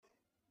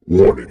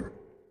Warning: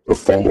 the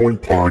following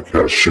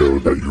podcast show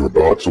that you're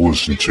about to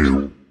listen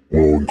to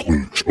will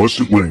include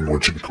explicit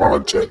language and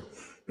content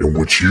in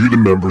which you, the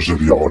members of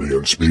the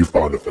audience, may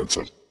find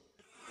offensive.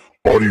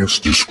 Audience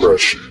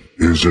discretion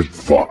is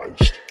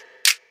advised.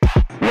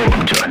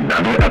 Welcome to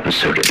another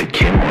episode of the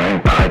Kim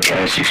Wang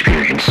Podcast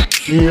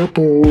Experience. Yeah,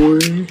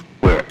 boy.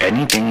 Where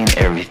anything and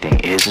everything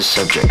is a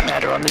subject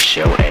matter on the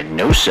show, and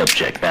no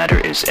subject matter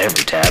is ever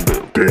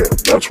taboo. Damn,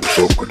 that's what's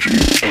up, my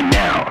G. And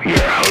now, your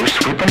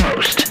host with the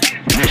most,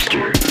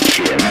 Mr.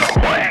 Kim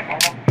Wang.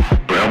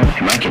 Bro,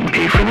 am I getting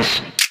paid for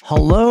this?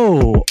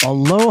 Hello,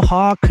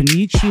 aloha,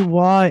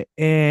 konnichiwa,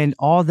 and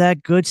all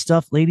that good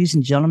stuff, ladies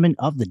and gentlemen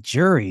of the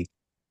jury.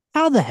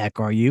 How the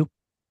heck are you?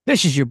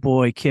 This is your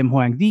boy, Kim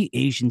Hwang, the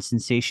Asian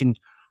sensation,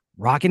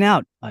 rocking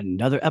out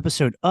another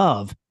episode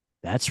of,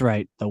 that's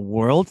right, the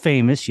world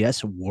famous,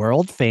 yes,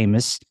 world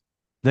famous,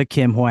 the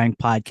Kim Hwang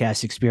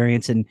Podcast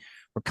Experience. And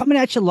we're coming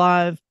at you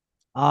live,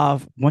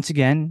 once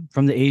again,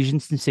 from the Asian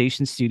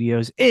Sensation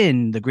Studios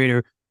in the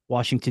greater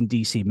Washington,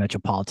 D.C.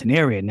 metropolitan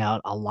area.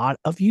 Now, a lot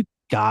of you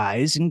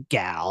guys and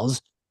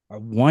gals are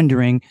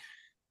wondering,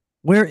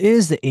 where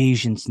is the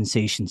Asian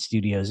Sensation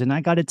Studios? And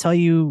I got to tell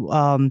you,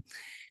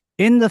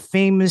 in the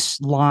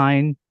famous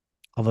line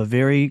of a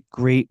very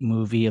great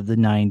movie of the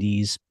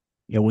 90s,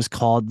 it was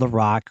called The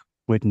Rock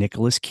with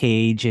Nicolas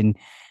Cage and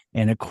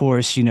of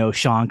course, you know,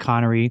 Sean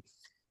Connery.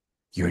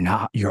 You're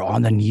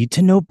on the need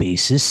to know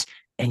basis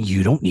and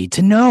you don't need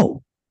to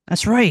know.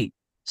 That's right.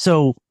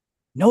 So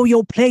know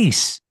your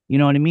place. You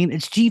know what I mean?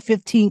 It's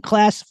G15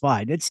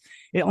 classified.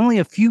 Only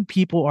a few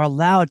people are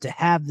allowed to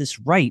have this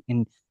right,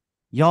 and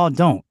y'all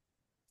don't.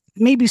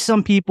 Maybe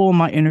some people in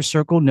my inner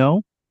circle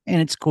know,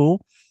 and it's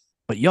cool,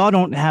 but y'all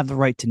don't have the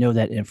right to know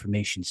that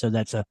information. So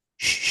that's a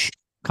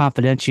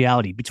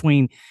confidentiality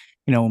between,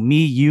 you know,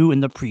 me, you,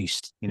 and the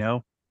priest, you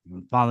know,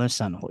 Father,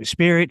 Son, Holy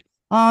Spirit.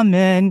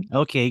 Amen.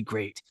 Okay,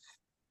 great.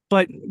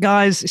 But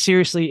guys,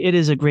 seriously, it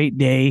is a great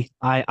day.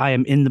 I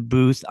am in the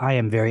booth. I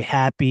am very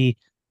happy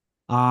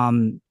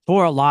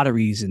for a lot of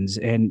reasons.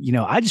 And, you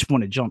know, I just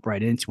want to jump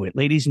right into it.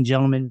 Ladies and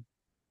gentlemen,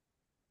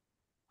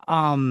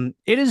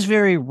 it is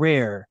very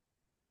rare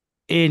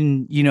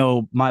in, you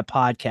know, my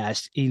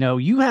podcast. You know,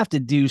 you have to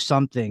do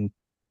something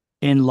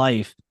in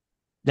life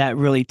that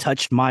really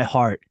touched my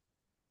heart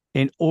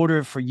in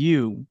order for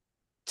you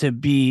to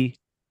be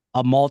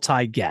a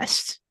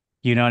multi-guest.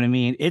 You know what I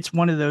mean? It's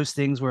one of those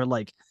things where,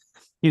 like,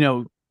 you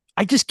know,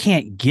 I just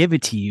can't give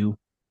it to you.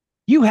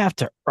 You have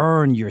to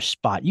earn your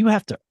spot. You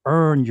have to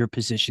earn your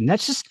position.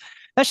 That's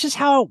just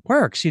how it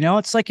works. You know,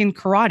 it's like in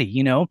karate,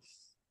 you know,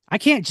 I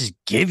can't just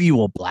give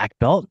you a black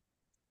belt.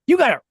 You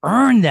got to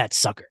earn that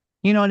sucker.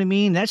 You know what I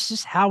mean? That's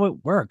just how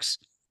it works.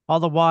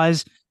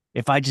 Otherwise,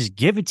 if I just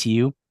give it to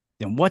you,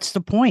 then what's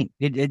the point?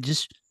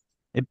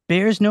 It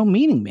bears no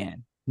meaning,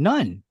 man.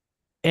 None.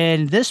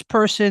 And this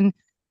person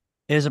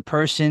is a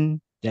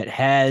person that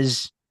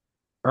has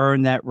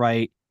earned that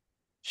right.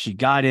 She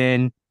got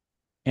in,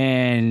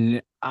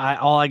 and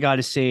all I got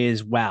to say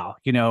is, wow,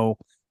 you know,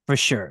 for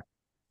sure.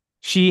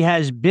 She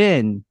has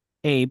been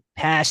a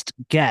past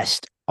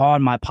guest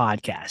on my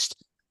podcast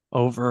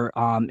over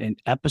in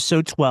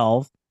episode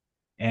 12,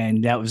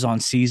 and that was on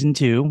season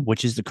 2,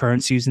 which is the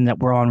current season that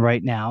we're on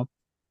right now.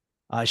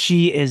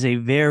 She is a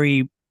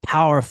very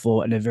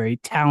powerful and a very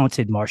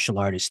talented martial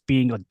artist,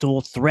 being a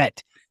dual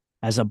threat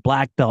as a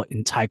black belt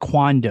in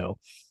Taekwondo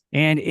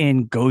and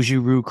in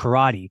Goju-Ryu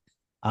karate.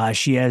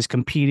 She has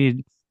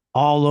competed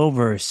all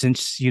over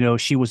since, you know,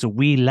 she was a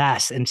wee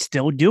lass and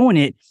still doing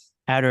it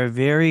at her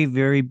very,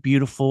 very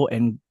beautiful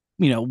and,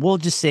 you know, we'll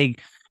just say,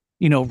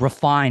 you know,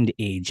 refined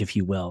age, if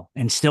you will,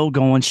 and still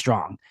going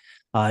strong.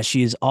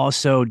 She has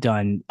also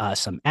done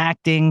some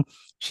acting.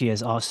 She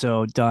has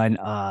also done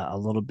a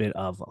little bit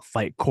of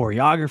fight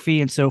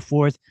choreography and so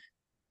forth.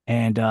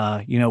 And,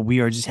 you know,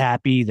 we are just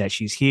happy that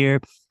she's here.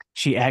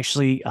 She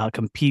actually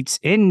competes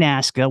in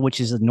NASCA, which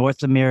is a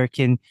North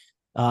American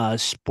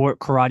Sport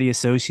Karate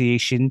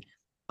Association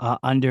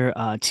under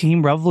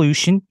Team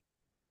Revolution.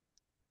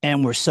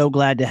 And we're so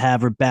glad to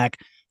have her back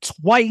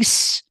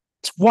twice,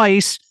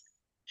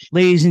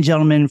 ladies and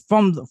gentlemen,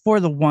 for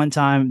the one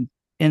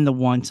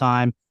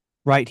time,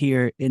 right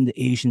here in the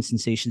Asian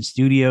Sensation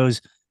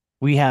Studios.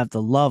 We have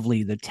the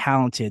lovely, the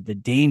talented, the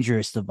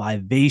dangerous, the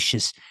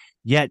vivacious,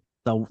 yet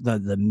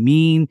the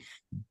mean,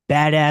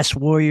 badass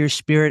warrior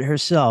spirit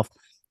herself.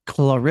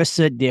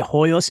 Clarissa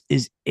DeHoyos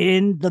is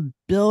in the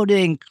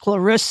building.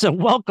 Clarissa,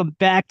 welcome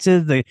back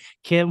to the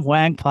Kim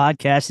Hwang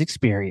Podcast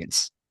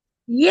Experience.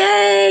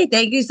 Yay!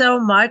 Thank you so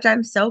much.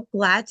 I'm so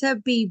glad to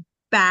be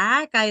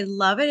back. I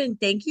love it. And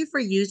thank you for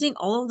using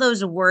all of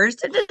those words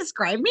to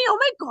describe me. Oh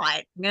my God.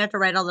 I'm going to have to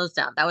write all those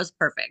down. That was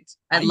perfect.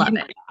 I love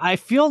it. I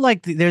feel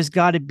like there's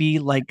got to be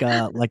like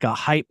a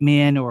hype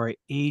man or an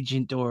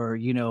agent or,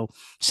 you know,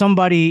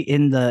 somebody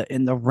in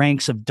the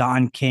ranks of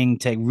Don King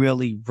to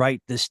really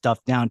write this stuff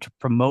down to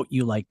promote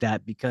you like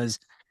that, because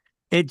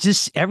it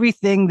just,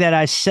 everything that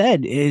I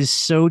said is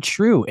so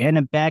true, and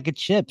a bag of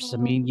chips. I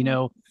mean, you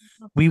know,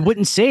 we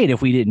wouldn't say it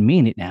if we didn't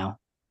mean it now.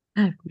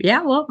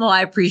 Yeah, well,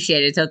 I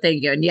appreciate it. So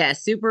thank you. And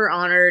yes, super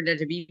honored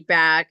to be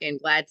back and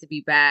glad to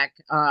be back.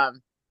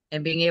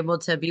 And being able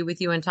to be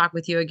with you and talk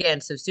with you again.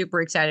 So super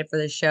excited for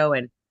this show.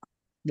 And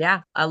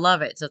yeah, I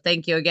love it. So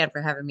thank you again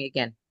for having me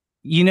again.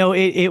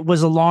 It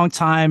was a long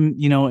time,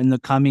 in the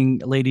coming,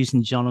 ladies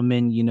and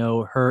gentlemen.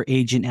 Her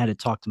agent had to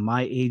talk to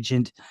my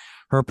agent.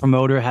 Her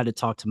promoter had to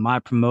talk to my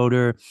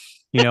promoter.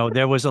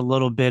 There was a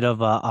little bit of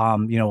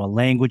a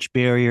language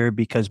barrier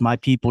because my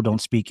people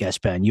don't speak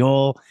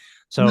Espanol.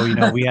 So,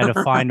 we had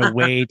to find a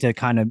way to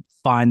kind of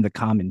find the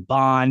common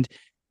bond.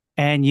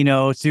 And,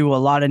 through a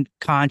lot of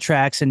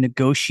contracts and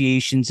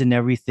negotiations and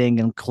everything,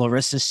 and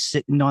Clarissa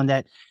sitting on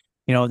that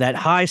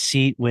high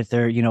seat with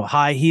her,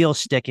 high heels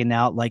sticking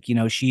out like,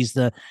 she's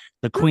the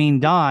Queen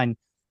Dawn.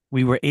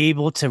 We were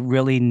able to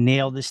really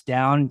nail this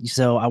down.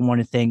 So I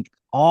want to thank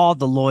all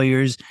the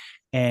lawyers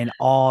and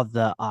all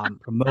the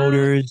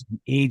promoters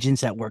and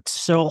agents that worked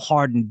so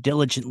hard and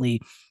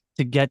diligently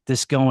to get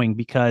this going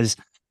because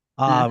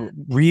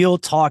real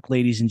talk,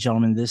 ladies and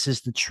gentlemen, this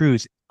is the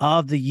truth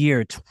of the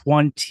year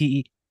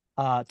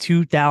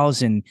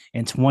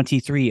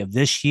 2023 of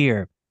this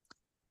year.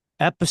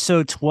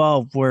 Episode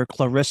 12, where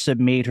Clarissa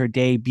made her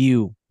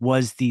debut,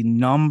 was the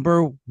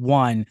number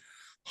one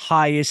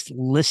highest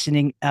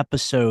listening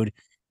episode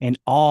in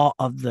all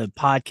of the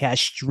podcast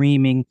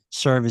streaming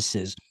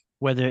services,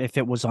 whether if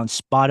it was on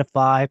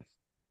Spotify,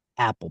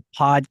 Apple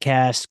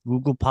Podcasts,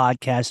 Google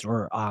Podcasts,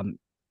 or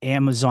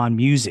Amazon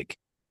Music.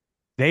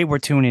 They were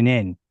tuning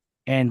in.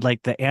 And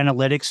like the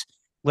analytics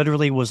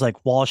literally was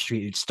like Wall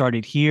Street. It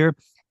started here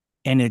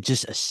and it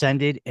just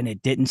ascended and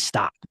it didn't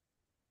stop.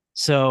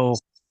 So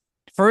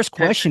first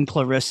question,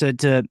 Clarissa,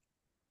 to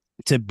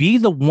be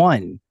the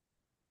one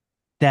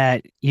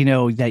that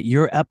that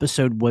your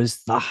episode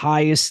was the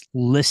highest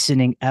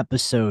listening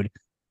episode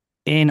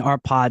in our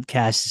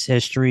podcast's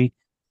history.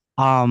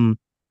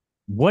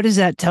 What does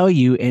that tell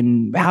you,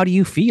 and how do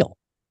you feel?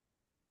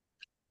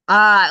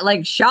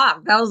 Like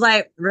shocked. I was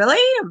like, really?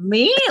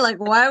 Me? Like,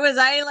 why was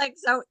I like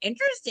so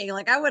interesting?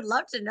 Like, I would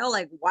love to know,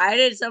 like, why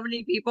did so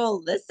many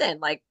people listen?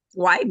 Like,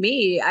 why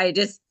me? I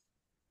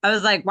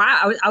was like,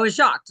 wow, I was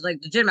shocked. Like,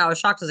 legitimately, I was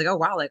shocked. I was like, oh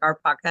wow, like our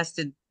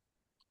podcast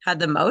had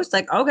the most.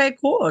 Like, okay,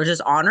 cool. I was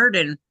just honored,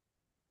 and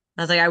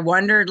I was like, I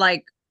wondered,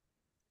 like,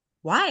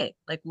 why?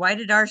 Like, why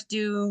did ours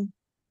do?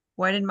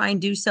 Why did mine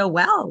do so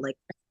well? Like,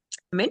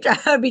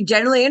 I'd be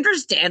genuinely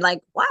interested.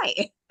 Like,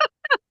 why?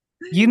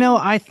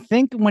 I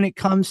think when it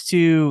comes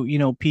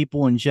to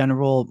people in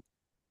general,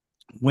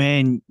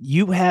 when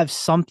you have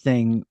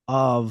something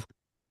of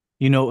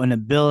an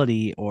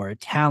ability or a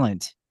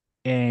talent,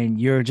 and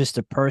you're just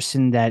a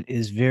person that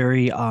is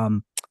very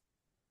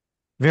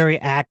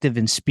active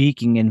in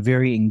speaking and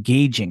very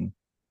engaging,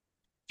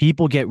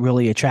 people get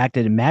really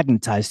attracted and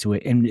magnetized to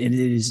it. And it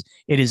is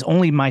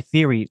only my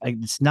theory. Like,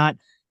 it's not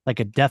like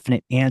a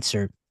definite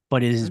answer,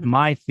 but it is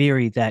my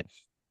theory that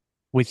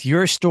with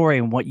your story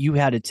and what you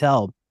had to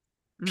tell,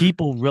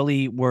 people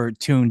really were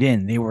tuned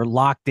in. They were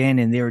locked in,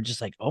 and they were just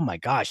like, "Oh my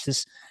gosh,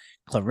 this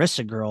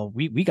Clarissa girl,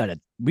 we gotta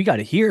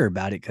hear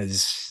about it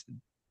because,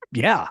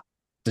 yeah,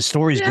 the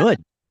story's Yeah.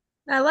 good."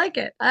 I like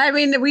it. I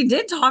mean, we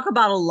did talk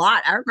about a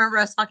lot. I remember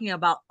us talking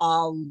about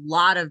a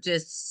lot of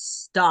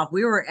just stuff.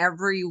 We were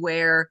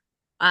everywhere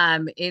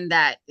in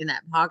that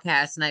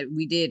podcast, and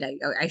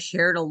I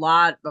shared a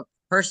lot of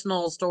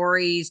personal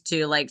stories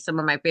to like some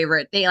of my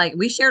favorite things. Like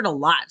we shared a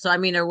lot. So I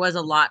mean, there was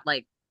a lot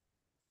like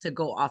to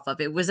go off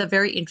of. It was a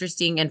very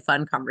interesting and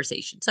fun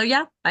conversation. So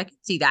yeah, I can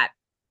see that.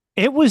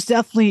 It was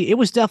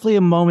definitely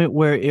a moment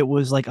where it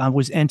was like I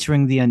was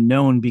entering the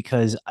unknown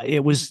because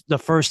it was the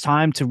first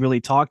time to really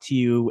talk to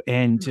you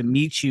and to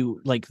meet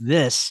you like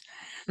this.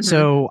 Mm-hmm.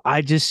 So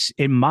I just,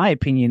 in my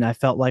opinion, I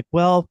felt like,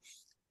 well,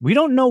 we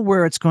don't know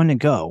where it's going to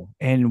go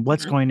and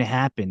what's going to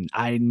happen.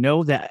 I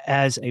know that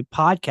as a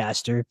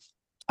podcaster,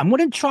 I'm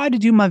going to try to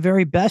do my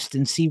very best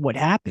and see what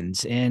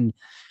happens. And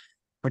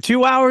for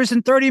 2 hours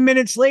and 30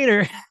 minutes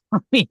later, I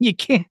mean, you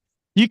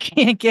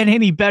can't get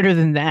any better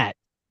than that.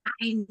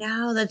 I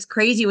know that's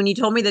crazy. When you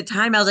told me the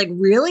time, I was like,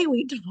 really?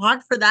 We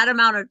talked for that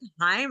amount of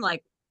time?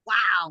 Like,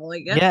 wow.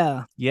 Like,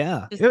 Yeah,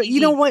 yeah. just You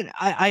know thinking. what?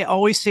 I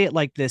always say it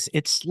like this.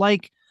 It's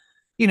like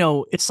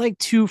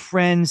two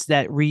friends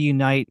that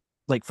reunite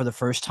like for the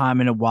first time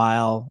in a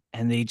while,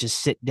 and they just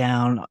sit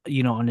down,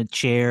 on a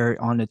chair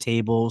on the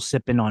table,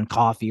 sipping on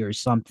coffee or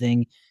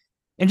something,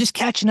 and just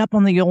catching up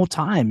on the old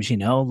times,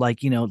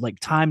 like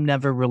time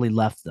never really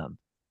left them.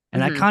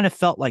 And I Mhm. kind of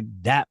felt like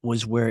that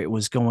was where it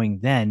was going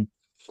then.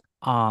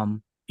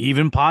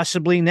 Even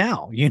possibly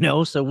now,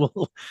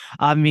 so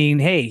I mean,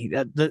 hey,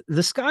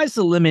 the sky's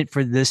the limit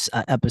for this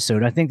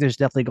episode. I think there's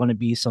definitely going to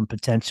be some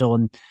potential,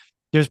 and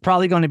there's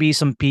probably going to be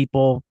some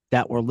people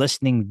that were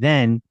listening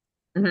then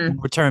Mhm.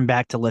 who return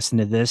back to listen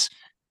to this,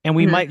 and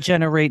we Mhm. might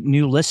generate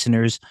new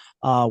listeners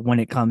when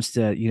it comes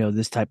to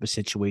this type of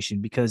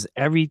situation, because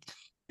every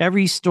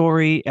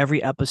story,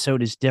 every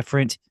episode is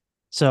different.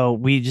 So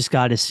we just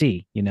got to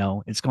see,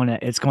 it's going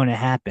to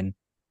happen.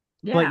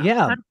 But Yeah,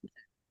 yeah,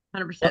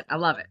 100%. I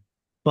love it.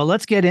 but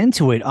let's get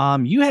into it.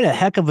 You had a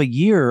heck of a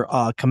year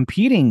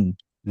competing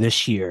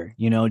this year,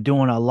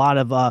 doing a lot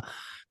of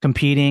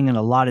competing in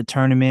a lot of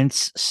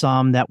tournaments,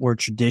 some that were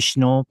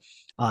traditional,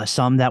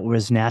 some that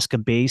was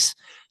NASCAR based.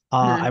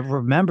 I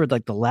remembered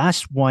like the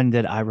last one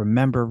that I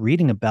remember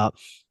reading about,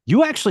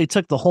 you actually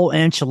took the whole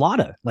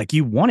enchilada, like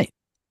you won it,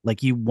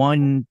 like you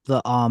won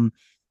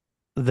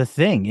the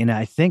thing. And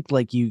I think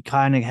like you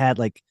kind of had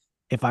like,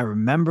 if I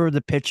remember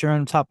the picture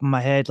on top of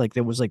my head, like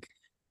there was like,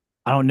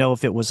 I don't know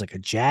if it was like a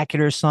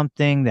jacket or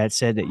something that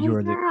said that you Oh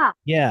were the,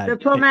 yeah. yeah. The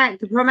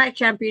Pro Mac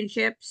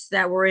championships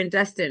that were in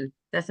Destin,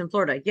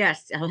 Florida.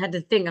 Yes. I had to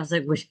think. I was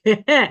like, which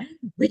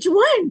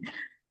one?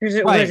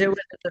 Right. It was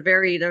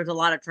there was a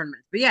lot of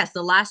tournaments. But yes,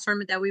 the last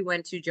tournament that we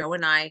went to, Joe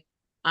and I,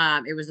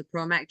 it was the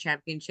Pro Mac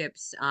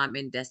championships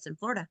in Destin,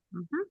 Florida.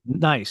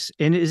 Nice.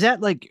 And is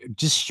that like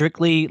just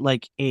strictly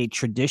like a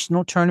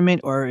traditional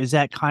tournament, or is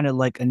that kind of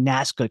like a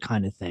NASCAR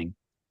kind of thing?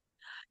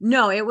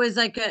 No, it was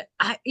like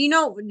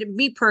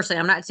me personally,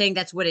 I'm not saying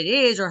that's what it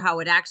is or how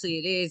it actually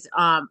it is.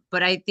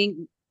 But I think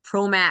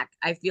Promac,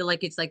 I feel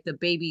like it's like the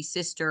baby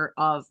sister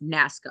of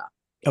NASCAR.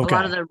 A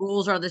lot of Okay. the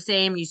rules are the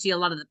same. You see a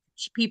lot of the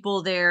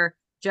people there,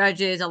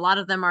 judges, a lot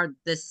of them are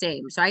the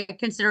same. So I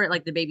consider it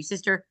like the baby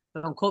sister.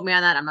 Don't quote me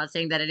on that. I'm not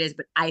saying that it is,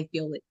 but I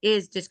feel it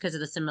is just because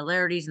of the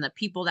similarities and the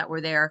people that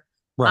were there.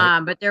 Right.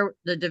 But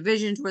the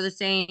divisions were the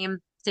same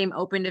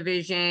open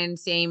division,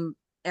 same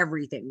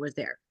everything was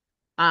there.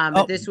 But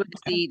Oh, this was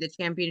okay. the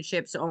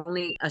championships.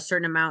 Only a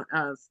certain amount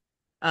of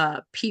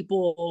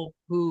people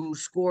who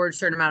scored a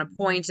certain amount of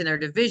points in their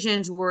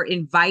divisions were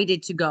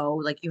invited to go.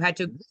 Like you had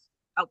to.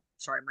 Oh,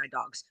 sorry, my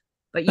dogs.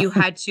 But you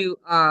had to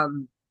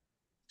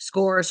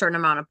score a certain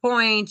amount of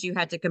points. You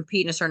had to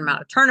compete in a certain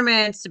amount of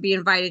tournaments to be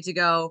invited to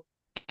go.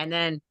 And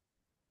then,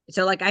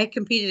 so like I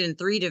competed in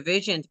 3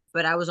 divisions,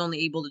 but I was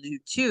only able to do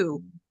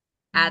 2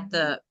 at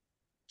the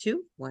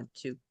two, one,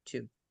 two,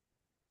 two.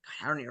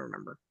 I don't even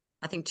remember.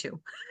 I think 2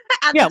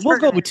 at Yeah, the we'll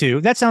go with tournament.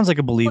 two. That sounds like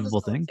a We'll just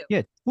believable go with thing. 2.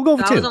 Yeah, we'll go So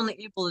with I was two. only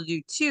able to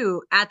do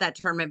 2 at that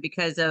tournament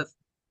because of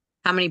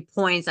how many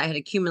points I had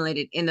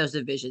accumulated in those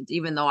divisions.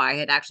 Even though I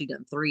had actually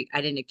done 3,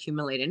 I didn't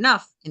accumulate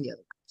enough in the other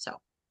one.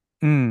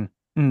 So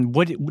Mm,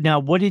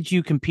 what did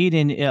you compete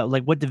in?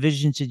 Like what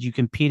divisions did you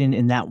compete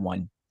in that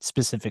one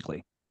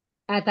specifically?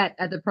 at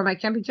the Pro Mac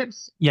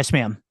Championships, Yes,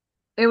 ma'am.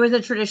 it was a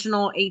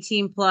traditional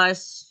 18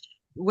 plus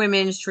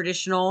women's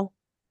traditional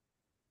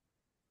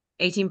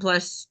 18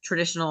 plus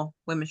traditional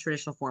women's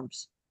traditional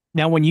forms.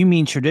 Now, when you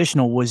mean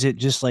traditional, was it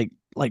just like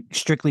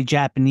strictly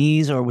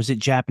Japanese, or was it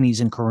Japanese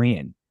and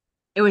Korean?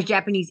 It was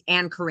Japanese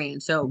and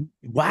Korean. So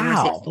I want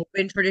to say Wow.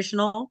 open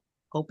traditional,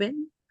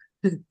 open.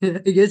 I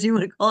guess you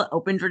want to call it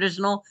open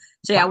traditional.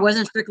 So yeah, it Wow.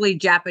 wasn't strictly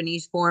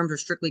Japanese forms or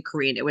strictly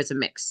Korean. It was a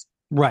mix.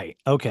 Right.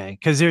 Okay.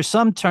 Because there's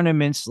some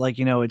tournaments like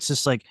it's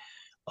just like,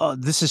 oh,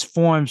 this is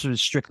forms with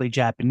strictly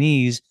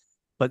Japanese,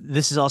 but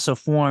this is also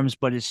forms,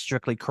 but it's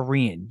strictly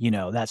Korean.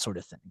 That sort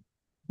of thing.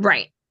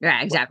 Right. Yeah,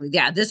 What? exactly.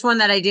 Yeah. This one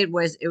that I did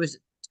was it was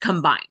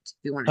combined, if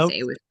you want to Oh, say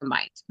it was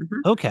combined.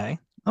 okay.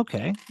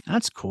 Okay.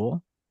 That's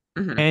cool.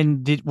 Hmm.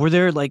 And were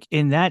there like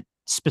in that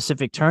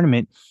specific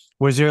tournament,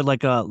 was there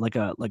like a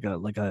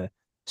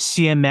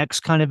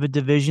CMX kind of a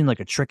division, like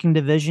a tricking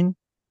division?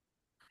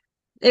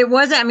 It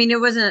wasn't, I mean, it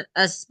wasn't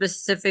a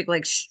specific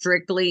like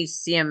strictly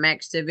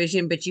CMX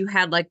division, but you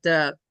had like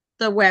the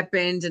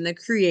weapons and the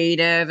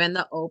creative and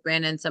the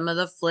open and some of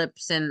the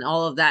flips and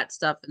all of that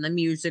stuff and the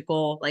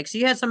musical. Like so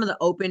you had some of the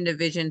open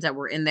divisions that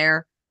were in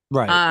there.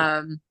 Right.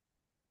 Um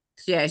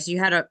so yeah, so you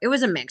had it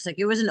was a mix. Like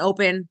it was an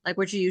open, like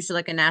what you used to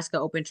like a NASCAR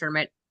open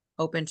tournament,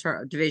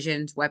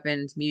 divisions,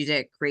 weapons,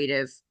 music,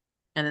 creative,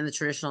 and then the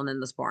traditional and then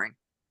the sparring.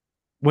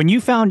 When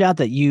you found out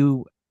that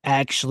you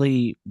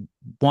actually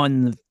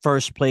won the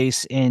first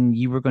place and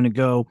you were going to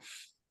go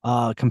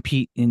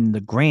compete in the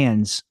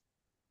grands,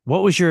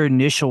 what was your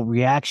initial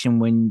reaction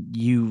when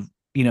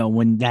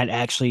when that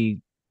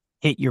actually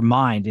hit your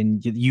mind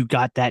and you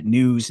got that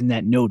news and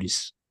that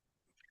notice?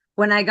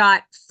 When I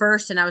got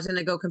first and I was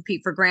gonna go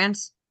compete for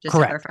grants, just to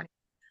Correct. clarify.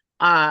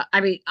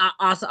 I mean,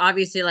 also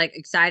obviously like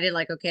excited,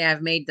 like, okay,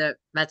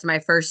 that's my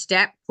first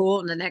step. Cool.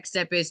 And the next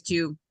step is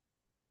to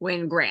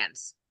win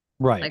grants.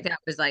 Right. Like that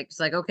was like, it's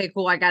like, okay,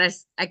 cool. I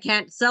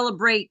can't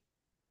celebrate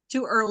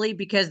too early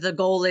because the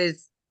goal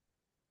is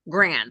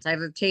grants.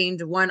 I've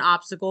obtained one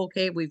obstacle.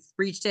 Okay. We've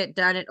reached it,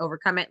 done it,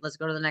 overcome it. Let's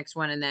go to the next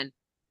one and then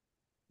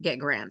get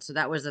grants. So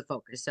that was the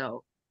focus.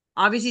 So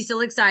obviously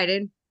still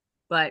excited,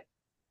 but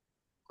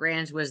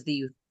grants was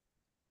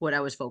what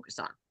I was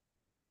focused on.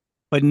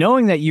 But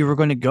knowing that you were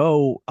going to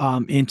go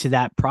into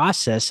that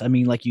process, I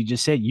mean, like you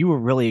just said, you were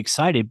really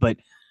excited. But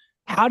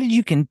how did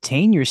you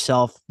contain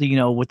yourself,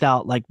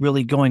 without like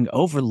really going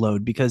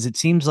overload? Because it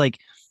seems like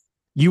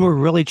you were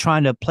really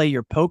trying to play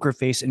your poker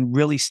face and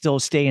really still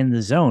stay in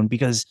the zone.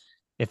 Because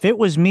if it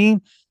was me,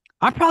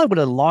 I probably would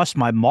have lost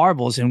my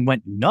marbles and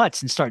went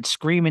nuts and start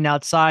screaming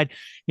outside,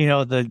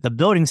 the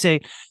building, say,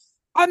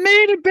 "I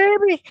made it,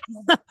 baby!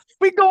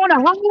 We going to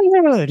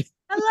Hollywood!"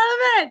 I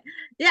love it.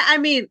 Yeah, I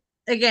mean,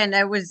 again,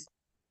 I was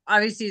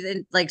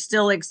obviously like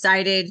still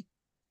excited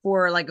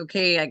for like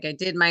okay, like I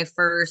did my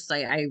first,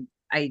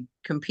 I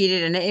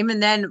competed, and even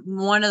then,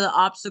 one of the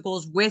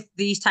obstacles with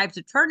these types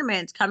of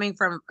tournaments, coming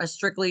from a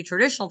strictly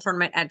traditional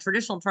tournament, at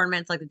traditional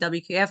tournaments like the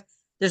WKF,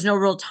 there's no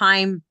real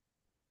time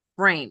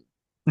frame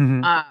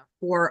Mhm.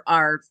 for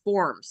our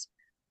forms.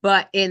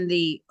 But in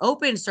the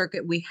open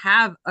circuit, we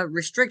have a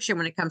restriction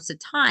when it comes to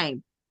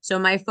time. So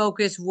my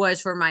focus was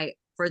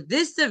for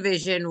this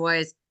division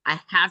was I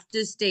have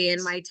to stay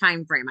in my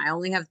time frame. I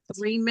only have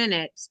 3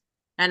 minutes,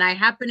 and I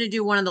happen to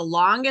do one of the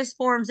longest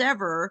forms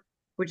ever,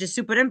 which is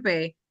Super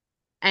Impe.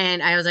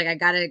 And I was like, I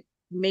gotta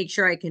make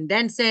sure I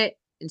condense it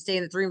and stay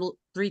in the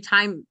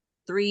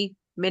 3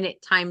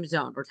 minute time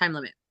zone or time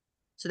limit.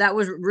 So that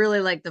was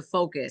really like the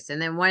focus.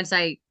 And then once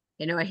I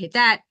hit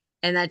that,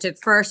 and that took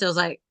first, I was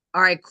like,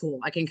 all right, cool.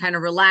 I can kind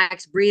of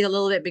relax, breathe a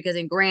little bit, because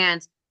in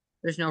Grands,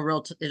 there's no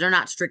real, they're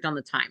not strict on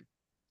the time.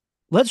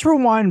 Let's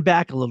rewind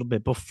back a little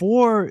bit.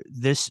 Before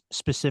this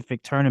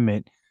specific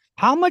tournament,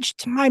 how much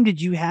time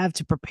did you have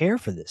to prepare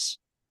for this?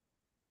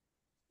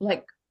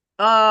 Like,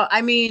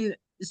 I mean,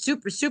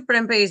 Super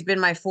Impe has been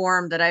my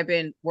form that I've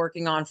been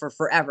working on for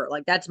forever.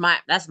 Like that's my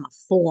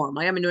form.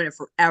 Like I've been doing it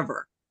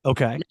forever.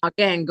 Okay. Now,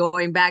 again,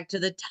 going back to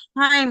the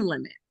time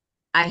limit,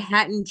 I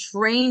hadn't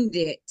trained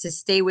it to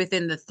stay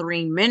within the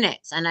 3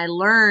 minutes. And I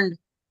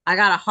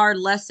got a hard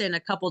lesson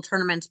a couple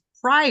tournaments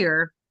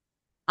prior.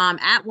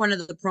 At one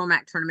of the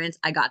ProMac tournaments,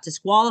 I got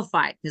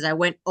disqualified because I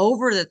went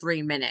over the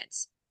 3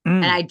 minutes.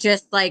 And Mm. I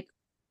just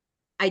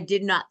I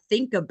did not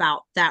think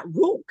about that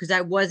rule because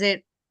I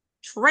wasn't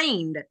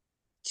trained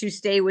to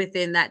stay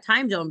within that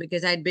time zone,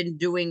 because I'd been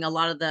doing a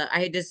lot of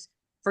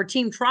for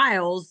team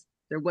trials,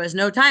 there was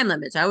no time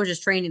limit. So I was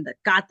just training the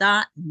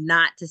kata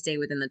not to stay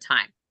within the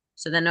time.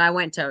 So then I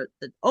went to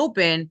the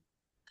open,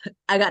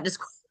 I got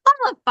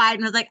disqualified,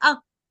 and I was like, oh,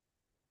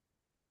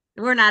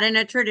 we're not in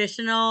a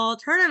traditional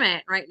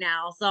tournament right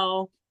now.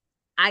 So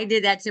I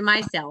did that to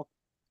myself.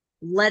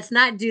 Let's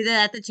not do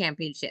that at the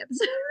championships.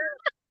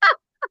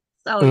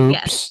 So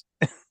yes,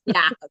 Oops.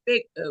 yeah,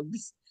 big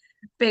oops.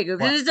 Big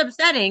oops. And it's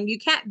upsetting. You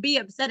can't be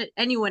upset at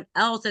anyone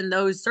else in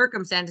those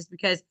circumstances,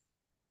 because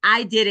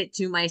I did it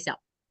to myself.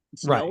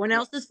 It's no Right. one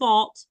else's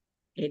fault.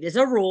 It is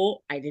a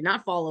rule. I did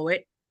not follow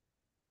it.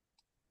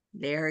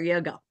 There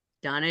you go.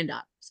 Done and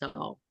done.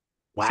 So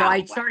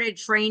I started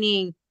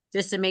training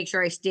just to make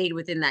sure I stayed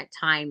within that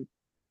time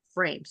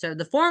frame. So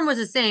the form was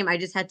the same. I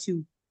just had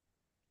to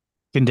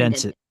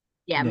Condense it.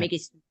 Yeah, Yeah. make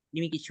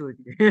it shorter,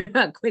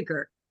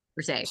 quicker,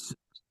 per se.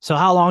 So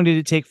how long did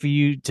it take for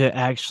you to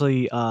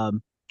actually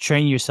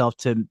train yourself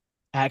to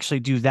actually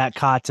do that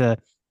kata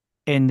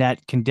in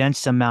that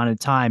condensed amount of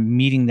time,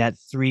 meeting that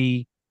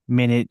 3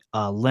 minute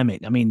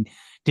limit? I mean,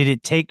 did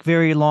it take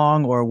very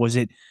long, or was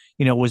it,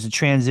 was the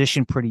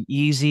transition pretty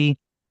easy?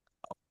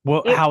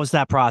 How was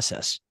that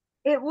process?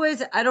 It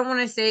was, I don't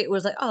want to say it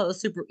was like, oh, it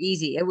was super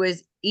easy. It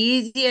was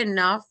easy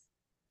enough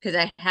because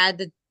I had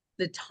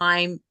the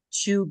time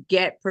to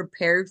get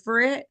prepared for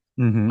it.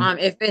 Mm-hmm.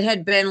 If it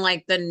had been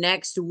like the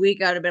next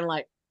week, I would have been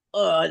like,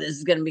 oh, this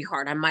is gonna be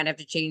hard. I might have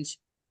to change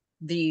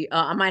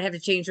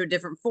to a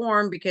different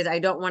form, because I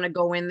don't want to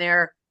go in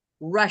there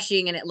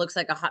rushing and it looks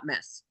like a hot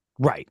mess.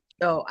 Right.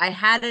 So I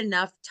had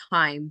enough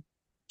time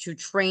to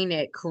train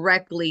it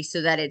correctly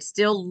so that it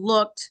still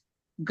looked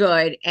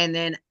good, and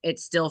then it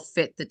still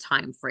fit the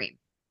time frame.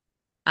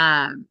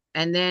 And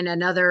then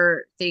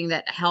another thing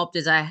that helped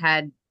is I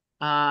had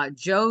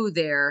Joe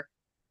there,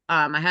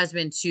 my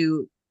husband,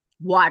 to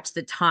watch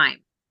the time.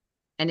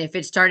 And if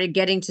it started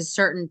getting to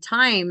certain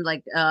time,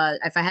 like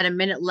if I had a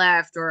minute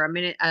left, or a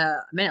minute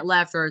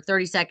left, or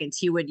 30 seconds,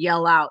 he would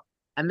yell out,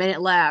 a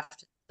minute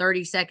left,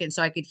 30 seconds.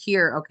 So I could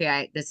hear,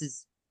 okay, this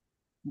is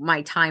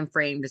my time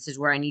frame. This is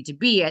where I need to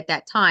be at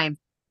that time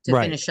to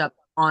finish up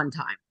on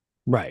time.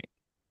 Right.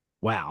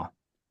 Wow.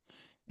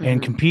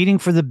 And competing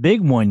for the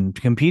big one,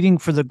 competing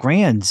for the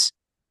grands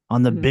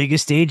on the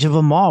biggest stage of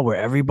them all, where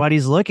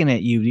everybody's looking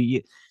at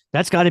you.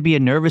 That's got to be a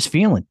nervous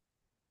feeling.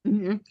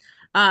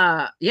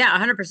 Yeah,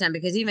 100%.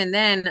 Because even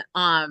then,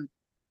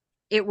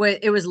 it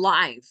was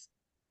live.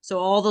 So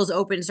all those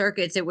open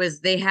circuits,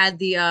 they had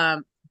the I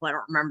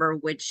don't remember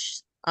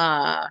which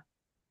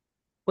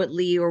what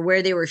league or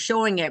where they were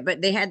showing it,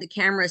 but they had the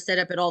camera set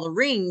up at all the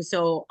rings.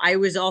 So I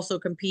was also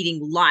competing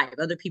live.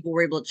 Other people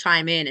were able to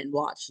chime in and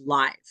watch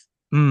live.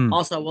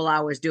 Also while I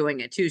was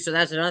doing it too. So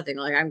that's another thing.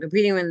 Like, I'm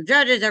competing with the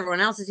judges,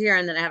 everyone else is here,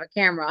 and then I have a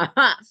camera.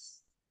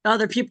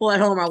 Other people at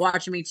home are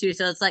watching me too.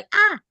 So it's like,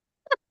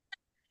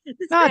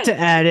 Not to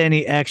add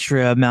any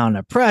extra amount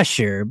of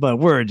pressure, but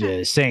we're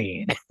just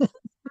saying. Hi,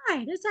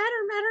 I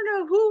don't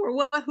know who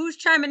or who's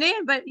chiming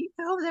in, but you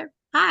know, there.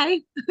 Hi.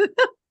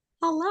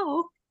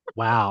 Hello.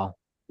 Wow.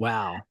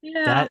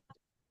 Yeah.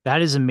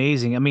 That is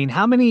amazing. I mean,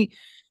 how many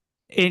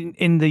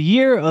in the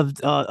year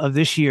of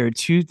this year,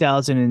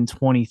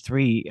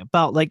 2023,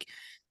 about like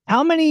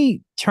how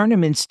many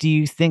tournaments do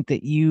you think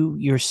that you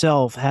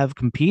yourself have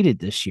competed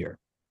this year?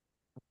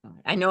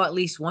 I know at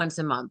least once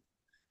a month.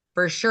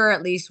 For sure,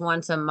 at least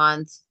once a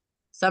month.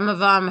 Some of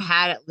them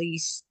had at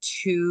least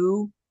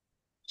 2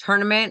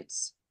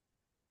 tournaments.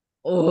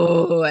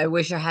 Oh, I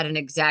wish I had an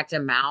exact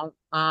amount.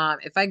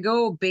 If I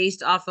go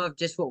based off of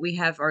just what we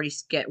have already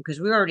scheduled, because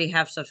we already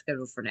have stuff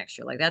scheduled for next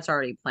year, like that's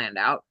already planned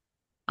out.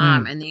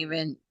 Mm. And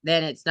even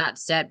then it's not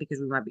set because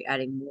we might be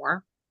adding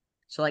more.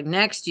 So like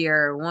next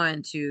year,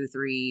 1, 2,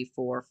 3,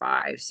 4,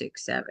 5,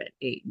 6, 7,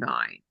 8,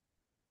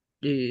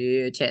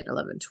 9, 10,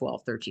 11,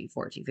 12, 13,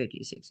 14,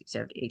 15, 16,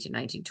 17, 18,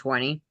 19,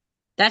 20.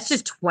 That's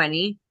just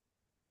 20.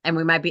 And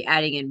we might be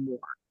adding in more.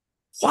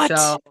 What?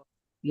 So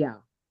yeah.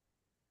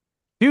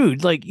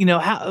 Dude, like,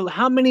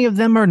 how many of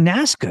them are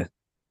NASCAR?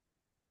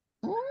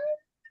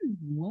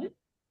 What?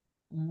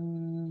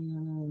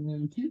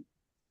 Two,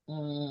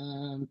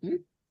 three,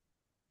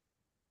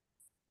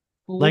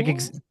 Like four,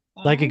 ex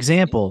like five, six,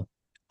 example,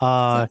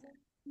 uh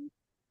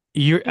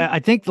seven. I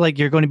think like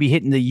you're going to be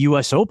hitting the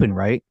US Open,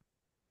 right?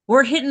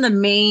 We're hitting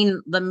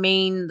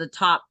the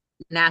top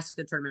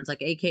NASCAR tournaments,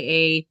 like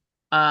AKA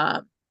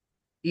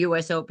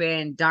US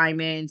Open,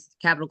 Diamonds,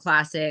 Capital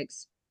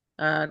Classics,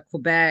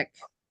 Quebec.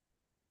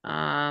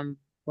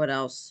 What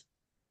else?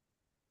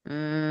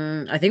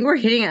 I think we're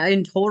hitting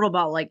in total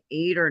about like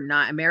 8 or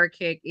 9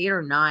 American, 8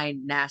 or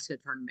 9 NASCAR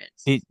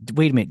tournaments.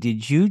 Wait a minute.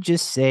 Did you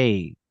just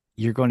say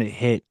you're going to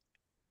hit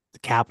the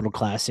Capital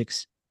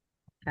Classics?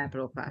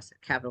 Capital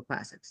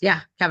Classics.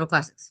 Yeah, Capital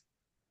Classics.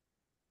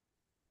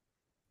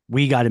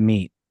 We got to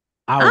meet.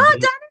 I will Oh, be.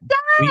 done,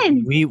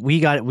 done. We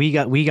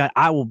got.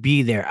 I will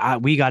be there.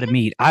 We got to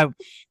meet. I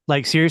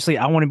like seriously.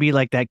 I want to be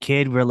like that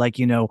kid where like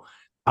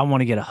I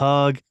want to get a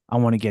hug. I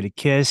want to get a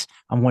kiss.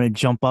 I want to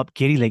jump up,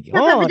 kitty. Like Jump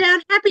up and oh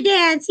down, happy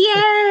dance. Yay,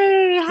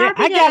 yeah,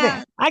 happy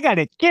dance. I got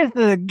a kiss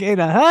and get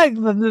a hug.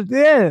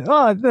 Yeah.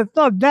 Oh, that's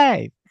so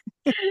nice.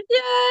 Yay.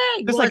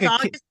 Just Well, like it's a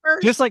kid, August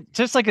 1st.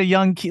 just like a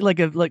young kid, like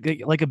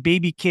a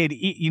baby kid,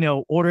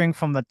 ordering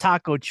from the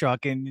taco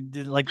truck, and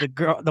like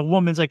the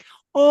woman's like,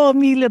 "Oh,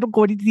 mi little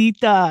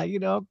gordita,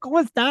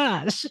 ¿cómo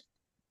estás?"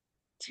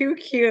 Too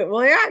cute.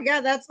 Well, yeah,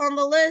 that's on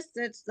the list.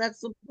 That's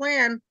the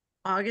plan.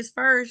 August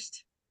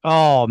 1st.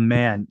 Oh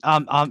man,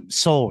 I'm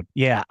sold.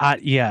 Yeah,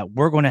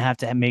 we're going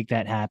to make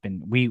that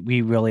happen. We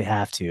really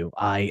have to.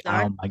 Oh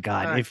Done. my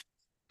God, Done.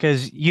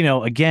 because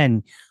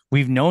again,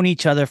 we've known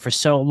each other for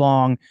so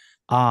long.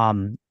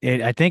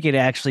 I think it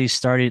actually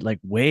started like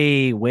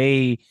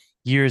way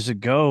years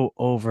ago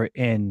over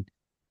in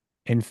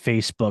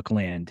Facebook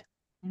land.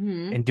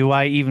 Hmm. And do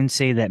I even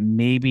say that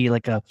maybe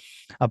like a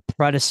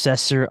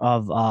predecessor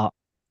of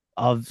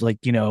like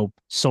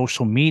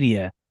social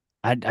media?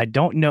 I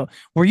don't know.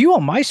 Were you a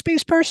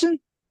MySpace person?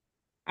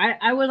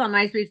 I was on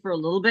MySpace for a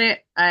little bit.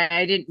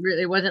 I didn't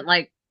really, it wasn't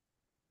like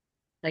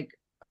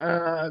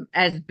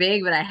as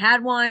big, but I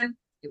had one.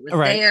 It was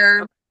Right,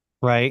 there.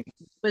 right.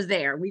 Was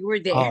there. We were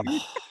there. Oh,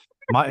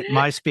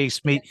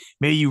 MySpace,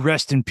 may you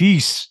rest in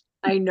peace.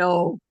 I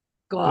know.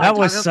 God, talk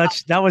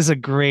about That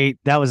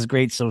was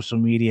great social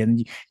media, and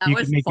that you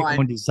can was make your fun.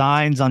 own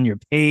designs on your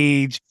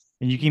page,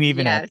 and you can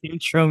even have Yes.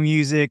 intro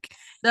music.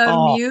 The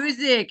Oh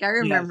music. I yes,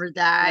 remember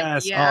that.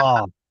 yes. Yeah.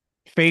 Oh,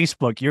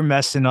 Facebook, you're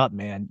messing up,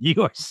 man.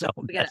 You are so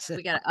messing.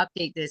 We gotta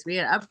update this. We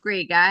gotta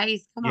upgrade,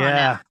 guys. Come on now.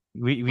 Yeah,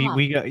 we Come we on.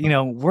 we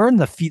got we're in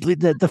the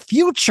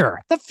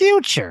future, the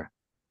future.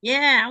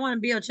 Yeah, I want to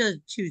be able to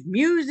choose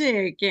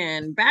music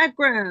and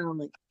background.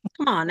 Like,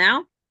 come on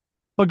now.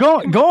 But Come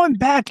on. going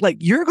back, like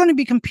you're going to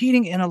be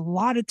competing in a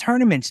lot of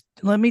tournaments.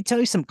 Let me tell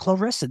you some,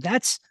 Clarissa.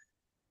 That's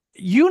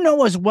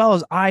as well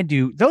as I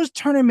do. Those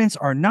tournaments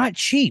are not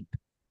cheap Oh,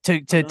 to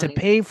don't even.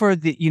 pay for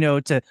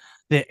to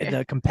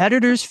the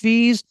competitors'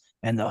 fees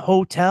and the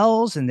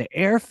hotels and the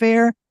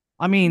airfare.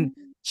 I mean,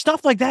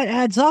 stuff like that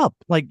adds up.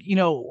 Like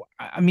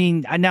I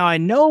mean, now I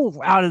know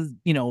out of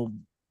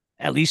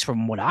at least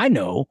from what I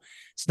know,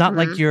 it's not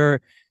like Mhm.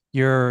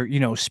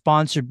 you're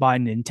sponsored by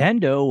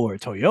Nintendo or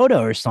Toyota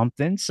or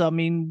something. So I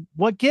mean,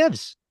 what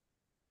gives?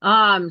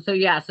 So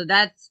yeah, so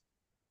that's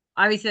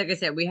obviously, like I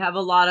said, we have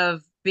a lot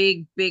of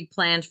big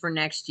plans for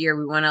next year.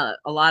 We want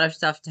a lot of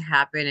stuff to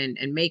happen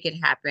and make it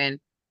happen.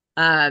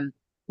 Um,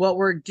 what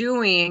we're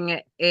doing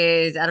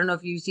is, I don't know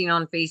if you've seen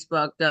on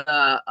Facebook the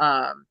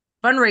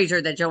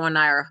fundraiser that Joe and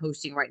I are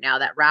hosting right now,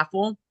 that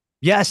raffle.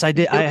 Yes, I He's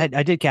did. doing,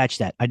 I did catch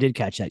that. I did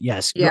catch that.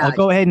 Yes, yeah,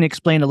 go ahead and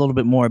explain a little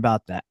bit more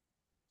about that.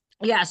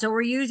 yeah. So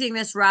we're using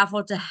this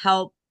raffle to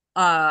help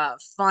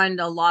fund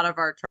a lot of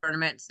our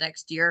tournaments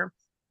next year.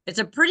 It's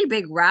a pretty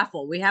big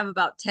raffle. We have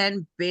about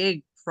 10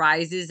 big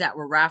prizes that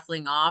we're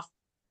raffling off.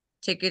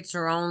 Tickets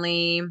are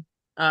only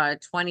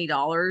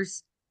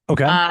 $20.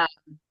 Okay. Uh,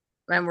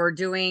 and we're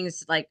doing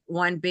like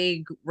one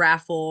big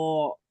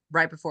raffle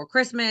right before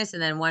Christmas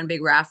and then one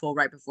big raffle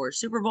right before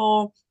Super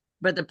Bowl.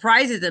 But the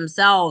prizes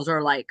themselves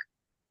are like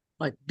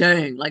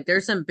dang, like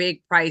there's some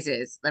big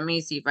prizes. Let me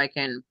see if I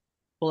can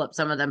pull up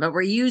some of them. But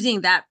we're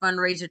using that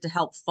fundraiser to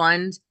help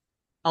fund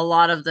a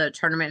lot of the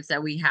tournaments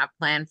that we have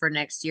planned for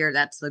next year.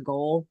 That's the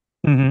goal.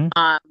 Mm-hmm.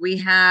 We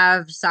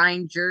have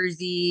signed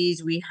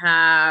jerseys. We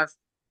have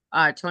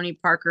Tony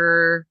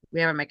Parker.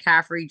 We have a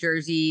McCaffrey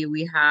jersey.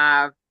 We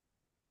have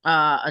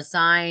a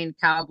signed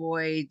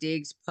Cowboy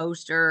Diggs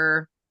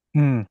poster.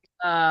 Mm.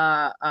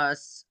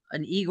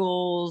 An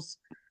Eagles.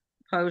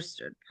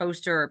 poster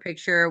or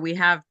picture. We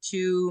have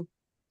two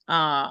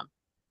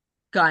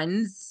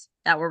guns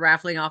that we're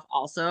raffling off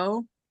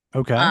also.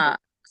 Okay.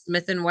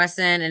 Smith and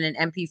Wesson and an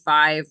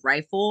MP5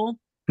 rifle.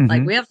 Like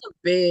Mm-hmm. we have some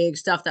big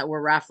stuff that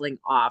we're raffling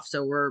off.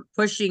 So we're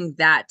pushing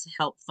that to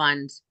help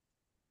fund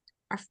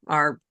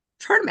our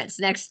tournaments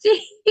next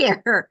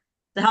year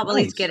to help at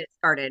least Nice. get it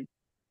started.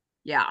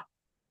 Yeah.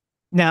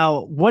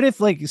 Now, what if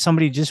like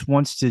somebody just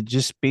wants to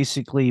just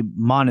basically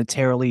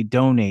monetarily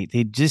donate?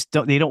 They just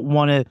don't. They don't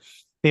want to.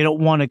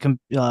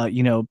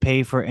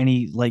 Pay for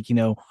any like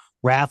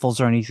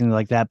raffles or anything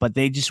like that. But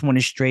they just want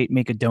to straight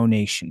make a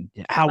donation.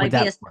 How would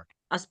Like be that work?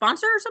 a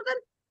sponsor or something?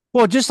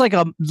 Well, just like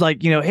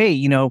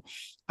hey,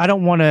 I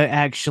don't want to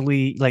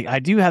actually like. I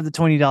do have the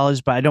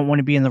 $20, but I don't want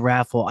to be in the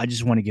raffle. I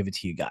just want to give it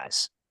to you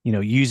guys.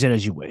 Use it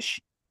as you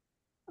wish.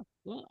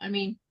 Well, I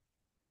mean,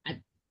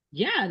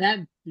 yeah,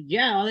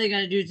 all they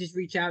gotta do is just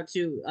reach out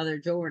to other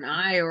Joe and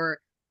I, or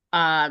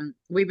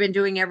we've been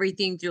doing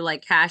everything through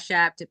like Cash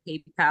App to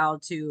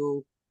PayPal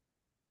to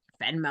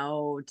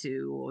Venmo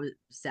to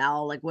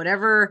Zelle, like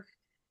whatever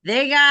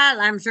they got,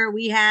 I'm sure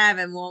we have,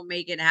 and we'll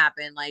make it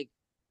happen. Like,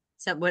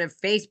 so what if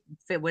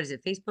what is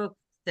it, Facebook,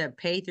 to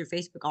pay through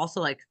Facebook also,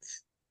 like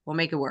we'll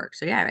make it work.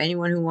 So yeah,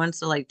 anyone who wants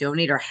to like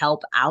donate or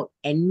help out,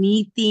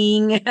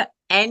 anything,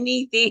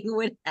 anything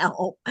would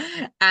help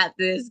at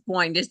this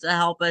point, just to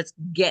help us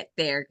get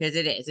there, because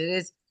it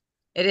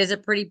is a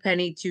pretty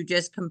penny to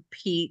just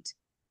compete,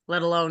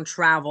 let alone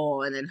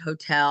travel and then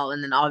hotel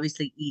and then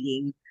obviously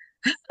eating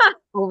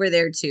over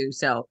there too.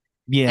 So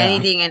Yeah.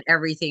 anything and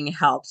everything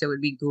helps. It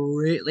would be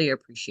greatly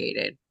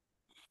appreciated.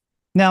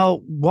 Now,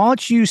 why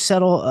don't you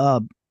settle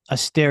a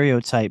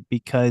stereotype?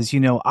 Because,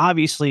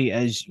 obviously,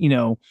 as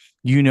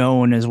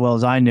and as well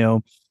as I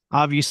know,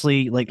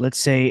 obviously, like let's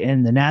say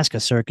in the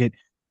NASCAR circuit,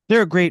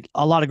 there are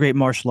a lot of great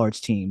martial arts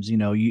teams.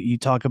 You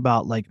talk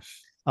about like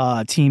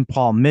Team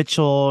Paul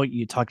Mitchell,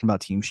 you're talking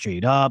about Team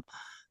Straight Up,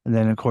 and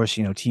then of course,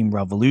 Team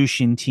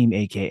Revolution, Team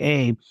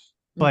AKA.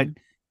 But Mhm.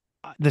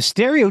 the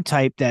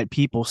stereotype that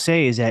people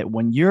say is that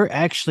when you're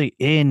actually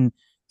in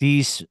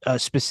these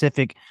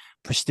specific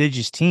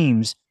prestigious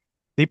teams,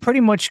 they pretty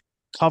much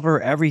cover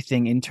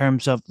everything in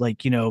terms of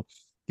like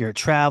your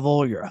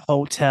travel, your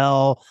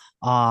hotel,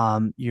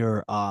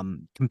 your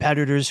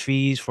competitors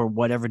fees for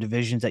whatever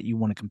divisions that you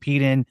want to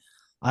compete in.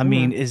 I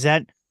mean,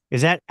 Mhm.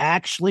 is that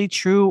actually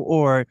true,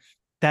 or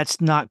that's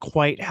not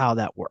quite how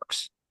that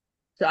works?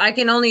 So I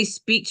can only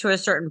speak to a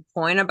certain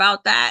point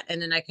about that.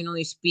 And then I can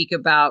only speak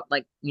about,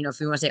 like, if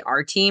you want to say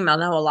our team, I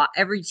know a lot,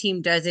 every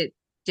team does it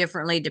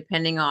differently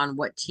depending on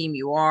what team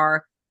you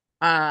are.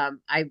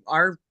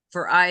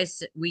 For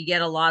us, we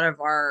get a lot of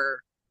our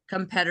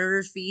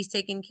competitors' fees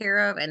taken care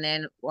of, and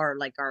then, or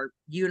like our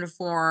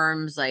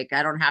uniforms, like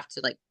I don't have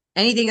to, like,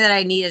 anything that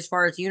I need as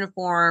far as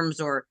uniforms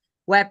or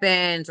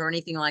weapons or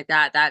anything like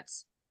that.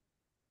 That's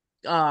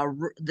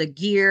the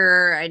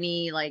gear,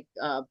 any like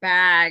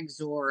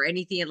bags or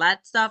anything of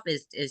that stuff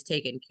is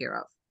taken care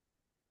of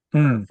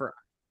Hmm. for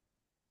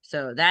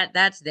so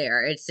that's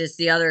there. It's just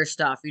the other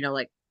stuff,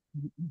 like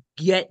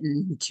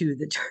getting to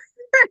the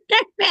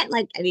tournament.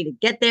 Like I need to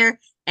get there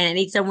and I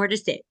need somewhere to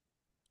stay.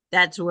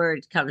 That's where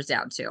it comes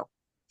down to.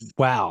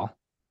 Wow.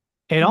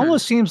 It Mhm.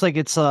 almost seems like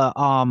it's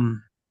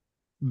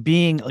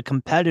being a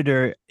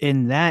competitor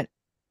in that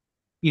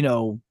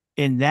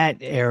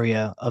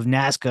area of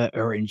NASCAR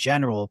or in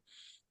general,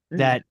 Mhm.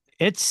 that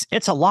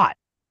it's a lot.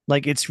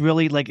 Like it's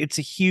really like it's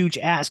a huge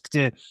ask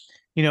to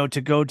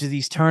go to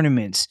these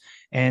tournaments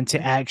and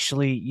to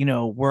actually,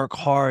 work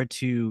hard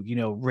to,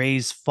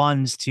 raise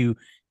funds to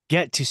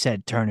get to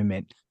said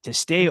tournament, to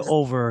stay Mhm.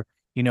 over,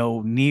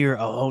 near a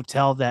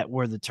hotel that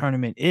where the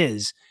tournament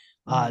is,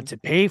 Mhm. to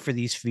pay for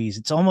these fees.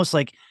 It's almost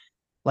like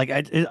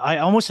I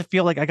almost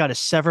feel like I got to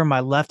sever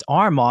my left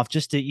arm off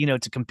just to,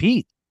 to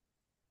compete.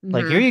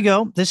 Like, here Mhm. you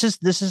go. This is,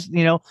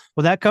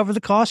 will that cover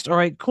the cost? All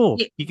right, cool.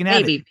 You can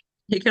have it. Maybe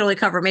it can only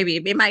cover, maybe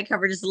it might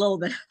cover just a little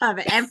bit of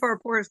it, and for a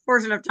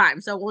portion of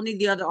time. So we'll need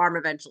the other arm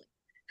eventually.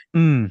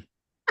 Mm,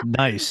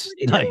 nice. We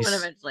need the other one Nice.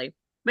 eventually.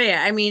 But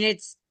yeah, I mean,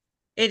 it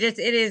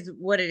is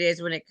what it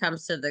is when it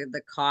comes to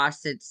the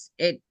cost.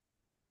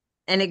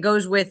 And it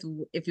goes with,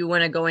 if you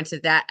want to go into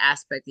that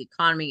aspect, the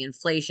economy,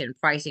 inflation,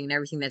 pricing, and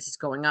everything that's just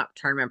going up.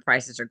 Tournament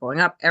prices are going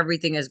up.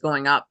 Everything is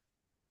going up.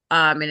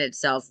 In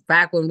itself.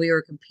 Back when we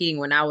were competing,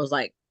 when I was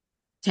like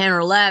 10 or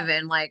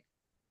 11, like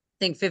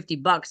I think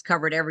 $50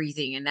 covered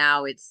everything, and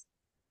now it's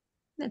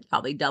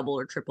probably double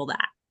or triple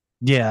that.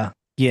 Yeah. Just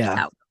Yeah.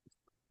 how,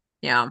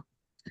 yeah.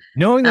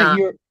 Knowing that Um,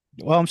 you're,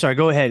 well, I'm sorry.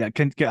 Go ahead. I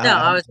can. no,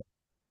 I was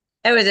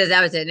It was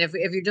that was it. And if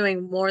you're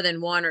doing more than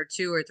one or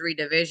two or three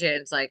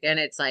divisions, like, and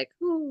it's like,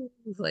 ooh,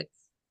 like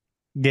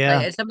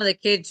yeah. and some of the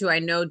kids who I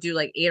know do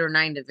like 8 or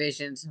 9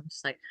 divisions. I'm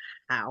just like,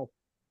 how,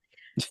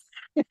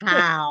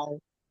 how?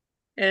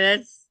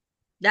 And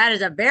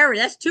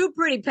that's two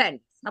pretty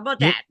pennies. How about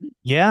Yeah. that?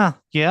 Yeah.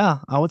 Yeah.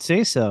 I would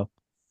say so.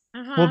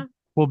 Uh Well, huh.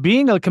 well,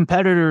 being a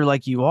competitor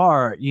like you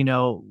are,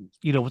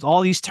 with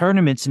all these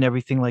tournaments and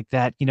everything like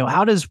that,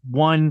 how does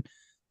one,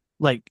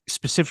 like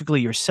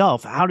specifically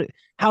yourself, how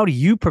do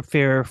you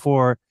prepare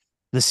for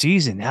the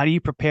season? How do you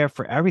prepare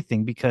for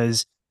everything?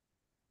 Because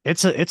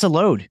it's a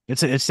load.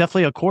 It's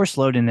definitely a course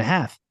load and a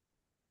half.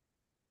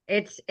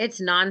 It's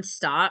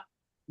nonstop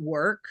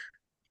work.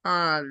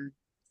 Um,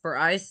 for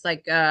us,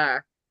 like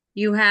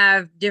you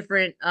have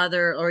different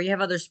other, or you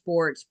have other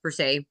sports per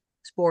se,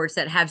 sports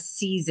that have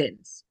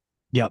seasons.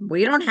 Yep.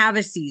 We don't have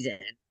a season.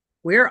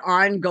 We're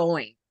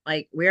ongoing.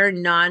 Like we're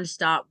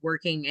nonstop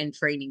working and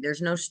training.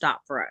 There's no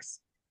stop for us.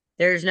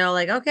 There's no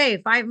like,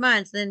 okay, 5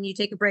 months, then you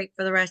take a break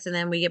for the rest, and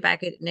then we get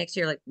back at next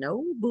year. Like,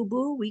 no, boo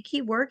boo, we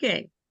keep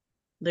working.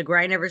 The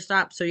grind never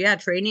stops. So yeah,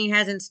 training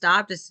hasn't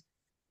stopped. It's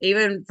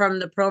even from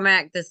the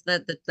Promac,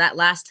 that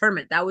last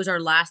tournament. That was our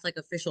last like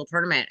official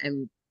tournament,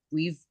 and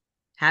we've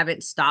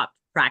haven't stopped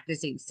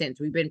practicing since.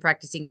 We've been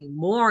practicing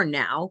more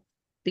now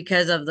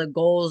because of the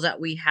goals that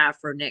we have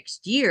for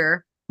next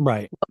year.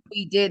 Right. What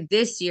we did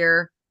this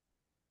year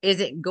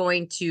isn't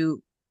going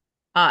to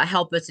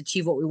help us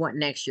achieve what we want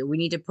next year. We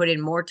need to put in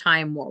more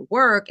time, more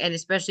work, and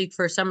especially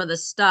for some of the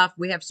stuff,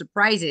 we have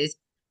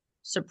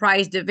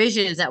surprise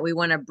divisions that we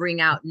want to bring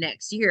out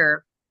next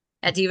year.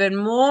 That's even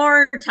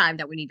more time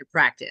that we need to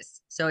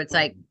practice. So it's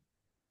like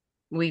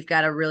we've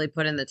got to really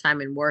put in the time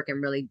and work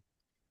and really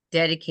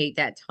dedicate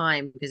that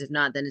time, because if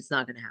not, then it's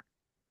not going to happen.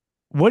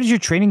 What is your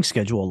training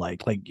schedule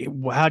like? Like,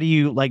 how do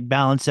you like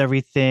balance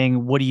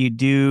everything? What do you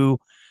do?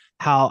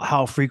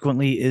 How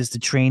frequently is the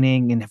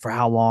training, and for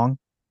how long?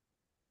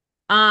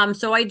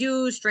 So I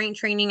do strength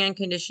training and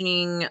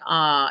conditioning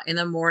in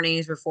the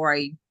mornings before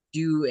I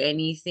do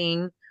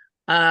anything.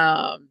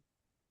 Um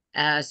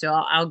so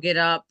I'll get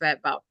up at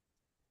about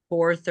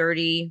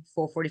 4:30,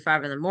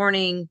 4:45 in the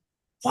morning.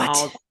 What?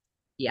 I'll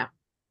Yeah,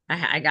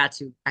 I got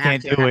to. I have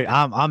Can't to. I do have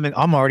it. to.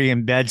 I'm already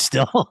in bed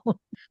still.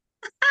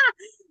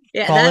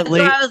 Yeah, Call it that's why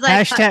late. I was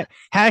like,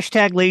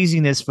 Hashtag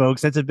laziness,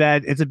 folks. It's a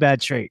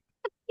bad trait.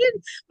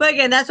 but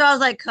again, that's why I was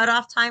like, cut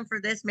off time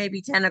for this,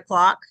 maybe 10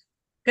 o'clock.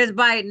 Because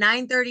by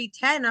 9:30,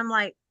 10, I'm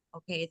like,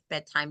 okay, it's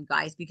bedtime,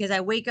 guys. Because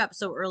I wake up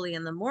so early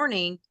in the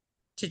morning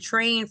to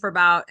train for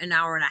about an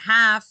hour and a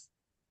half.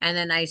 And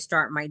then I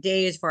start my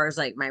day as far as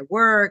like my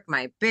work,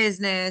 my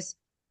business.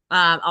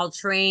 I'll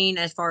train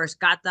as far as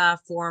kata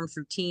forms,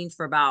 routines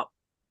for about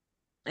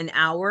an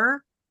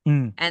hour.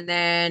 Mm, And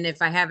then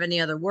if I have any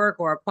other work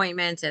or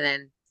appointments, and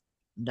then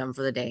I'm done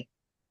for the day.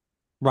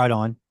 right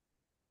on.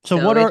 So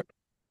So what it's are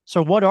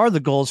so what are the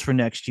goals for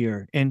next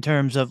year in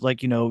terms of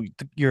like,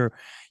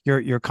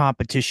 your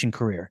competition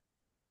career?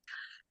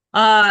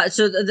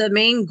 so the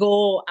main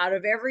goal out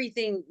of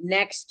everything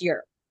next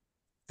year,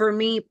 for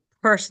me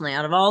personally,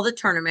 out of all the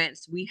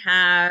tournaments, we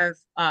have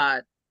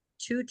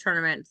two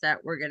tournaments that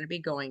we're going to be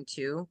going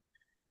to.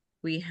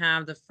 We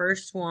have the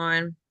first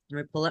one. Let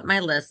me pull up my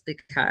list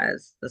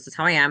because this is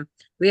how I am.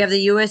 We have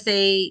the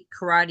USA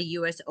Karate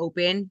US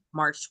Open,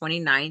 March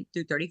 29th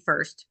through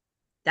 31st.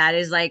 That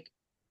is like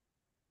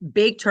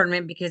big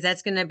tournament because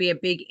that's going to be a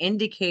big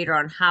indicator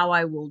on how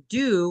I will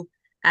do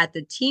at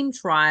the team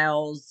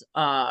trials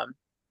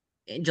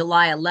in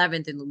July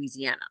 11th in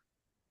Louisiana.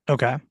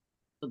 Okay.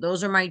 So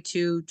those are my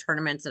two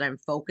tournaments that I'm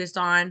focused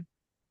on.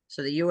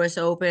 So the US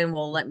Open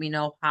will let me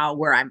know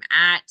where I'm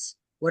at,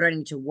 what I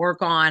need to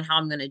work on, how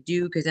I'm going to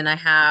do, because then I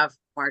have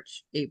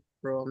March,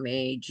 April,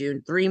 May,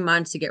 June, 3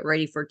 months to get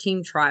ready for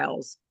team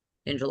trials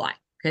in July.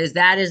 Because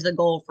that is the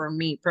goal for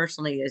me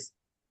personally, is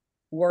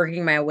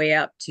working my way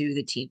up to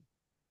the team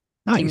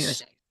Nice.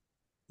 USA.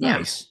 Yeah.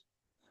 Nice.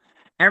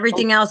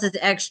 Everything else is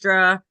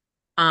extra.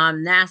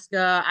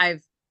 NASCA,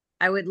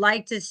 I would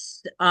like to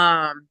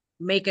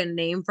make a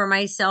name for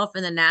myself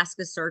in the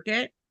NASCA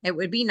circuit. It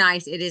would be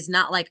nice. It is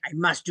not like I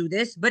must do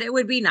this, but it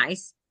would be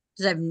nice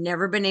because I've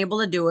never been able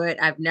to do it.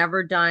 I've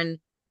never done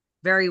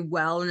very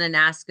well in the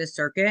NASCA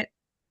circuit.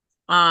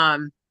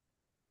 Um,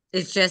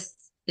 it's just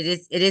it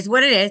is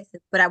what it is,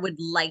 but I would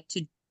like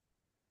to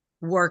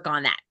work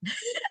on that.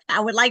 I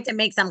would like to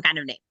make some kind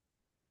of name.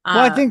 Well,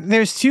 I Uh, think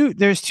there's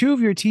two of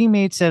your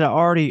teammates that are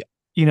already,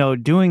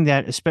 doing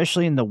that,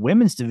 especially in the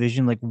women's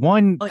division. Like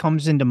one oh,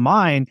 comes into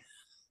mind,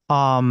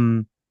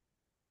 um,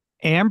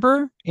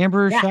 Amber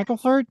yeah,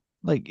 Shackelford.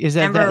 Like, is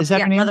that Yeah,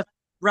 her name?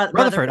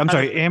 Rutherford. I'm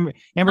sorry, Rutherford.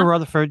 Amber Huh?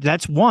 Rutherford.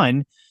 That's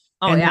one,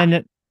 Oh and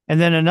yeah.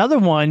 then another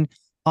one,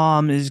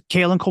 is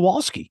Kaylin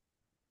Kowalski.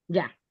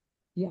 Yeah.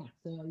 Yeah.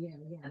 So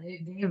yeah.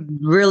 They've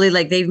really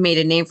like they've made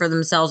a name for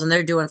themselves and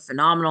they're doing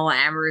phenomenal.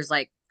 Amber is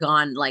like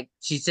gone, like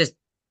she's just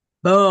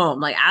boom,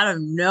 like out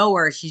of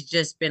nowhere. She's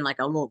just been like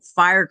a little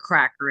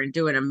firecracker and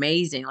doing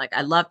amazing. Like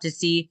I love to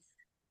see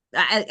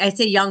I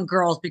say young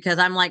girls because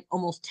I'm like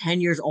almost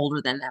 10 years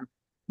older than them.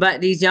 But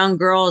these young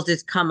girls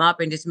just come up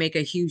and just make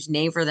a huge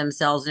name for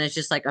themselves. And it's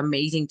just like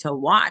amazing to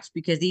watch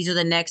because these are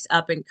the next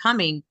up and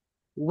coming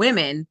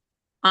women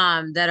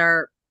that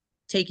are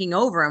taking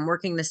over and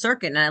working the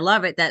circuit. And I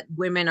love it that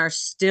women are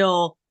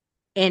still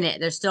in it.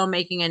 They're still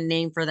making a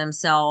name for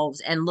themselves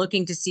and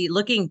looking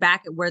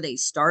back at where they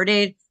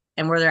started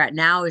and where they're at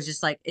now is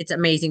just like it's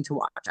amazing to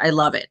watch. I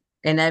love it.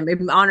 And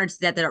I'm honored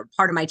that they're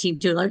part of my team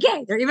too. Like,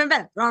 yay, they're even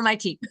better. They're on my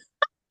team.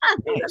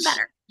 Even Nice.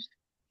 better.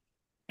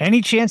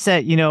 Any chance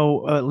that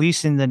at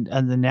least in the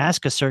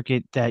NASCA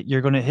circuit that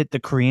you're going to hit the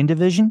Korean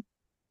division?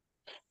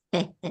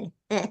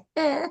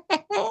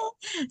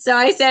 So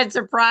I said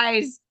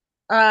surprise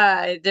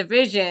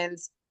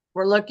divisions.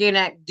 We're looking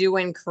at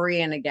doing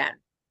Korean again.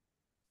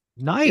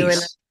 Doing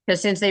Nice.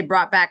 because since they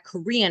brought back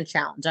Korean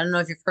challenge. I don't know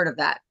if you've heard of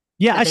that.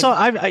 Yeah, That I they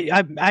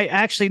saw. I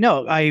actually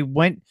know. I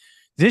went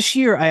this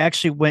year. I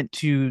actually went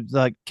to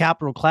the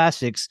Capital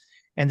Classics,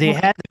 and they Okay.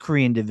 had the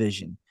Korean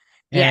division,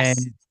 Yes.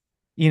 and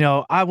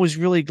I was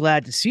really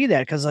glad to see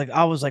that because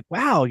I was like,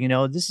 wow,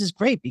 this is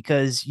great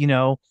because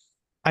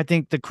I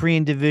think the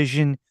Korean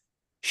division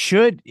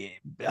should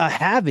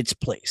have its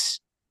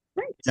place,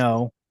 Right. you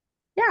know,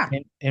 Yeah.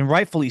 and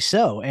rightfully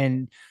so.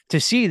 And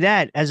to see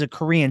that as a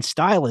Korean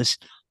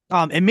stylist,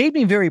 it made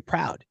me very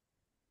proud.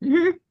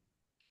 Mhm.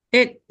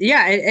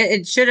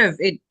 It should have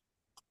it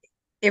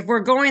if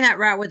we're going that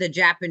route with a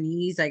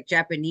Japanese, like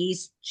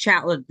Japanese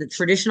challenge, the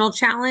traditional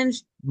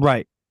challenge,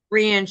 Right.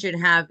 Korean should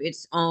have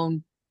its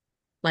own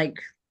like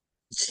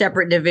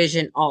separate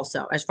division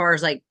also, as far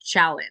as like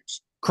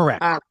challenge.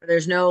 Correct.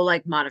 There's no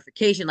like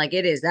modification, like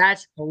it is.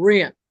 That's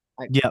Korean.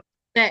 Like Yep.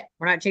 that,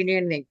 we're not changing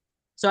anything.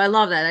 So I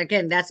love that.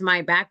 Again, that's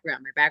my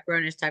background. My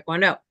background is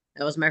Taekwondo.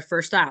 That was my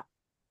first style.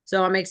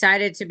 So I'm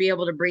excited to be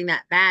able to bring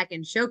that back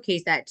and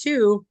showcase that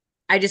too.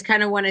 I just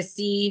kind of want to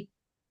see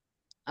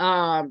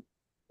um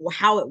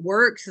how it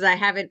works because I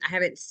haven't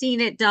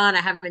seen it done.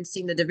 I haven't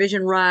seen the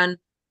division run.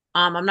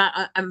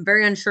 I'm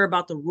very unsure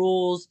about the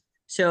rules.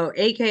 So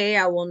AKA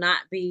I will not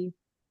be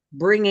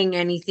bringing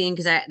anything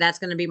because that's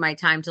going to be my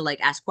time to like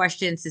ask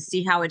questions to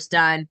see how it's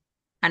done,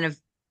 kind of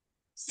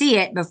see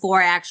it before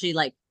I actually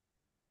like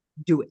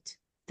do it.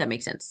 If that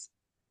makes sense.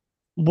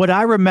 What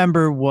I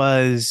remember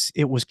was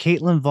it was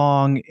Caitlin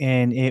Vong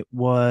and it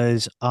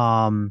was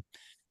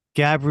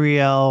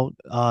Gabrielle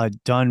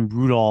Dunn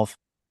Rudolph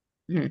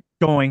Mhm.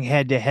 going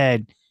head to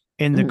head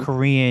in the Mhm.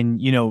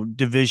 Korean,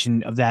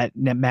 division of that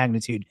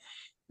magnitude.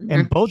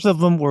 And Mhm. both of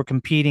them were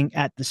competing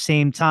at the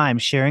same time,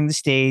 sharing the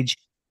stage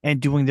and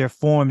doing their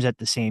forms at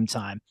the same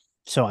time.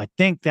 So I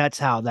think that's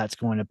how that's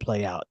going to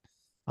play out.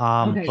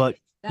 Okay. But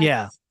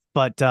yeah, That's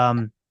but that's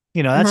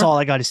uh-huh. all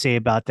I got to say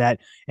about that.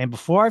 And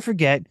before I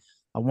forget,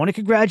 I want to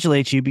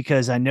congratulate you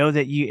because I know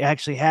that you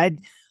actually had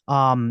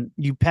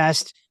you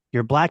passed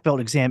your black belt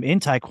exam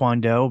in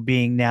Taekwondo,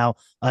 being now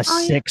a Oh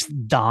yeah. sixth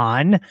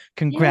Dan. Yeah.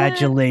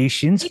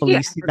 Congratulations, Thank you.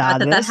 I forgot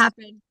that that felicidades.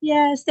 happened.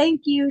 Yes,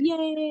 thank you.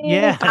 Yay.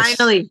 Yes,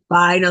 Finally.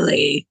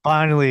 Finally.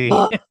 finally.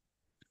 Oh, It's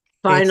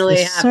the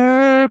finally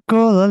happened.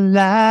 circle of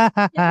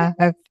Yeah.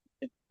 life.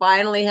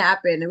 Finally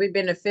happened. And we've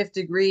been to fifth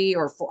degree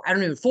or four, I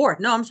don't even fourth.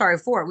 No, I'm sorry,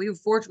 fourth. We were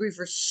fourth degree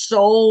for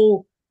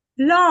so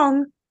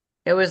long.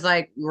 It was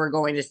like we were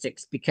going to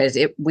six because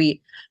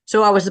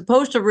so I was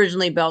supposed to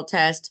originally belt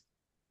test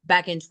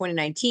back in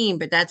 2019,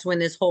 but that's when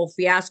this whole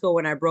fiasco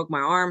when I broke my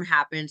arm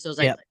happened. So it was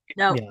like, Yep.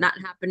 no, Yeah. not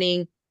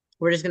happening.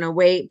 We're just gonna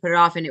wait, put it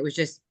off. And it was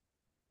just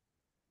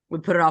we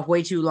put it off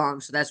way too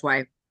long. So that's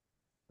why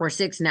we're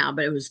six now,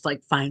 but it was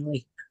like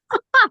finally,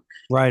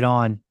 Right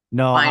on.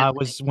 No,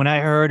 finally. when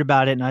I heard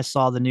about it and I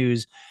saw the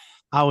news,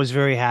 I was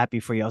very happy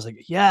for you. I was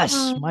like, yes,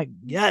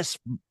 yes,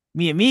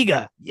 mi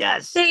amiga.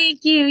 Yes.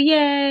 Thank you.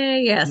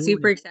 Yay. Yeah,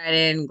 super Absolutely.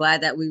 excited and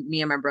glad that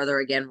me and my brother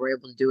again were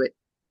able to do it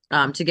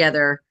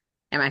together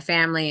and my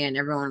family and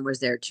everyone was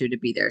there too to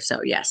be there.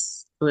 So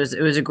yes, it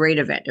was a great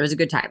event. It was a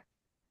good time.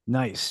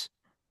 Nice.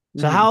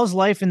 So Mhm. how's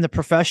life in the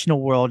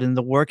professional world, in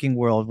the working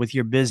world with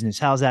your business?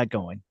 How's that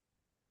going?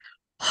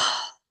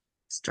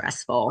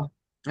 Stressful.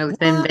 It's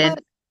been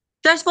What?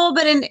 stressful,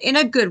 but in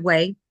a good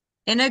way.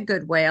 In a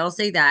good way. I'll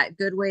say that.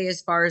 Good way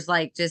as far as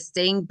like just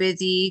staying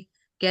busy,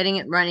 getting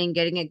it running,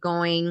 getting it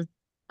going.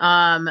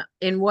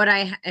 In what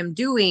am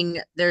doing,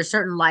 there's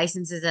certain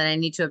licenses that I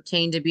need to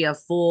obtain to be a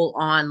full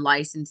on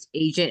licensed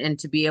agent and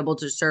to be able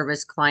to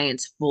service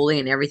clients fully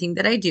in everything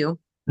that I do.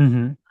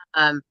 Mm-hmm.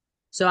 Um,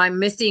 so I'm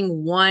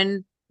missing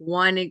one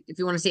if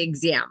you want to say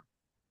exam.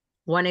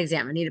 One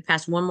exam. I need to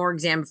pass one more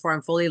exam before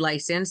I'm fully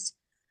licensed.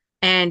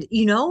 And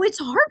it's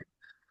hard.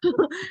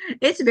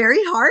 It's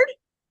very hard.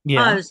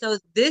 Yeah. So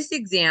this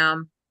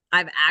exam,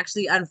 I've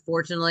actually,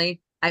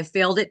 unfortunately, I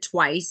failed it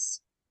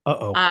twice.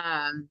 Uh-oh.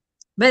 Um,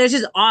 but it's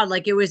just odd.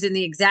 Like it was in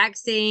the exact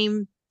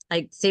same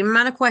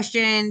amount of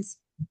questions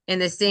in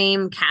the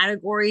same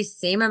category,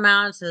 same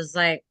amount. So it's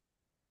like,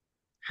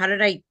 how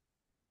did I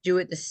do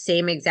it the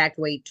same exact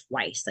way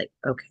twice? Like,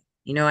 okay,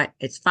 you know what?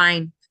 It's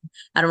fine.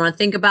 I don't want to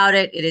think about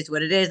it. It is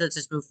what it is. Let's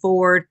just move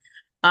forward.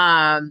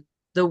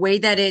 The way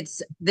that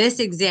this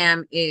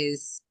exam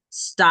is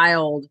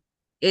styled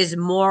is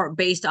more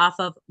based off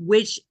of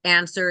which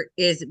answer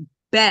is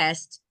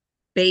best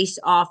based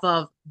off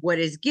of what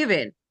is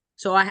given.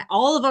 So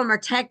all of them are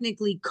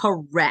technically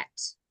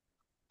correct.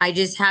 I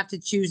just have to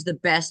choose the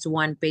best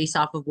one based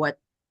off of what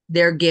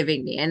they're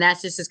giving me. And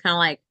that's just kind of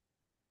like,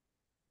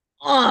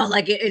 oh,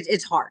 like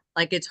it's hard.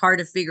 Like it's hard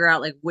to figure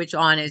out like which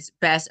one is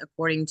best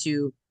according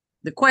to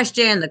the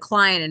question, the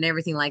client, and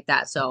everything like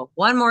that. So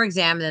one more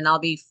exam, and then I'll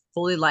be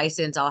fully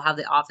licensed. I'll have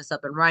the office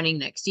up and running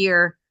next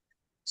year.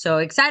 So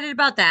excited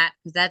about that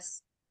because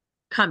that's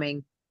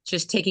coming.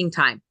 Just taking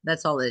time.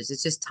 That's all it is.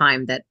 It's just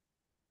time that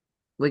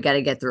we got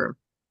to get through.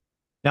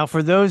 Now,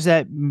 for those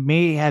that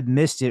may have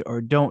missed it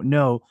or don't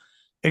know,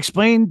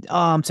 explain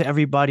to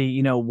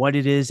everybody, what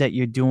it is that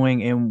you're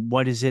doing and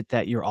what is it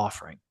that you're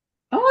offering.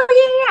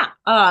 Oh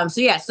yeah,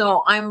 yeah.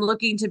 So I'm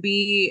looking to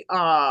be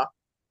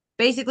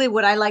basically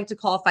what I like to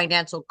call a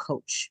financial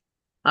coach.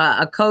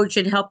 A coach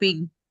in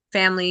helping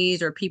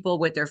families or people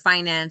with their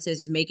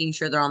finances, making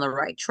sure they're on the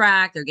right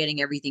track, they're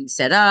getting everything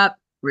set up,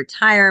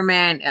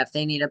 retirement, if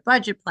they need a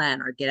budget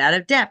plan or get out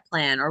of debt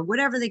plan or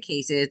whatever the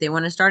case is, they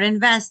want to start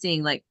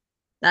investing. Like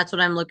that's what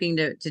I'm looking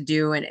to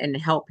do and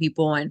help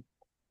people and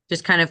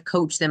just kind of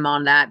coach them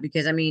on that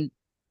because I mean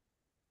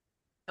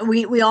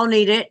we all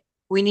need it.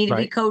 We need to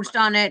be Right. coached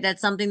on it.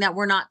 That's something that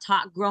we're not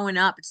taught growing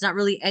up. It's not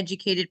really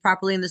educated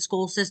properly in the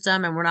school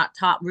system, and we're not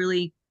taught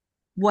really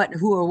what,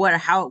 who, or what, or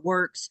how it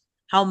works,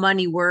 how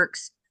money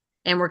works.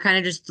 And we're kind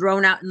of just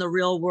thrown out in the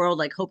real world,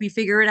 like, hope you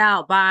figure it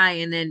out. Bye.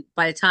 And then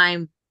by the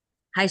time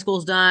high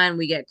school's done,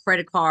 we get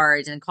credit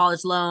cards and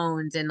college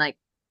loans. And like,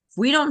 if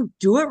we don't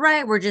do it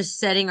right, we're just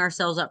setting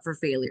ourselves up for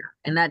failure.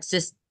 And that's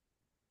just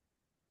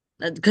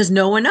because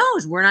no one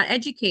knows. We're not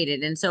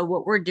educated. And so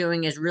what we're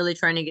doing is really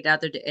trying to get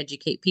out there to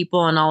educate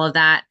people and all of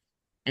that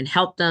and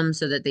help them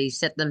so that they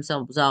set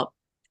themselves up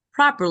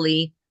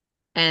properly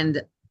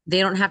and they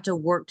don't have to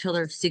work till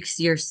they're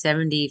 60 or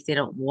 70 if they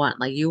don't want.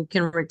 Like you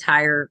can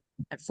retire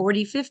at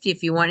 40, 50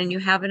 if you want and you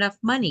have enough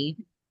money.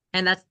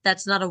 And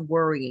that's not a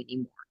worry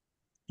anymore.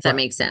 If that Right.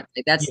 makes sense.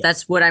 Like that's Yeah.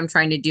 that's what I'm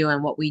trying to do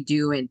and what we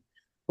do and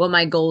what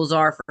my goals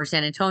are for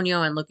San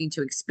Antonio and looking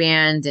to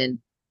expand and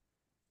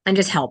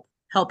just help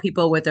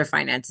people with their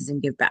finances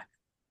and give back.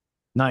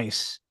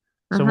 Nice.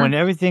 So Uh-huh. when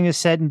everything is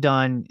said and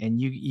done, and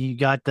you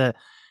got the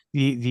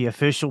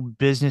official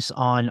business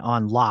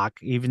on lock,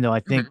 even though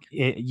I Mhm.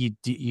 think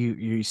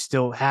you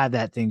still have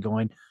that thing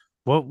going,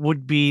 what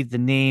would be the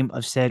name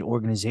of said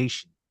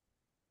organization?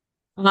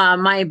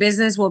 My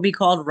business will be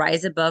called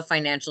Rise Above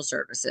Financial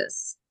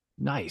Services.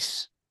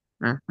 Nice.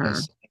 Uh-huh.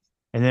 Yes.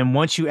 And then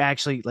once you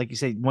actually, like you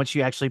say, once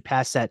you actually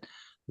pass that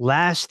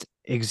last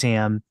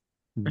exam,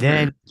 Mhm.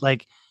 then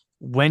like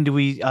when do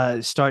we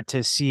start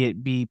to see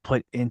it be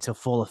put into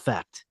full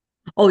effect?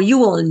 Oh, you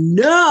will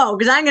know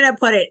because I'm gonna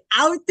put it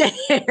out there.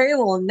 It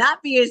will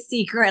not be a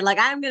secret. Like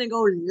I'm gonna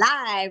go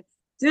live as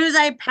soon as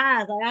I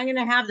pass. Like I'm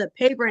gonna have the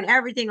paper and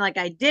everything. Like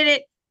I did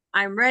it.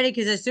 I'm ready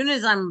because as soon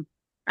as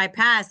I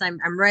pass,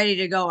 I'm ready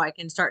to go. I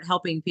can start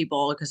helping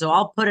people because so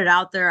I'll put it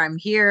out there. I'm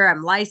here.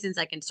 I'm licensed.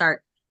 I can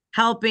start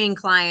helping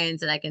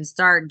clients and I can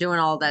start doing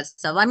all that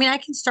stuff. I mean, I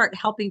can start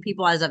helping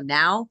people as of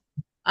now.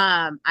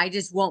 I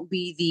just won't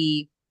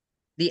be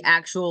the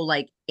actual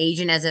like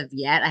agent as of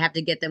yet. I have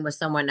to get them with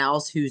someone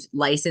else who's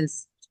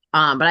licensed.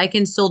 But I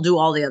can still do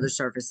all the other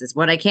services.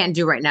 What I can't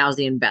do right now is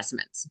the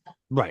investments.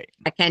 Right.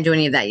 I can't do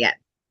any of that yet.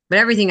 But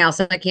everything else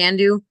I can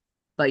do.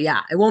 But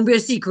yeah, it won't be a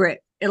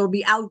secret. It'll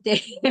be out there.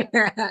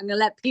 I'm gonna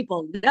let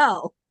people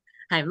know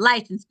I'm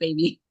licensed,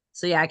 baby.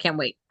 So yeah, I can't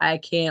wait. I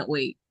can't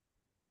wait.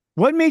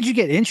 What made you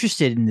get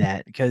interested in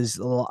that? Because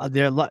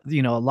there are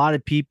a lot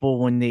of people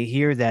when they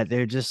hear that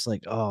they're just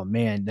like, oh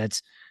man,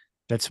 that's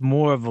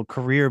more of a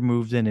career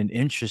move than an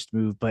interest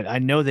move. But I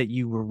know that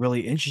you were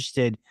really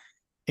interested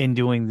in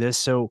doing this.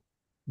 So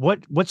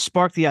what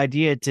sparked the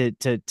idea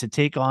to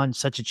take on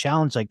such a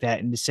challenge like that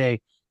and to say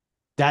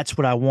that's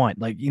what I want?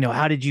 Like,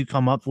 how did you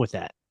come up with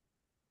that?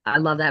 I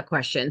love that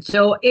question.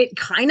 So it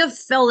kind of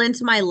fell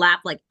into my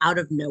lap like out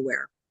of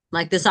nowhere.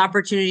 Like this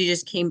opportunity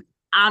just came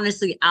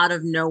honestly out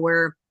of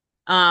nowhere.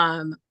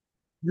 Um,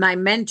 my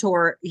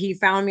mentor, he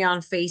found me on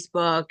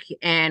Facebook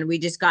and we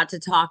just got to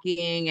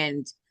talking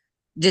and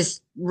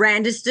just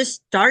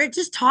started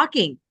just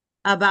talking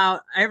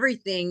about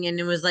everything. And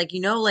it was like,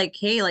 like,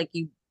 hey, like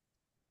you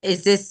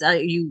is this are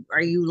you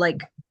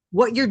like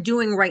what you're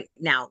doing right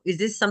now? Is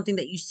this something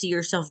that you see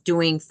yourself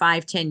doing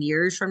 5, 10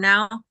 years from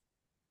now?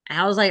 And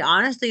I was like,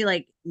 honestly,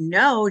 like,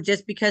 no,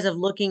 just because of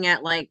looking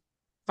at like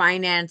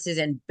finances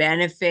and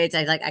benefits.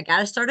 I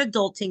gotta start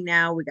adulting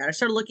now. We gotta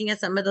start looking at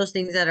some of those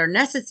things that are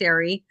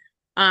necessary.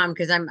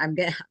 Because I'm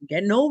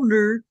getting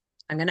older.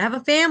 I'm gonna have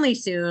a family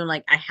soon.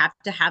 Like I have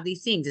to have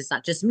these things. It's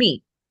not just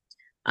me.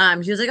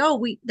 She was like, oh,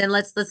 we then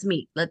let's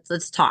meet.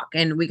 Let's talk.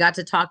 And we got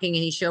to talking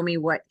and he showed me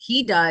what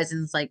he does.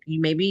 And it's like,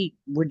 you maybe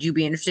would you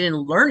be interested in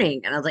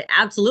learning? And I was like,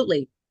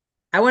 absolutely.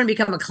 I want to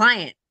become a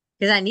client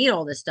because I need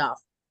all this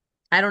stuff.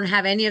 I don't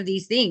have any of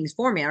these things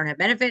for me. I don't have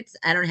benefits.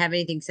 I don't have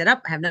anything set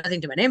up. I have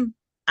nothing to my name.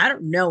 I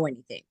don't know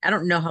anything. I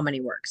don't know how money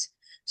works.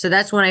 So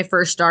that's when I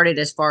first started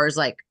as far as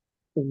like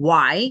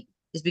why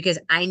is because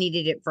I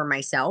needed it for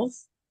myself.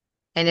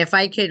 And if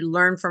I could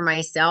learn for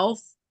myself,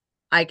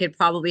 I could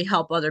probably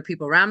help other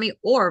people around me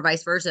or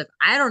vice versa. If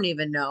I don't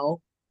even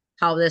know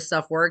how this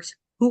stuff works,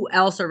 who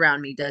else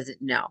around me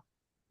doesn't know?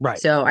 Right.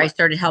 So I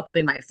started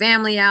helping my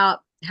family out,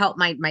 help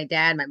my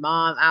dad, my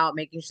mom out,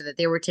 making sure that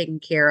they were taken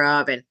care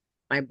of and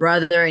my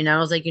brother. And I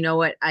was like, you know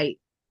what? I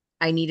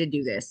need to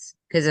do this.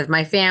 Because if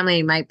my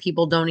family, my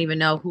people don't even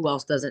know, who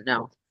else doesn't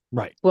know?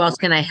 Right. Who else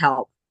can I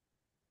help?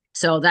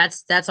 So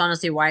that's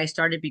honestly why I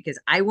started because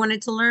I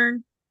wanted to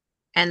learn.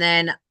 And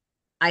then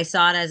I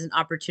saw it as an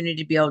opportunity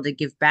to be able to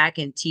give back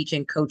and teach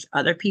and coach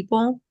other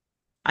people.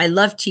 I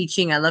love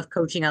teaching, I love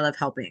coaching, I love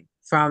helping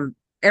from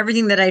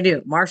everything that I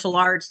do, martial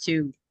arts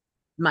to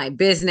my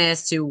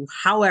business to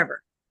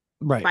however.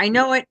 If Right. I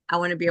know it, I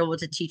want to be able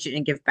to teach it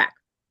and give back.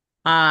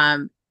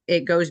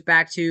 It goes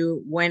back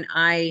to why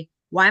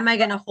am I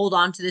going to hold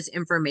on to this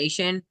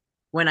information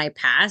when I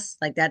pass?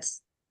 Like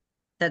this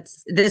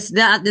is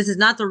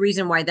not the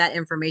reason why that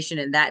information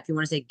and that, if you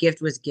want to say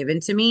gift, was given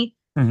to me.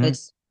 Mhm.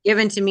 It's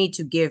given to me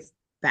to give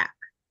back.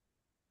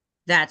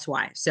 That's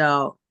why.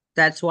 So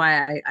that's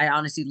why I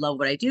honestly love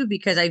what I do,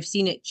 because I've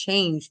seen it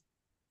change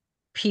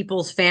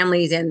people's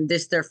families and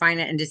this their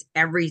finance and just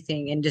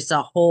everything and just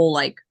a whole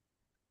like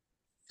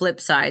flip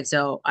side.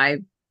 So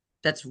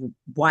that's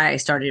why I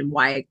started and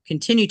why I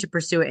continue to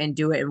pursue it and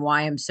do it and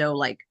why I'm so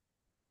like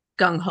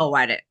gung ho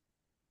at it.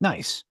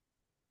 Nice.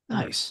 Mhm.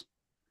 Nice.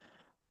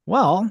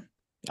 Well,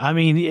 I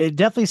mean, it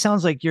definitely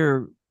sounds like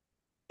you're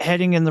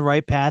heading in the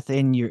right path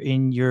and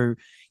you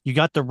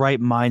got the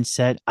right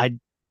mindset. I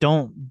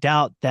don't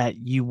doubt that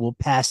you will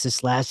pass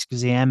this last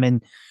exam.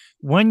 And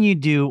when you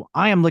do,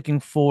 I am looking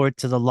forward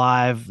to the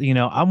live.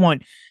 I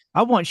want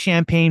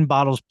champagne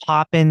bottles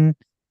popping.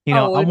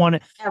 Oh, I want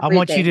you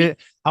everything. to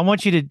I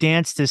want you to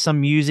dance to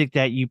some music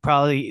that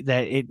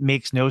that it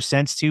makes no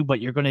sense to, but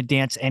you're gonna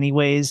dance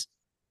anyways.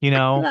 You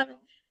know, Love it.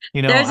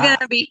 you know, There's I,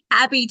 gonna be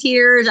happy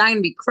tears. I'm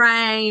gonna be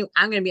crying.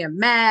 I'm gonna be a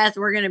mess.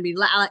 We're gonna be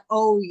like,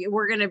 oh,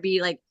 we're gonna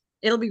be like,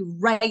 it'll be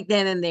right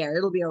then and there.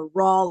 It'll be a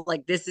raw,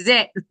 like, this is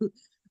it.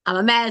 I'm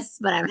a mess,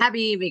 but I'm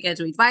happy because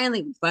we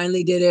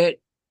finally did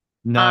it.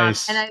 And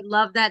nice. I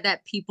love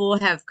that people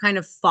have kind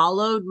of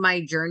followed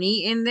my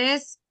journey in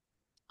this.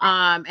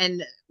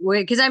 And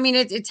because I mean,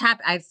 it's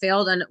happened. I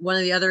failed on one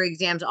of the other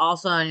exams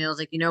also, and I was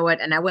like, you know what?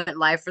 And I went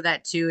live for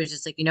that too. It's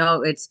just like,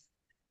 it's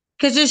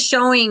because just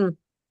showing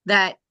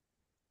that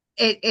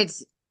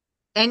it's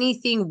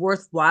anything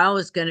worthwhile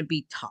is going to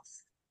be tough.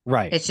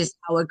 Right. It's just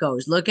how it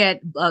goes. Look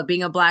at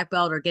being a black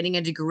belt or getting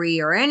a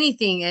degree or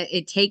anything.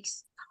 It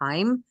takes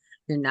time.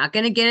 You're not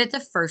going to get it the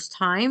first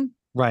time,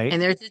 Right.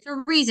 and there's just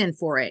a reason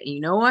for it. And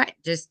you know what?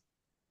 Just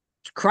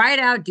cry it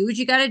out, do what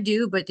you got to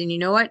do, but then you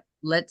know what,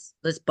 let's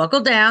buckle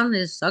down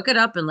and suck it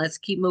up and let's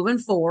keep moving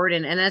forward.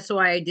 And that's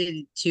why I did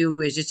it too,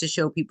 is just to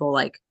show people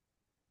like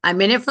I'm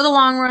in it for the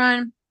long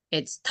run.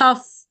 It's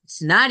tough,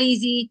 it's not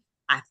easy.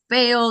 I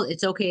failed.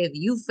 It's okay if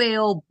you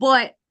fail,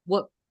 but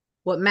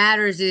what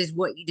matters is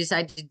what you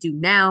decide to do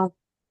now.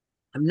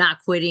 I'm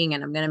not quitting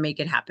and I'm going to make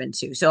it happen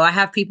too. So I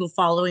have people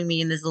following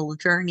me in this little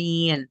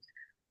journey, and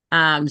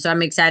so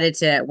I'm excited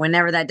to,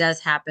 whenever that does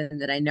happen,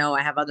 that I know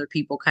I have other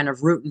people kind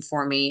of rooting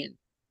for me and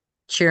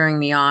cheering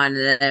me on,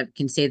 that I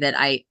can say that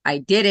I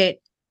did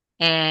it.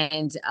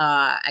 And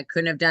I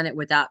couldn't have done it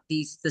without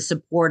the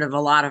support of a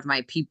lot of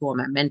my people and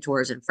my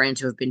mentors and friends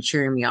who have been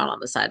cheering me on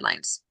the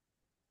sidelines.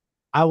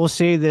 I will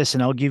say this,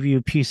 and I'll give you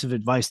a piece of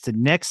advice.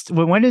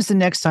 When is the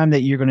next time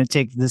that you're going to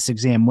take this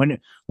exam? When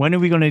are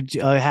we going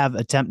to have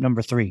attempt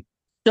number 3?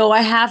 So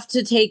I have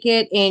to take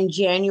it in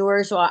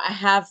January. So I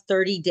have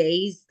 30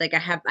 days. Like I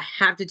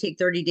have to take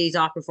 30 days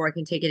off before I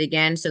can take it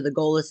again. So the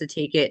goal is to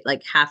take it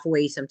like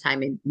halfway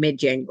sometime in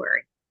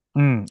mid-January.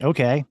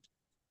 Okay,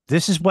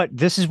 this is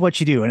what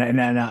you do, and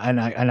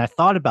I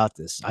thought about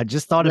this. I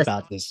just thought Listen,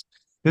 about this.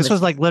 This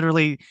was listen. like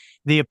literally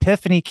the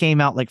epiphany came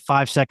out like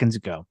 5 seconds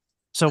ago.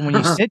 So when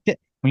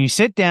you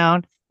sit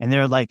down and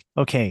they're like,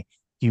 okay,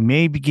 you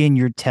may begin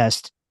your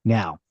test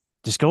now.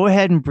 Just go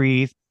ahead and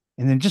breathe,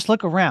 and then just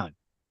look around.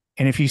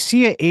 And if you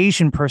see an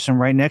Asian person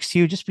right next to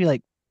you, just be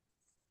like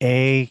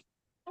A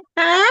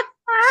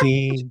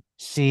C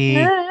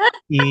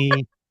E.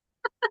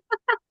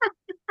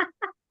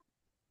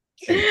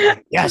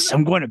 Yes,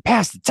 I'm going to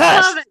pass the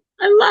Love it. test.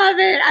 I love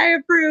it. I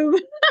approve.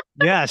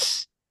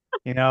 Yes.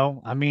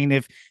 I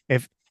mean,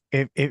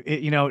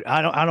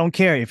 I don't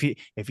care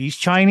if he's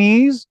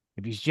Chinese,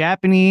 if he's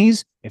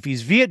Japanese, if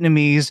he's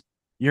Vietnamese,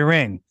 you're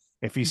in.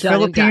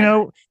 Done and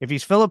done. If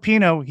he's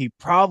Filipino, he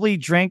probably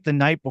drank the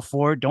night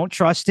before. Don't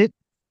trust it.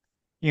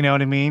 You know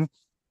what I mean?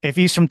 If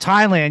he's from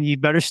Thailand, you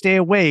better stay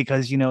away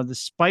because the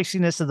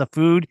spiciness of the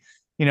food,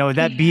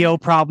 that BO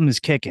problem is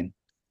kicking.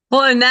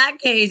 Well, in that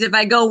case, if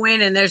I go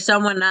in and there's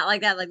someone not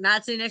like that, like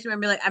not sitting next to me,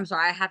 and be like, I'm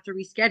sorry, I have to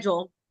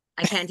reschedule.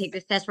 I can't take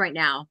this test right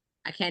now.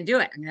 I can't do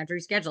it. I'm gonna have to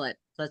reschedule it.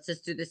 So let's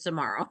just do this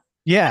tomorrow.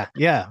 Yeah,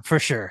 yeah, for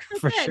sure, That's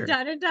for it. sure.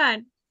 Done and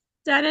done.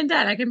 Done and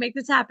done. I can make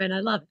this happen. I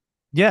love it.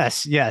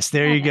 Yes, yes,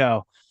 there Love you it.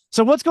 go.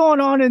 So what's going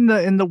on in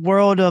the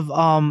world of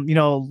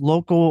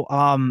local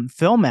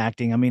film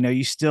acting? I mean, are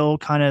you still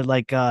kind of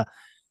like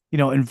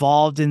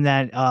involved in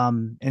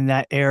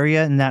that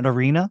area, in that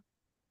arena?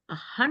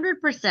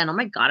 100%. Oh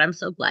my God, I'm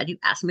so glad you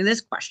asked me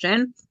this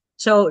question.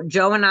 So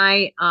Joe and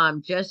I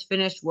just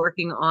finished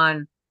working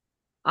on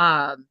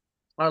um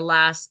our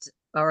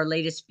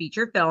latest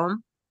feature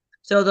film.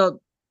 So the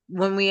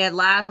when we had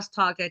last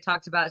talked, I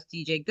talked about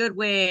CJ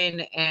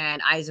Goodwin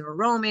and Eyes of a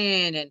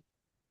Roman, and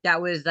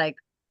that was like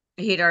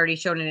he had already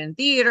shown it in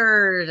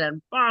theaters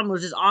and bomb,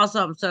 which is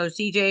awesome. So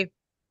CJ,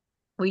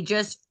 we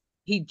just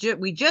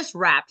we just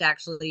wrapped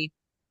actually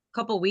a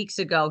couple weeks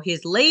ago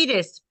his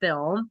latest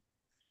film,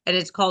 and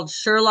it's called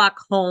Sherlock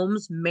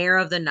Holmes, Mayor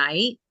of the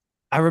Night.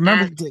 I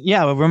remember. And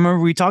Yeah, I remember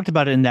we talked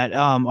about it in that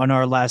on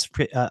our last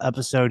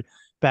episode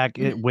back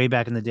Mhm. way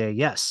back in the day.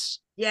 Yes.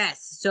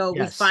 Yes. So we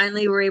Yes.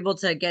 finally were able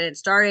to get it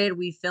started.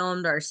 We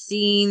filmed our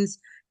scenes.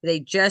 They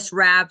just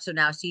wrapped. So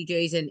now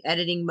CJ's in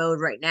editing mode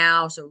right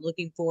now. So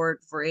looking forward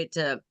for it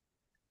to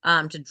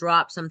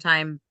drop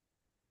sometime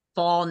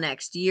fall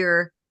next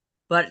year.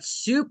 But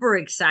super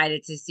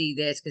excited to see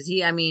this because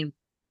I mean,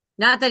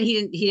 not that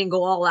he didn't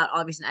go all out,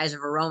 obviously, in Eyes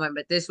of a Roman,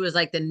 but this was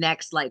like the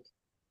next, like,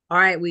 all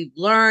right, we've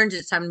learned,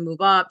 it's time to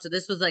move up. So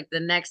this was like the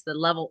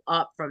level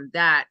up from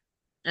that.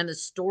 And the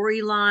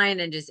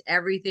storyline and just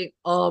everything.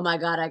 Oh my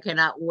God, I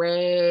cannot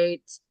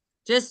wait.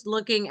 Just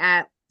looking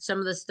at some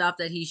of the stuff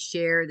that he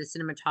shared, the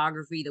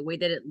cinematography, the way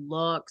that it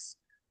looks,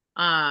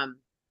 um,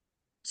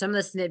 some of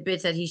the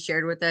snippets that he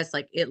shared with us,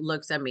 like it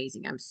looks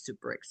amazing. I'm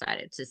super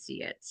excited to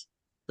see it.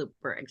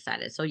 Super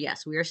excited. So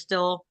yes, we are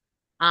still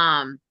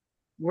um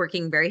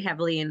working very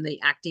heavily in the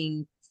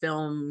acting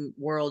film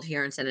world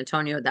here in San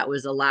Antonio. That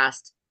was the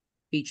last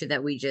feature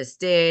that we just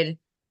did.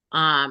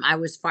 I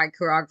was fight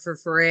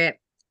choreographer for it.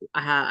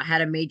 I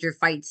had a major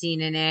fight scene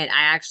in it.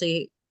 I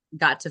actually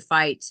got to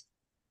fight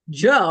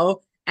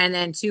Joe and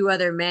then two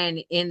other men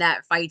in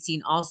that fight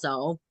scene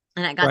also.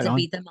 And I got Right to on.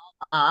 beat them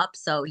all up.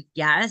 So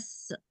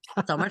yes,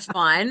 so much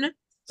fun.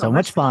 So So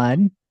much much fun.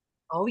 fun.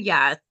 Oh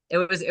yeah. It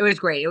was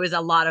great. It was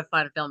a lot of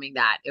fun filming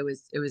that. It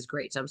was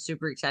great. So I'm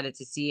super excited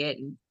to see it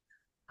and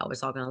how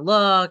it's all gonna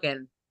look.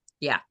 And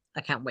yeah,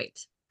 I can't wait.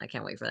 I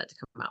can't wait for that to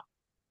come out.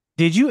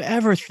 Did you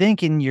ever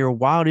think in your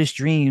wildest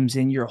dreams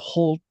in your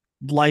whole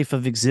life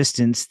of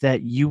existence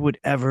that you would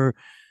ever,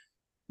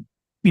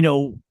 you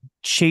know,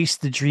 chase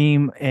the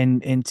dream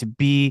and to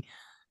be,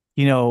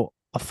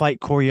 a fight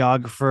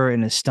choreographer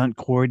and a stunt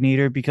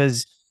coordinator?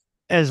 Because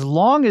as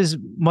long as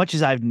much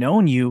as I've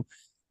known you,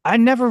 I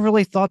never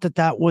really thought that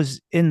that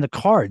was in the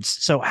cards.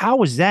 So how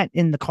was that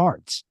in the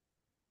cards?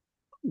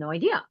 No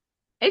idea.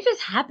 It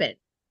just happened.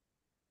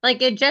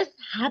 Like it just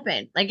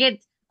happened. Like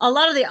it's a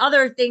lot of the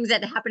other things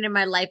that happened in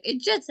my life, it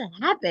just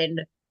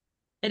happened.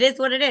 It is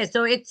what it is.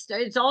 So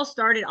it's all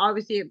started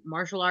obviously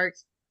martial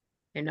arts.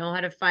 I know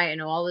how to fight. I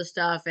know all this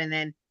stuff, and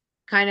then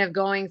kind of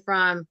going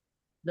from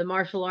the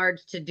martial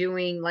arts to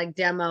doing like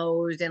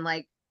demos and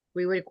like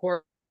we would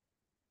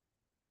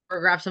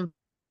choreograph some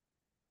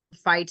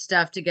fight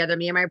stuff together,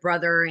 me and my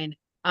brother. And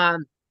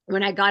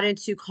when I got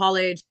into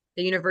college,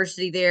 the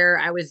university there,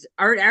 I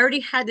already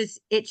had this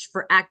itch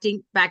for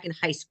acting back in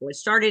high school. It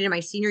started in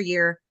my senior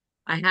year.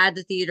 I had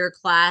the theater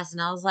class,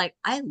 and I was like,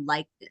 I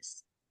like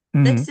this.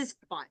 Mhm. This is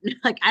fun.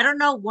 Like I don't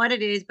know what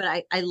it is, but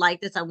I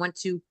like this. I want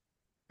to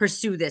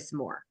pursue this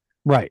more.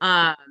 Right.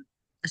 Um,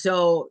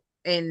 so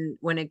and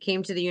when it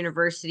came to the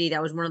university,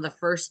 that was one of the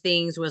first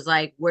things was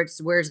like, where's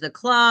the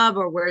club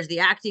or where's the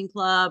acting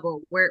club or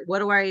what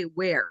do I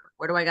wear?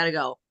 Where do I gotta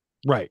go?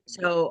 Right.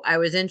 So I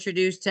was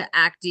introduced to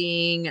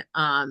acting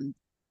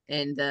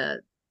in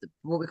the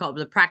what we call it,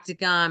 the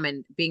practicum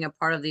and being a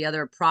part of the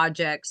other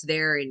projects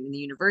there in the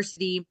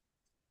university.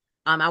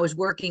 I was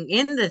working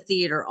in the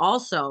theater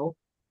also.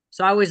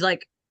 So I was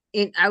like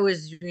I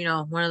was,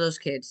 one of those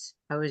kids.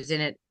 I was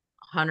in it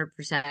 100%,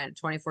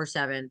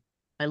 24/7.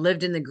 I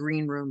lived in the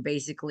green room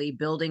basically,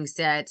 building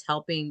sets,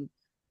 helping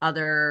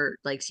other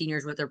like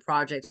seniors with their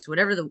projects,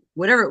 whatever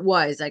it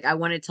was. Like I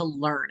wanted to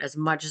learn as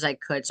much as I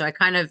could. So I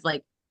kind of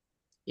like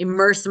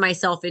immersed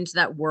myself into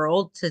that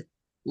world to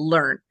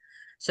learn.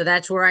 So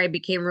that's where I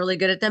became really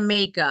good at the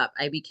makeup.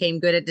 I became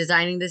good at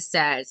designing the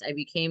sets. I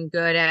became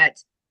good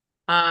at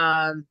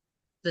um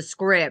the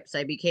scripts.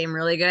 I became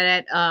really good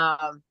at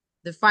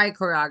the fight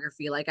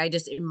choreography. Like I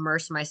just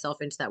immersed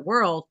myself into that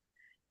world.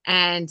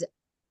 And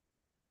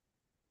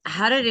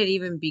how did it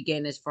even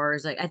begin as far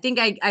as like I think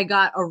I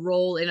got a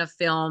role in a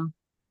film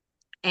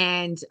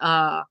and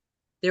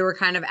they were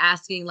kind of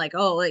asking like,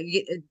 oh, like,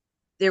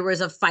 there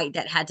was a fight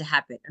that had to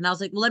happen. And I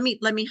was like, well,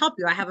 let me help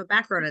you. I have a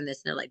background in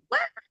this. And they're like,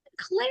 what?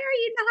 Claire,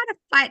 you know how to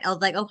fight. I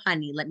was like, oh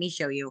honey, let me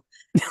show you.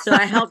 So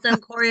I helped them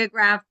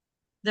choreograph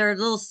their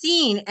little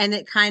scene and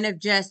it kind of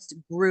just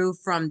grew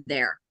from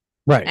there.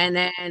 Right. And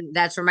then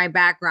that's where my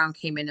background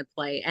came into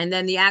play. And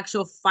then the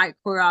actual fight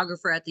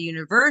choreographer at the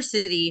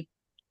university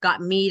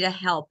got me to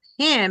help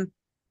him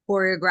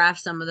choreograph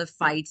some of the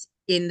fights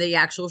in the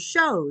actual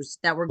shows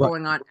that were Right.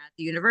 going on at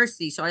the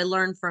university. So I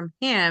learned from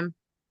him.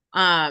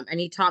 And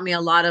he taught me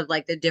a lot of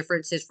like the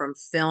differences from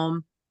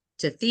film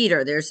to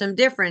theater. There's some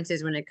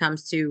differences when it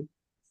comes to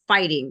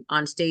fighting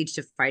on stage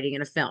to fighting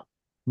in a film.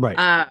 Right.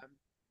 Um,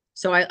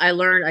 so I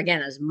learned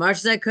again as much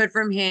as I could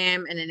from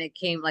him, and then it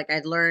came like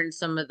I learned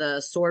some of the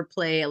sword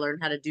play. I learned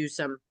how to do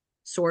some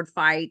sword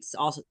fights.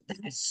 Also, that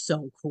is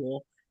so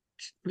cool.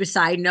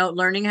 Side note,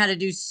 learning how to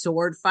do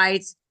sword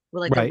fights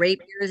with like the Right.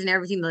 rapiers and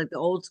everything, like the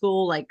old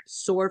school like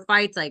sword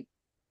fights, like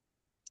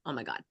oh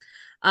my god.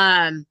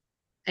 Um,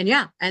 and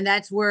yeah, and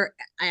that's where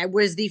I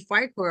was the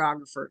fight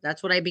choreographer.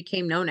 That's what I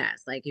became known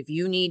as. Like if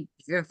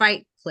you're a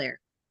fight, Claire,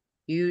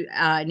 you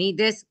need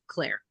this,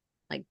 Claire.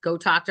 Like go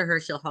talk to her,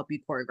 she'll help you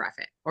choreograph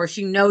it. Or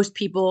she knows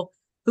people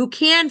who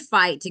can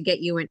fight to get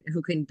you in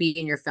who can be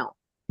in your film.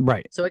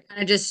 Right. So it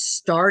kind of just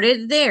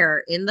started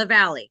there in the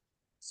valley.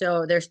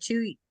 So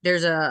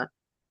there's a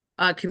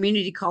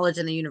community college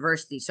and the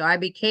university. So I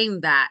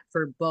became that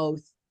for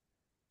both.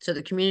 So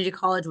the community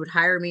college would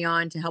hire me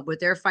on to help with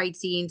their fight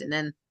scenes, and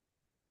then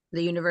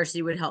the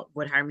university would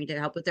hire me to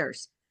help with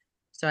theirs.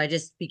 So I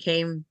just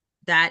became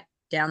that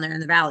down there in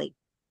the valley.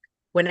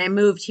 When I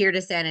moved here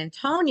to San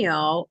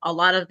Antonio, a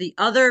lot of the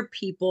other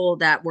people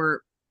that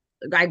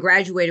I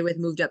graduated with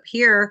moved up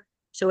here.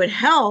 So it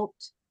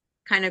helped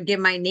kind of get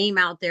my name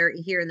out there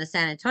here in the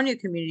San Antonio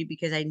community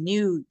because I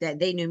knew that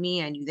they knew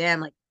me, I knew them.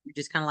 Like,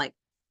 just kind of like,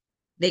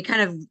 they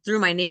kind of threw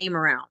my name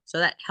around. So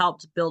that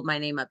helped build my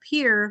name up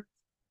here.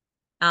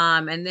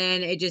 And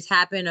then it just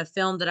happened, a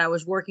film that I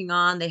was working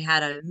on, they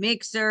had a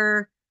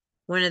mixer.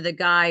 One of the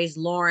guys,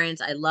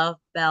 Lawrence, I love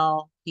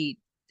Bell. He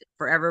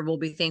forever will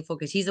be thankful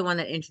because he's the one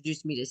that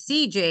introduced me to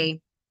CJ.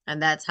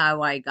 And that's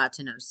how I got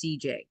to know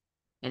CJ.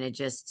 And it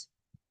just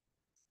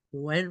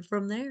went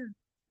from there.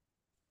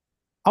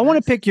 I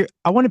want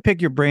to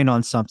pick your brain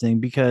on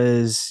something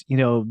because,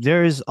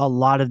 there's a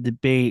lot of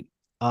debate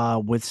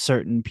with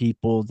certain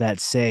people that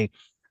say,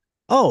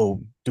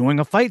 "Oh, doing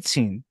a fight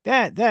scene,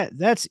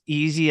 that's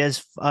easy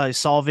as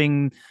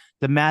solving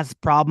the math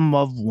problem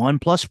of 1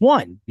 +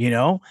 1,"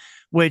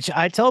 which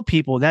I tell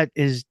people that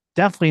is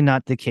definitely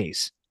not the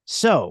case.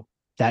 So,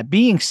 that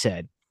being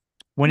said,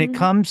 when it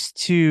comes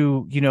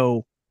to,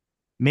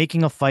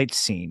 making a fight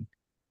scene,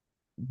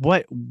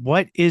 what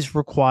is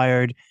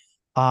required?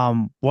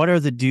 What are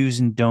the do's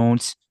and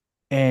don'ts,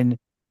 and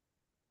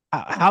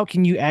how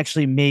can you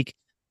actually make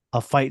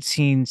a fight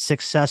scene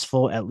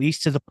successful, at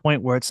least to the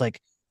point where it's like,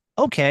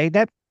 okay,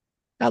 that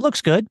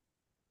looks good.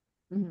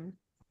 Mm-hmm.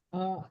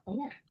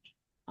 Okay.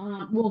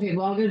 Well, okay.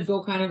 Well, I'll just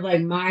go kind of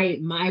like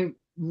my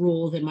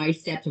rules and my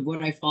steps of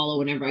what I follow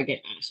whenever I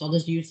get asked. So I'll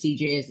just use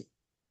CJ as a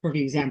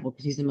perfect example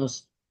because he's the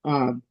most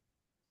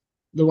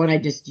the one I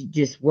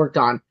just worked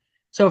on.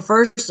 So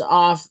first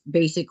off,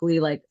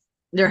 basically, like,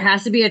 there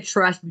has to be a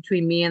trust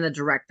between me and the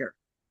director.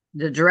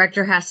 The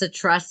director has to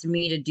trust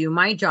me to do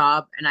my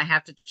job, and I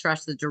have to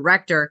trust the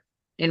director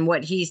in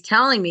what he's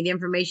telling me, the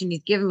information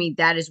he's giving me.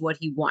 That is what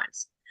he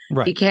wants.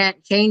 Right. He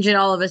can't change it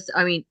all of us.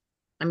 I mean,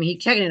 he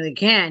technically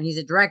can. He's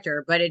a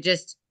director, but it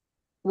just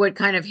would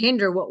kind of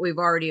hinder what we've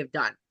already have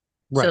done.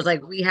 So it's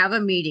like, we have a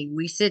meeting,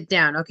 we sit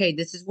down. Okay,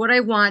 this is what I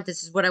want.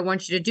 This is what I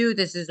want you to do.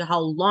 This is how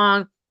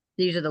long.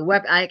 These are the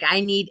weapons. Like,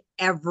 I need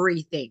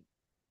everything.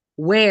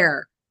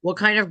 Where? What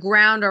kind of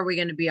ground are we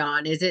going to be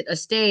on? Is it a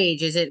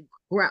stage? Is it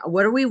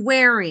what are we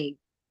wearing?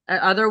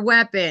 Other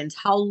weapons?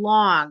 How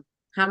long?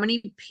 How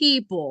many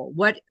people?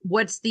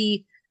 What's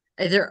the?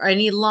 Is there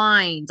any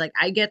lines? Like,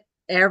 I get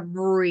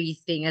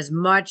everything, as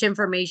much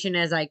information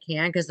as I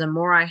can, because the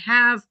more I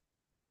have,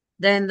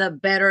 then the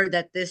better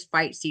that this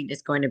fight scene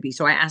is going to be.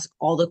 So I ask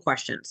all the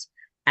questions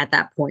at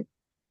that point.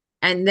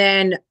 And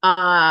then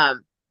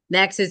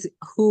next is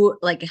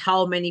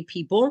how many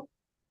people?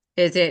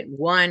 Is it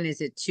one?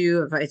 Is it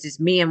two? If it's just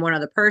me and one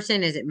other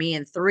person, is it me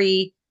and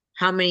three?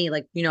 How many, is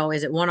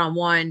it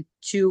 1-on-1,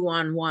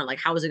 2-on-1? Like,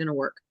 how is it going to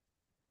work?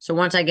 So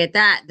once I get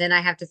that, then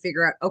I have to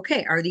figure out,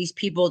 okay, are these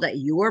people that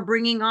you are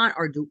bringing on,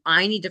 or do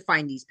I need to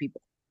find these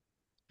people?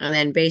 And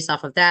then based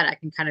off of that, I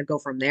can kind of go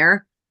from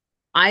there.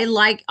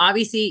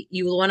 Obviously,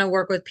 you want to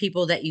work with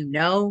people that you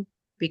know,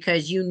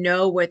 because you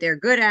know what they're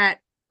good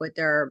at, what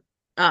their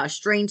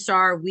strengths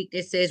are,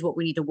 weaknesses, what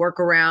we need to work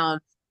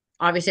around.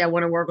 Obviously, I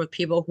want to work with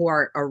people who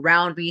are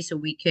around me so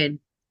we can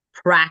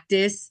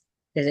practice,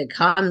 because it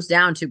comes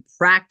down to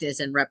practice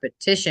and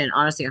repetition,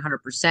 honestly,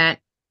 100%.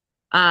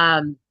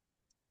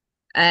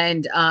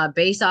 And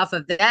based off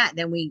of that,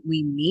 then we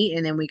meet,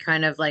 and then we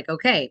kind of like,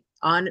 okay,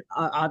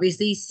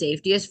 obviously,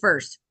 safety is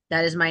first.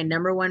 That is my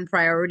number one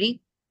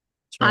priority.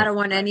 Right. I don't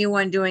want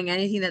anyone doing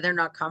anything that they're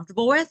not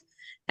comfortable with.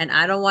 And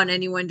I don't want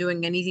anyone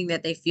doing anything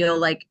that they feel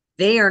like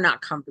they are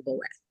not comfortable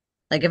with.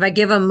 Like, if I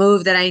give a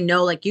move that I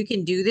know, like, you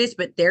can do this,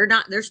 but they're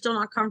still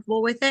not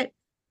comfortable with it,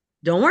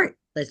 don't worry,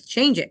 let's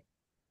change it,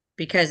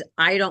 because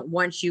I don't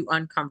want you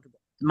uncomfortable.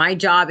 My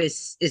job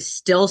is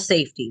still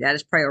safety. That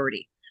is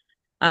priority.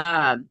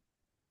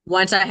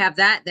 Once I have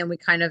that, then we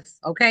kind of,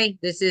 okay,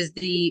 this is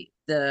the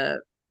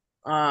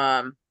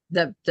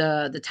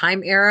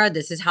time era.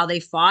 This is how they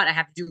fought. I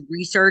have to do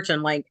research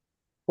on, like,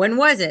 when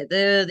was it?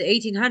 The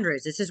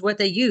 1800s. This is what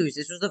they used.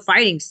 This was the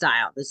fighting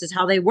style. This is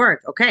how they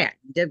work. Okay, I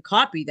did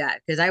copy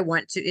that because I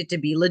want it to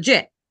be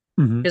legit.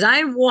 Because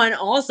I'm one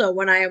also,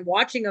 when I am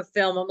watching a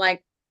film, I'm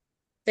like,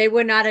 they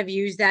would not have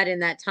used that in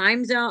that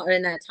time zone, or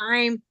in that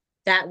time,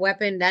 that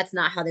weapon. That's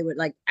not how they would,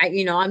 like,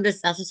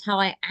 that's just how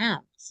I am.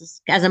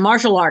 As a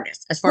martial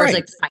artist, as far as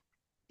like fight.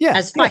 Yeah.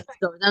 As fight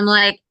goes, I'm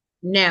like,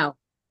 no,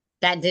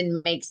 that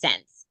didn't make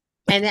sense.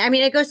 And I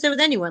mean, it goes with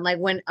anyone. Like,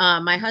 when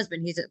my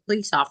husband, he's a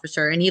police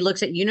officer, and he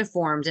looks at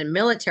uniforms and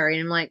military,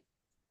 and I'm like,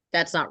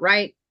 that's not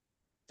right.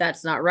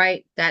 That's not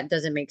right. That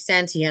doesn't make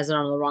sense. He has it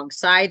on the wrong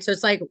side. So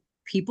it's like,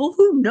 people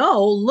who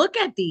know look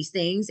at these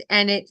things,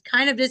 and it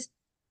kind of just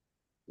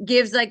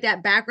gives like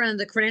that background,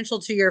 the credential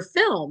to your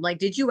film. Like,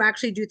 did you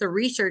actually do the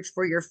research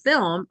for your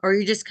film, or are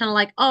you just kind of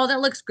like, oh,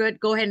 that looks good,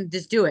 go ahead and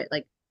just do it?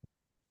 Like,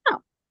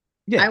 no,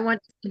 I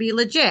want it to be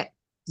legit.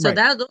 So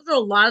Right. those are a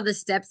lot of the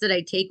steps that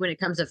I take when it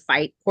comes to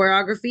fight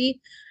choreography.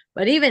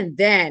 But even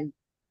then,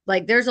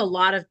 like there's a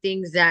lot of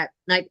things that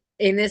like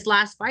in this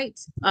last fight,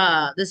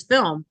 this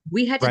film, Right.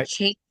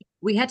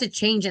 we had to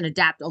change and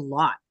adapt a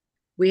lot.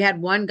 We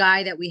had one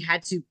guy that we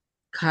had to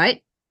cut.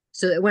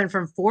 So it went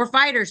from 4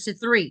 fighters to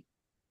 3. I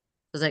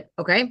was like,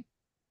 okay,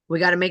 we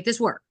got to make this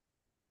work.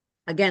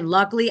 Again,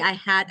 luckily I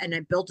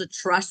built a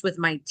trust with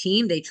my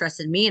team. They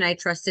trusted me and I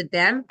trusted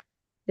them.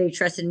 They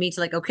trusted me to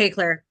like, okay,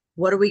 Claire,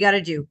 what do we got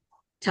to do?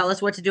 Tell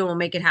us what to do and we'll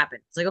make it happen.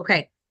 It's like,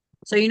 okay.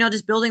 So,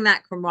 just building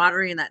that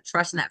camaraderie and that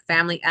trust and that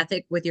family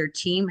ethic with your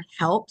team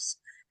helps.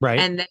 Right.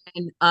 And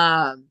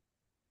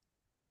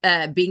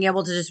then being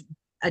able to just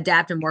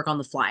adapt and work on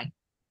the fly.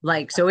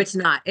 Like, so it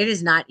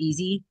is not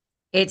easy.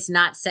 It's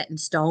not set in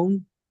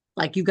stone.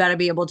 Like you got to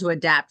be able to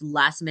adapt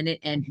last minute.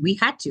 And we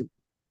had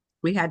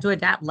to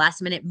adapt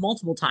last minute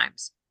multiple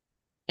times.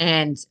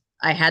 And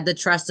I had the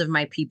trust of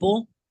my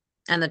people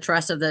and the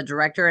trust of the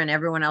director and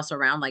everyone else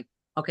around. Like,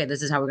 okay,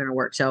 this is how we're going to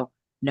work. So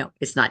no,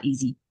 it's not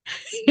easy.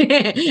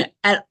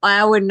 And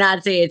I would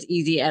not say it's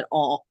easy at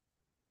all.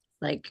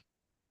 Like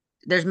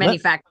there's many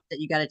factors that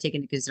you got to take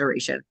into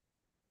consideration.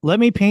 Let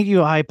me paint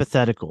you a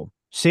hypothetical.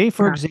 Say,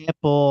 for Uh-huh.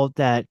 example,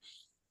 that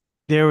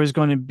there was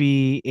going to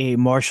be a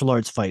martial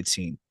arts fight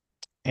scene,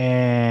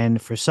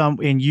 and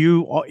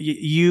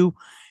you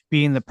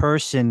being the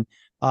person,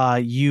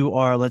 you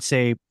are, let's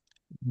say,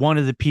 one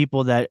of the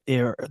people that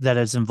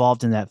is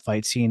involved in that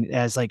fight scene.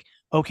 As like,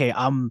 okay,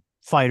 I'm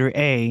fighter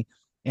A,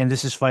 and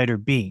this is fighter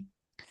B,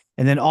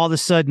 and then all of a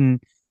sudden,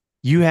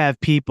 you have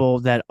people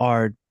that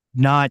are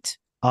not,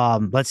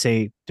 let's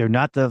say, they're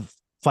not the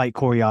fight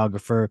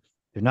choreographer,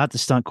 they're not the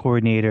stunt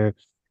coordinator.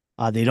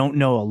 They don't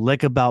know a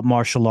lick about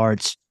martial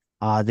arts.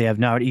 They have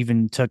not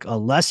even took a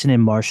lesson in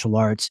martial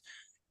arts.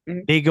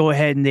 Mhm. They go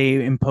ahead and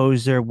they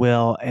impose their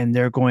will, and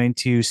they're going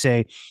to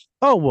say,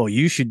 oh, well,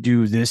 you should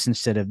do this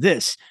instead of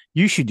this.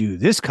 You should do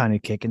this kind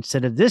of kick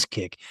instead of this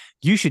kick.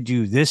 You should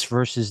do this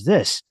versus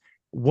this.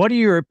 What are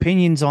your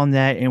opinions on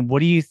that? And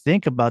what do you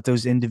think about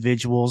those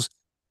individuals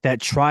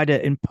that try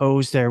to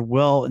impose their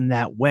will in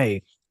that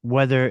way?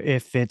 Whether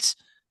if it's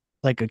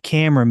like a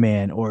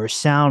cameraman or a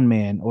sound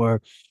man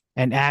or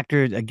an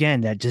actor,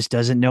 again, that just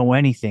doesn't know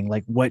anything.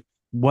 Like what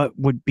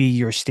would be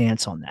your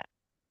stance on that?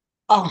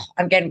 Oh,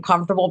 I'm getting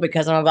comfortable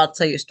because I'm about to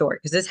tell you a story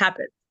because this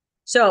happened.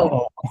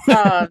 So, Oh,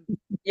 um,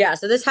 yeah,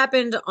 so this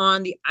happened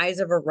on the Eyes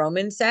of a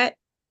Roman set.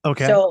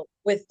 okay. So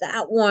with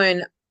that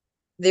one,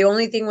 the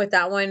only thing with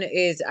that one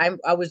is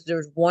there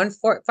was one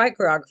fight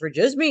choreographer,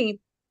 just me,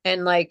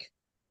 and like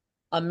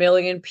a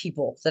million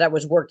people that I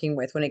was working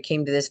with when it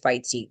came to this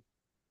fight scene.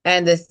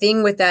 And the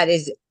thing with that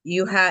is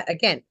you had,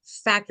 again,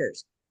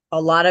 factors.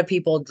 A lot of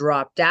people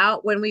dropped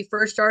out when we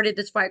first started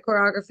this fight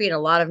choreography, and a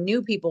lot of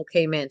new people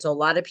came in. So a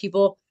lot of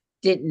people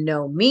didn't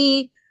know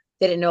me.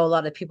 They didn't know a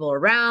lot of people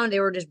around.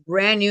 They were just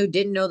brand new,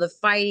 didn't know the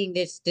fighting,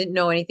 just didn't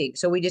know anything.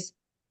 So we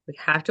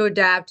have to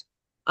adapt.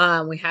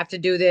 We have to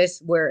do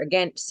this where,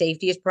 again,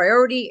 safety is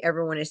priority.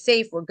 Everyone is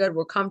safe. We're good.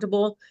 We're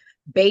comfortable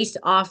based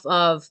off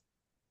of,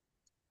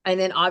 and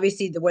then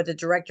obviously what the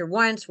director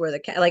wants, where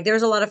like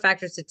there's a lot of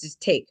factors to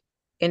just take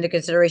into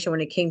consideration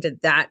when it came to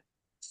that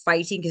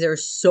fighting because there are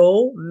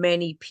so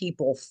many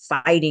people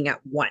fighting at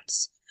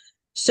once.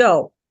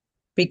 So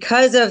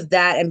because of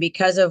that and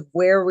because of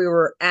where we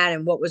were at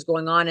and what was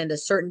going on in the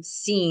certain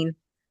scene,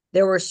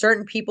 there were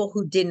certain people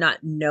who did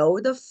not know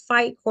the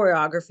fight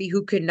choreography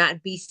who could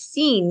not be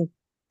seen.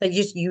 Like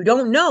just you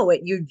don't know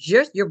it.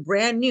 You're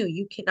brand new.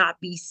 You cannot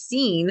be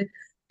seen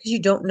because you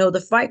don't know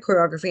the fight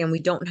choreography and we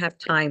don't have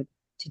time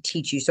to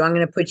teach you. So I'm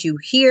going to put you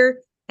here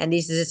and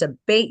this is just a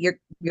bait.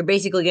 You're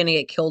basically going to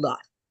get killed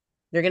off.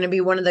 You're going to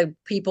be one of the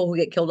people who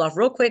get killed off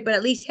real quick, but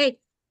at least hey,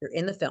 you're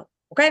in the film.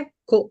 Okay?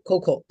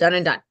 Cool. Done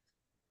and done.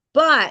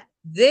 But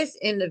this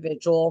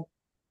individual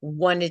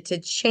wanted to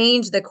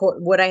change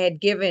what I had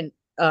given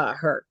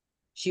her.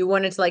 She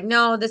wanted to like,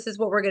 no, this is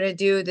what we're gonna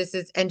do.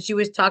 And she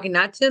was talking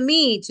not to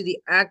me, to the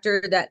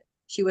actor that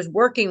she was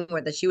working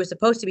with, that she was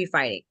supposed to be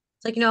fighting.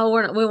 It's like, no,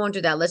 we won't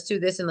do that. Let's do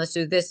this and let's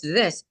do this, do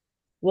this.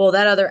 Well,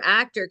 that other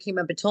actor came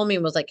up and told me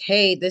and was like,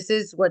 hey, this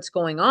is what's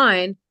going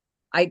on.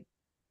 I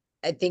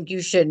I think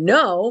you should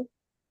know,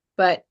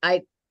 but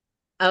I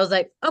was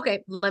like,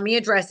 okay, let me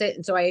address it.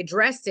 And so I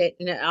addressed it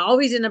and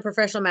always in a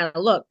professional manner.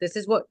 Look, this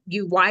is what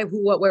why,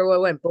 who, what, where,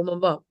 when, boom, boom,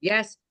 boom.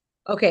 Yes.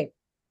 Okay.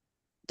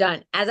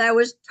 Done. As I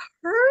was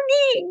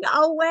turning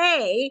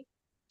away,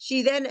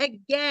 she then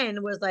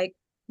again was like,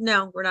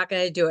 no, we're not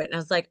going to do it. And I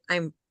was like,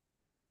 I'm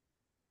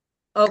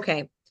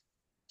okay.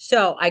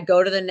 So I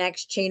go to the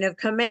next chain of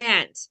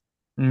command.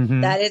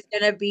 Mm-hmm. That is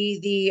going to be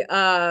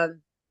the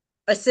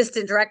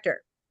assistant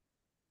director.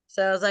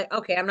 So I was like,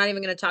 okay, I'm not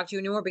even going to talk to you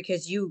anymore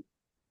because you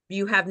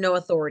have no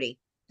authority.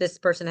 This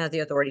person has the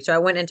authority. So I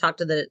went and talked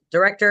to the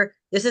director,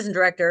 the assistant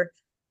director,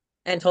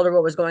 and told her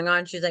what was going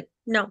on. She's like,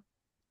 no,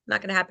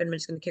 not going to happen. I'm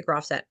just going to kick her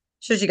off set.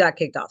 So she got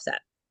kicked off set.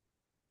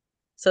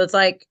 So it's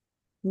like,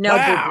 no boo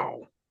boo.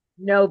 Wow.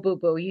 No boo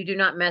boo. You do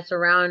not mess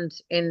around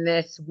in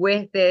this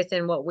with this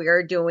and what we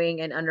are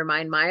doing and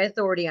undermine my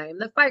authority. I am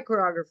the fight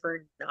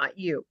choreographer, not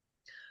you.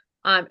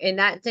 In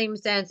that same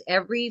sense,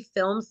 every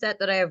film set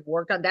that I have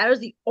worked on, that is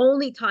the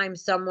only time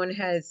someone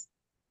has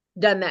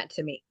done that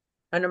to me,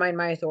 undermined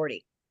my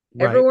authority.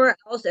 Right. Everywhere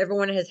else,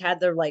 everyone has had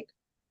their like,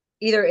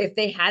 either if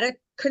they had a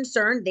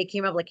concern, they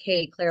came up like,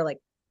 hey, Claire, like,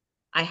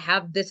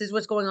 this is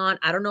what's going on.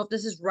 I don't know if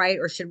this is right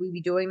or should we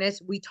be doing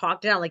this? We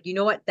talked it out, like, you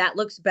know what, that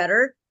looks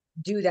better.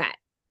 Do that.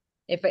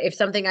 If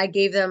something I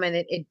gave them and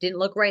it didn't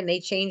look right and they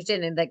changed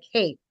it and like,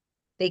 hey,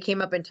 they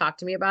came up and talked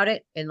to me about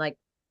it and like,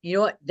 you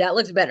know what, that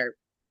looks better.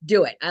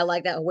 Do it. I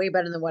like that way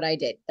better than what I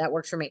did. That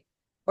works for me.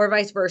 Or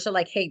vice versa,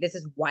 like, hey, this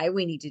is why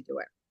we need to do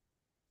it.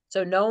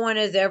 So no one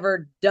has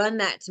ever done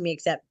that to me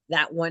except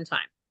that one time.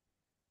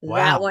 That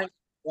Wow. one,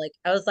 like,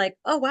 I was like,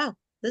 oh wow,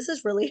 this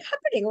is really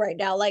happening right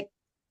now. Like,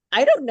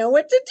 I don't know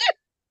what to do.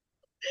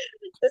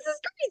 This is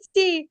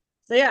crazy.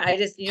 So yeah, I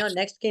just,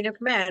 next chain of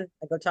command,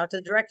 I go talk to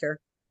the director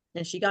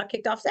and she got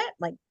kicked off set.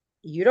 Like,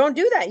 you don't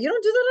do that. You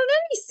don't do that on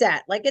any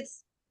set. Like,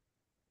 it's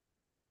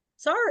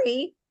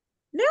sorry.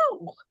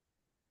 No.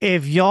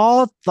 If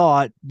y'all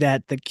thought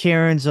that the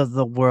Karens of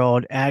the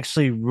world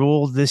actually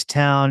ruled this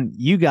town,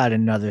 you got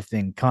another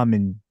thing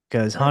coming.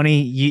 Because,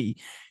 honey,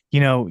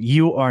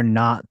 you are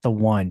not the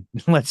one.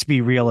 Let's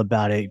be real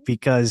about it.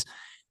 Because,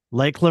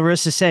 like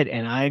Clarissa said,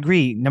 and I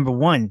agree. Number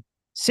one,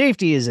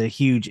 safety is a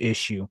huge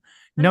issue.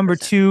 Number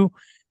 100%. two,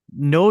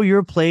 know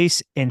your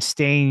place and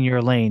stay in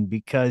your lane.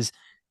 Because,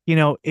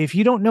 if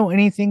you don't know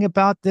anything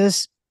about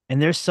this,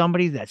 and there's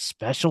somebody that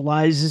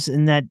specializes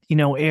in that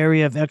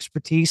area of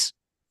expertise,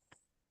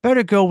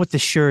 better go with the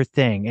sure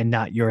thing and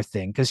not your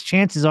thing, because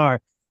chances are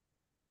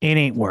it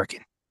ain't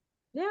working.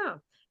 Yeah.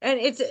 And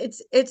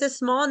it's a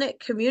small knit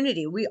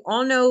community. We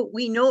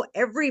know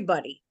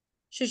everybody.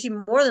 So she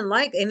more than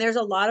likely, and there's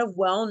a lot of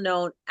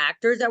well-known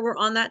actors that were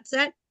on that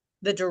set.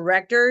 The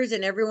directors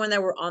and everyone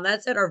that were on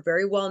that set are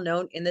very well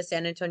known in the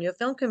San Antonio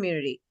film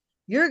community.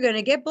 You're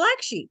gonna get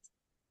black sheep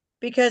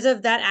because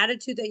of that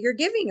attitude that you're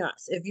giving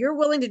us. If you're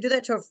willing to do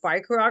that to a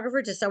fight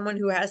choreographer, to someone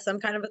who has some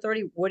kind of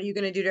authority, what are you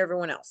gonna do to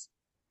everyone else?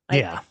 Like,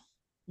 Yeah.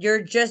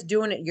 you're just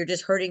doing it, you're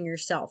just hurting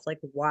yourself. Like,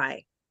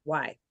 why?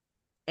 Why?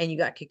 And you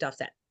got kicked off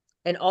set.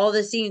 And all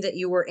the scenes that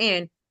you were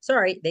in,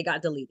 sorry, they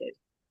got deleted.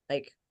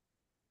 Like,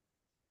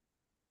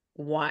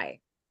 why?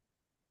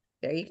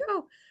 There you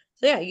go.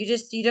 So yeah, you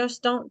just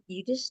don't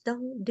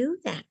do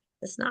that.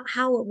 That's not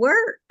how it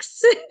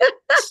works.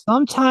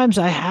 Sometimes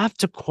I have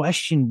to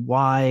question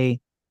why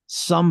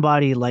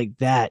somebody like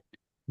that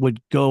would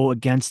go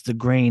against the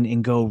grain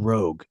and go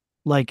rogue.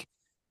 Like,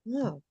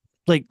 No.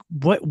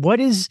 what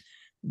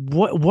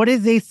are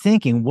they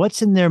thinking?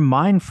 What's in their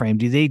mind frame?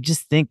 Do they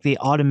just think they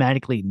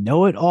automatically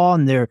know it all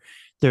and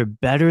they're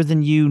better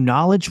than you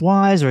knowledge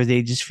wise, or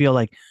they just feel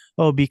like,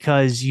 oh,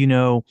 because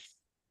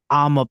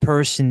I'm a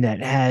person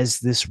that has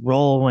this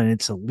role and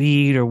it's a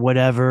lead or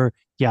whatever,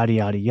 yada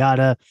yada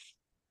yada.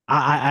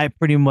 I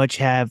pretty much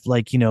have,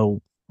 like,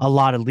 a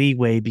lot of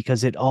leeway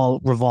because it all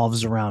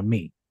revolves around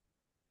me.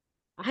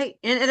 And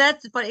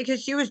that's funny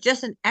because she was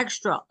just an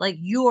extra. Like,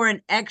 you are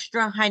an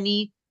extra,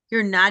 honey.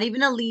 You're not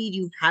even a lead.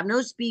 You have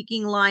no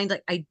speaking lines.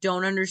 Like, I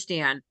don't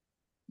understand.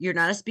 You're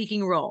not a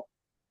speaking role.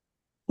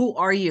 Who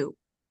are you?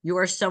 You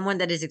are someone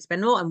that is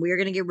expendable, and we are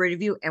going to get rid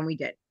of you, and we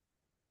did.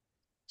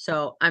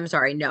 So I'm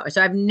sorry, no.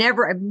 So I've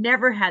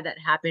never had that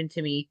happen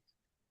to me.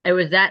 It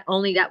was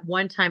only that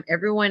one time.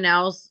 Everyone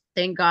else,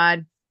 thank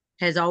God,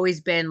 has always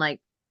been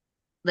like,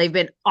 they've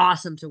been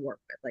awesome to work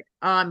with, like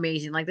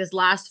amazing. Like this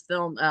last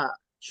film,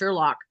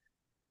 Sherlock,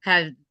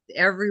 had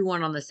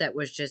everyone on the set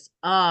was just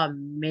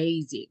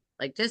amazing,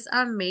 like just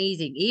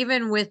amazing.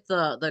 Even with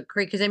the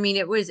creek, because I mean,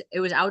 it was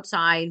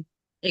outside,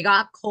 it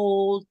got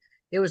cold,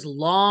 it was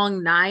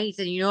long nights,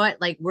 and you know what?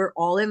 Like, we're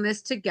all in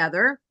this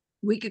together.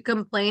 We could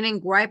complain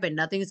and gripe, and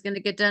nothing's gonna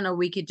get done, or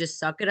we could just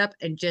suck it up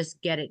and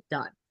just get it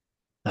done.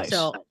 Nice.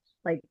 So,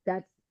 like,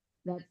 that's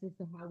just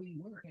how we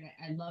work, and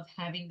I love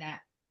having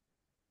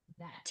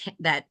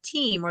that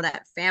team or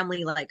that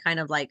family, like, kind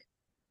of like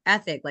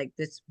ethic. Like,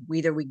 this,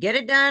 either we get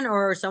it done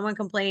or someone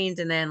complains,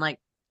 and then like,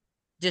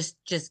 just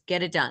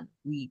get it done.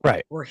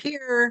 Right. We're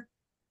here.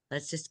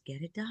 Let's just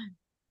get it done.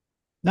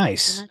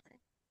 Nice. And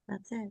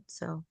that's it.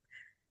 So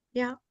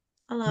yeah,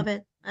 I love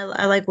it.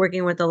 I like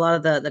working with a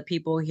lot of the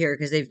people here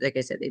because they've, like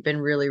I said, they've been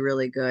really,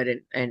 really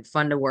good and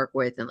fun to work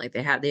with. And like,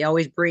 they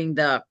always bring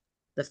the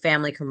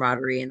family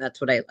camaraderie. And that's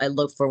what I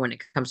look for when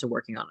it comes to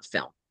working on a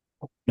film.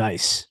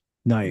 Nice.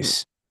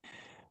 Nice.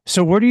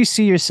 So where do you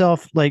see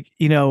yourself, like,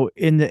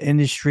 in the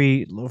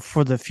industry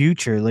for the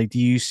future? Like, do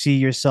you see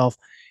yourself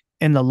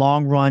in the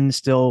long run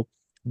still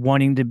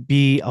wanting to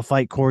be a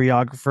fight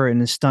choreographer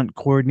and a stunt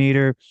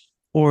coordinator,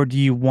 or do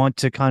you want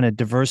to kind of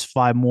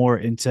diversify more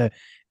into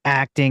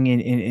acting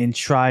and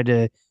try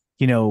to,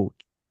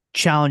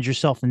 challenge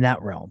yourself in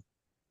that realm?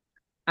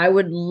 I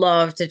would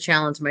love to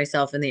challenge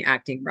myself in the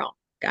acting realm.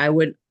 I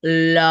would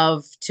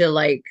love to,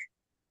 like,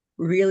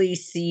 really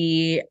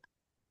see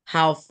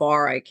how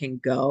far I can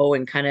go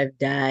and kind of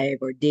dive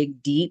or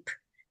dig deep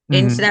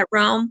into Mhm. that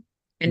realm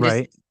and just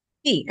Right.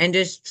 see and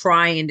just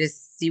try and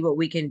just see what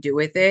we can do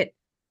with it.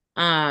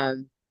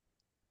 Um,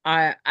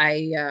 I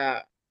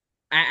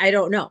I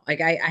don't know. Like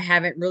I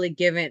haven't really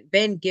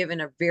been given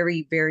a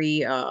very,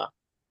 very uh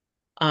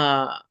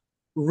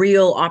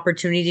real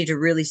opportunity to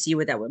really see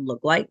what that would look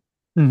like.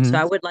 So Mhm.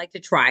 I would like to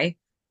try.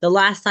 The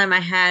last time I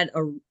had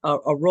a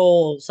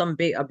role,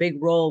 a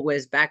big role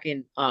was back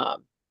in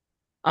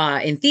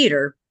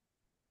theater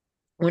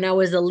when I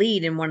was a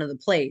lead in one of the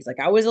plays. Like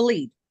I was a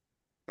lead.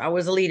 I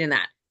was a lead in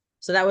that.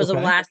 So that was the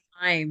Okay. last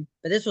time,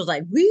 but this was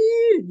like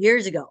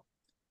years ago.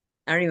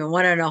 I don't even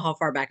want to know how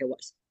far back it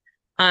was.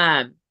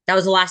 That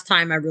was the last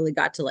time I really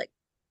got to like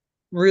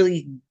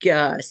really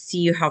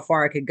see how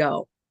far I could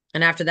go.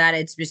 And after that,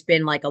 it's just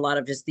been like a lot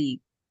of just the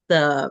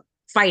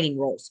fighting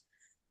roles.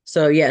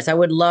 So yes, I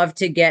would love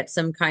to get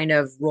some kind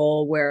of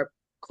role where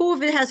cool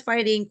if it has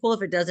fighting, cool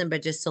if it doesn't,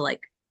 but just to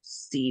like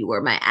see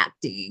where my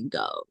acting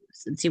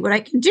goes and see what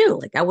I can do.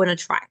 Like I want to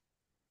try.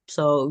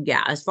 So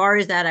yeah, as far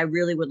as that, I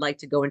really would like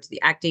to go into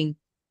the acting.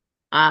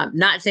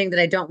 Not saying that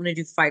I don't want to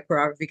do fight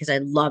choreography because I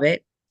love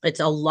it. It's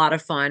a lot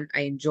of fun.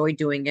 I enjoy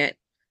doing it.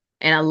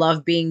 And I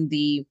love being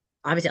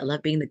obviously I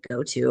love being the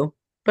go-to,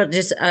 but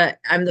just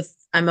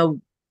I'm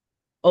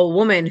a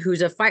woman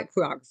who's a fight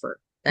choreographer.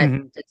 That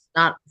Mhm. it's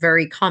not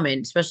very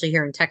common, especially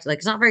here in Texas. Like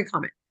it's not very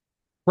common.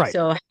 Right.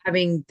 So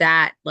having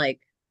that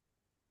like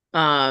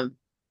um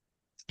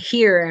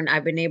here and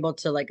I've been able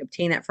to like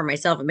obtain that for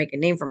myself and make a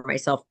name for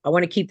myself. I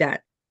want to keep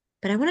that.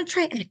 But I want to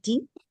try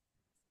acting.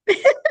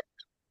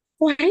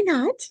 Why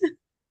not?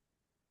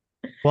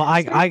 Well,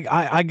 So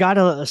I got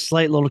a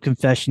slight little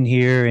confession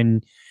here,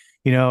 and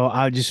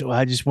I just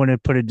want to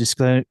put a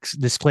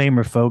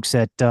disclaimer, folks,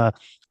 that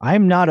I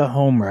am not a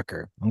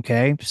homewrecker.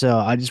 Okay, so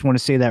I just want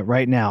to say that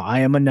right now. I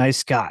am a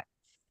nice guy,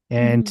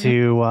 and Mhm.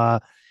 to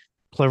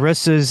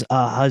Clarissa's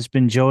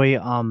husband Joey,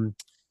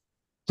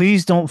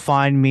 please don't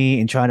find me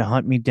and try to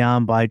hunt me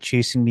down by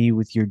chasing me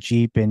with your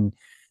Jeep and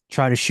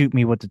try to shoot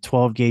me with the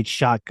 12 gauge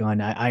shotgun.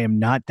 I am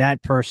not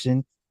that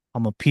person.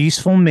 I'm a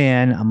peaceful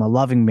man. I'm a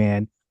loving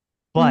man.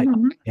 But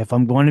Mhm. if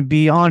I'm going to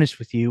be honest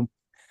with you,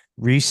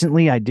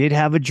 recently I did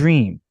have a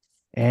dream,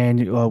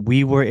 and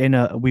we were in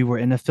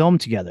a film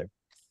together.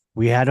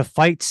 We had a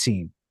fight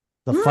scene.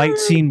 The fight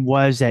scene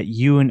was that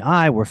you and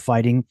I were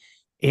fighting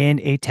in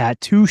a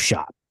tattoo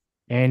shop,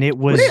 and it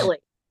was Really?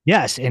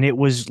 yes, and it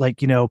was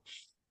like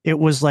it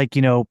was like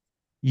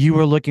you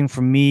were looking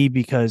for me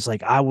because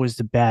like I was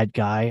the bad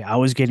guy. I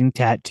was getting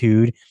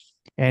tattooed,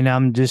 and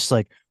I'm just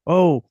like,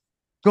 oh,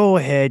 go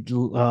ahead,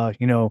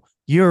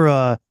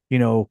 you're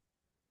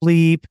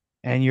bleep,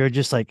 and you're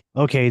just like,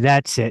 okay,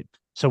 that's it.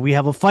 So we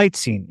have a fight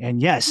scene, and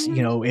yes,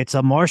 it's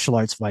a martial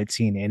arts fight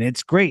scene, and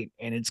it's great,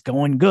 and it's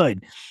going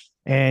good,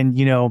 and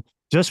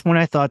just when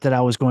I thought that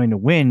I was going to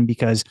win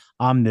because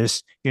I'm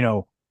this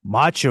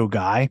macho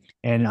guy,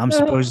 and I'm Oh,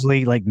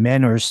 supposedly like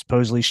men are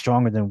supposedly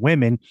stronger than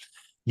women,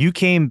 you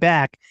came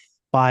back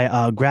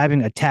by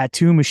grabbing a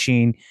tattoo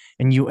machine,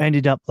 and you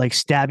ended up like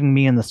stabbing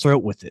me in the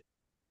throat with it,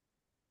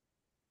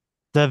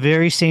 the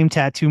very same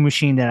tattoo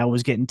machine that I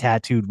was getting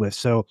tattooed with.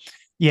 So,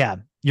 yeah,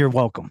 you're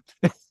welcome.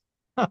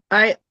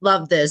 I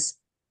love this.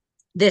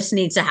 This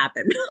needs to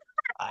happen.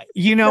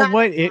 You know That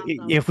what? is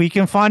awesome. If we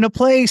can find a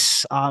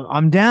place,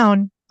 I'm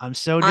down. I'm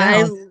so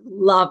I down.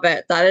 love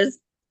it. That is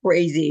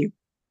crazy.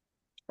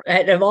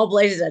 And of all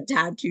places, a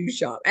tattoo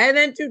shop. And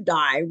then to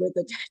die with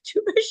a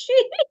tattoo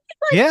machine.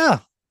 Yeah.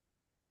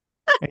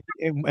 I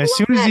love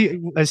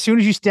it. As soon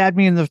as you stab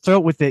me in the throat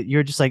with it,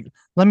 you're just like,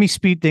 let me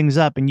speed things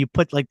up, and you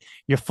put like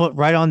your foot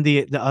right on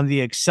on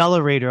the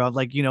accelerator of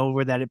like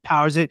where that it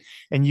powers it,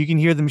 and you can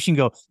hear the machine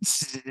go.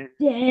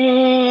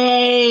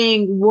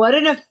 Dang, what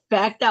an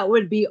effect that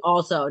would be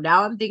also.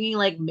 Now I'm thinking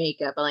like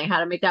makeup and like how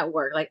to make that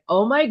work. Like,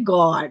 oh my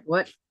God,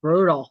 what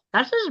brutal.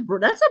 That's a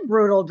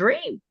brutal dream.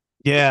 That's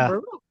Yeah,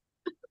 brutal.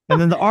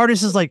 and then the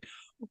artist is like,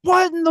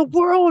 "What in the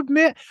world,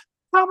 man?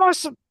 How am I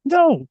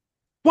no?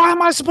 Why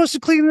am I supposed to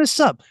clean this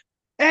up?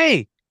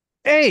 Hey,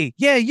 hey,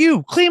 yeah,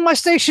 you clean my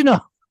station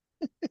up."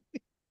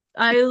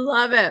 I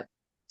love it.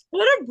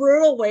 What a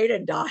brutal way to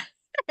die.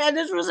 And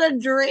this was a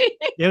dream.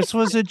 This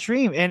was a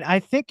dream, and I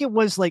think it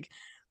was like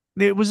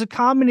it was a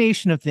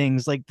combination of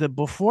things. Like the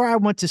before I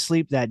went to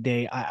sleep that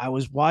day, I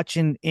was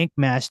watching Ink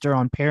Master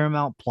on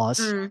Paramount Plus.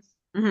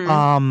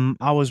 Mm-hmm.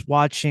 I was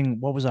watching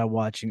what was I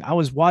watching? I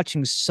was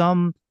watching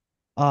some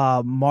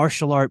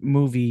martial art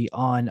movie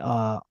on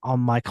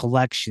my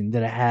collection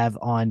that I have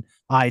on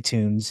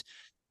iTunes.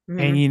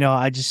 And Mm-hmm.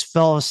 I just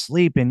fell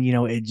asleep, and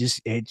it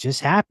just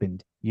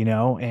happened,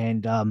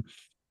 and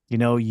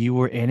you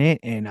were in it,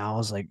 and I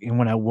was like, and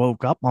when I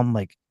woke up, I'm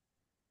like,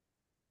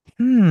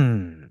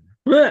 hmm,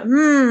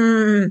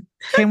 Hmm.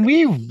 can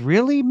we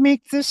really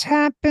make this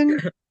happen?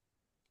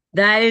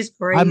 That is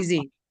I'm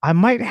crazy. I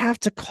might have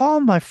to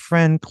call my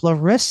friend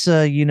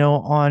Clarissa,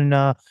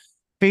 on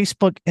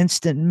Facebook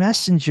Instant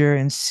Messenger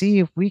and see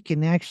if we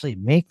can actually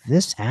make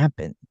this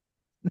happen.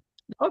 That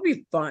would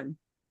be fun.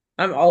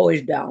 I'm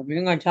always down.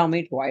 You're gonna tell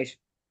me twice.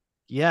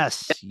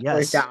 Yes, Always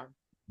yes, down.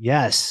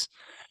 yes.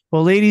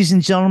 Well, ladies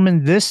and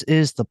gentlemen, this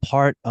is the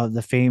part of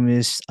the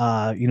famous,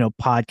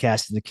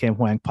 podcast, the Kim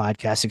Huang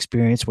podcast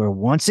experience, where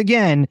once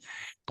again,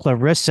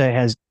 Clarissa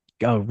has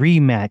a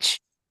rematch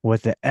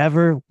with the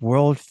ever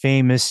world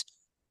famous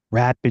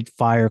rapid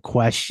fire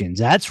questions.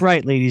 That's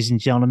right, ladies and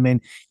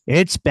gentlemen.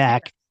 It's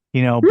back,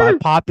 by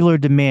popular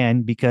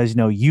demand because,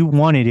 you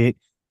wanted it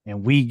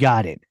and we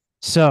got it.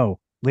 So,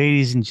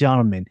 ladies and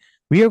gentlemen,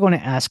 we are going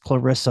to ask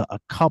Clarissa a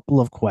couple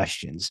of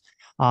questions.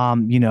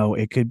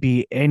 It could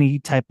be any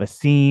type of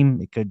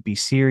theme, it could be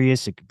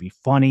serious, it could be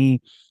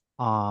funny,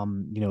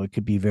 it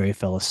could be very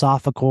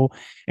philosophical,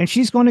 and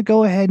she's going to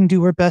go ahead and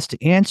do her best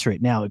to answer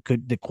it. Now,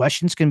 the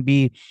questions can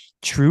be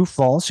true,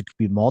 false, it could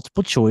be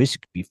multiple choice,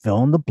 it could be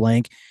fill in the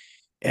blank,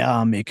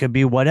 it could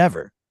be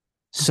whatever.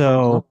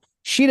 So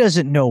she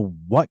doesn't know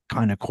what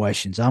kind of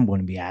questions I'm going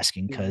to be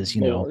asking because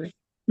it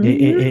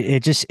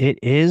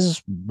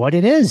is what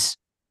it is,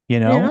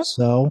 Yeah.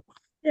 so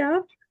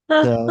Yeah.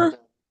 so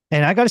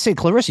and I got to say,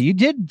 Clarissa, you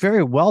did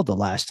very well the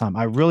last time.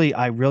 I really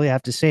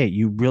have to say it.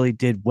 You really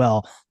did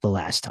well the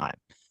last time.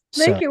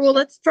 Thank you. Well,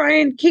 let's try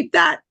and keep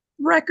that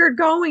record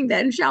going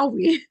then, shall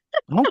we?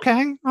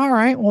 Okay. All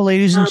right. Well,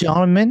 ladies and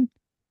gentlemen,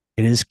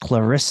 it is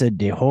Clarissa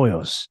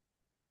DeHoyos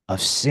of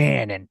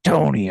San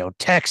Antonio,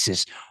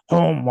 Texas,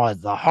 home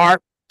of the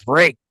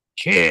Heartbreak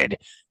Kid,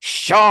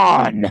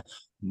 Shawn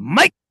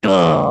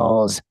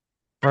Michaels,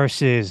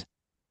 versus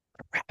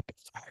rapid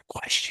fire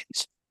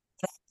questions.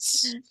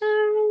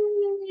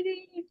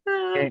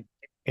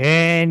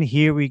 And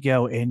here we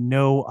go. In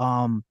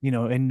no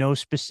in no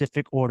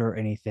specific order or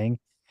anything.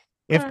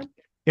 If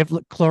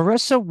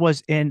Clarissa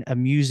was in a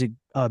music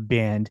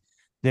band,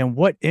 then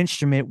what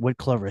instrument would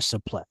Clarissa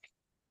play?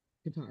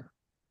 Guitar.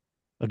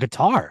 A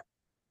guitar?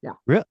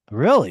 Yeah.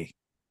 Really?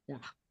 Yeah.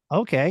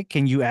 Okay.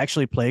 Can you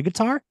actually play a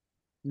guitar?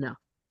 No.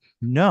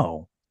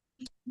 No.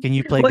 Can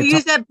you play Well, guitar?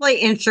 you said play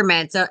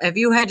instruments. So if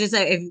you had to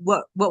say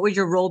what would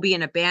your role be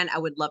in a band, I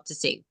would love to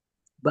sing.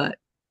 But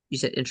you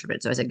said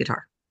instrument, so I said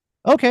guitar.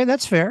 Okay,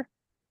 that's fair.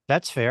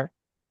 That's fair.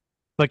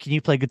 But can you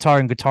play guitar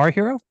in Guitar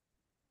Hero?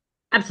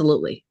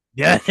 Absolutely.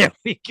 Yeah, there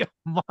we go.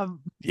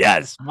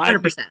 Yes,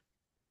 100%.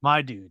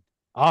 My dude.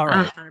 All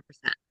right.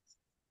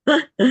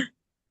 100%.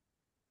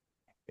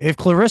 If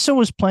Clarissa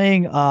was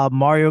playing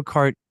Mario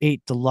Kart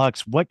 8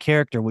 Deluxe, what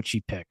character would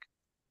she pick?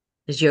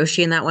 Is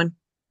Yoshi in that one?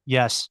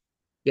 Yes.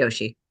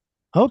 Yoshi.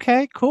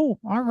 Okay, cool.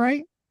 All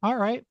right. All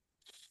right.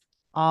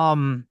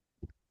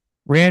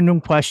 Random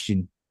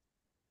question.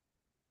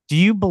 Do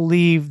you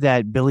believe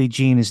that Billie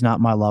Jean is not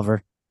my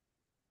lover?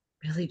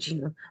 Billie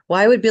Jean.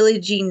 Why would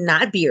Billie Jean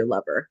not be your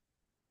lover?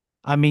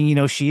 I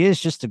mean, she is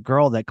just a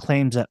girl that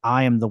claims that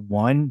I am the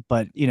one,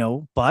 but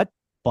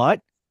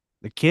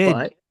the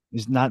kid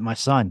is not my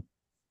son.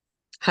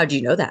 How do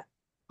you know that?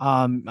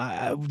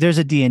 There's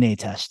a DNA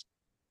test.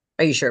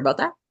 Are you sure about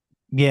that?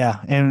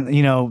 Yeah, and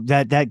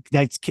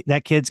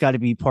that kid's got to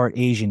be part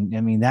Asian. I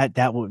mean,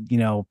 that would,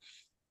 I'm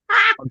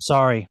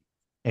sorry.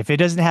 If it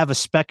doesn't have a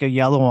speck of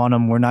yellow on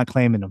him, we're not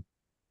claiming him.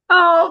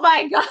 Oh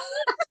my God.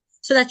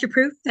 So that's your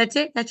proof? That's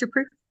it? That's your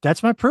proof?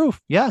 That's my proof.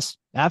 Yes,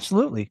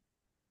 absolutely.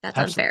 That's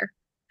unfair.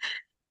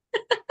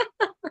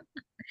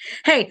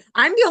 Hey,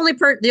 I'm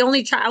the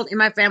only child in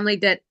my family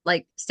that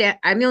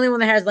I'm the only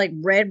one that has like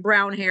red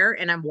brown hair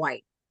and I'm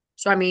white.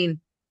 So I mean,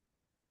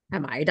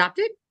 am I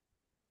adopted?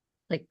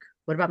 Like,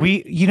 what about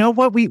me? You know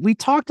what? We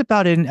talked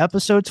about it in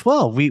episode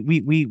 12.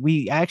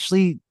 We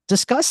actually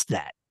discussed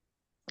that.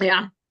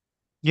 Yeah.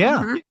 Yeah.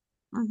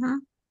 Mm-hmm. Mm-hmm.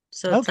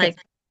 So it's like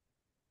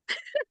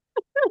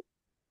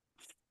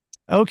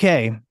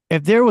okay.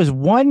 If there was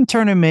one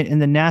tournament in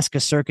the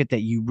NASCAR circuit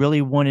that you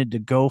really wanted to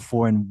go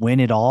for and win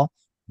it all,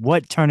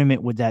 what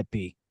tournament would that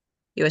be?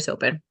 US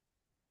Open.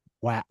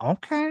 Wow.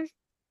 Okay.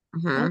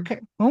 Mm-hmm.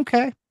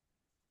 Okay.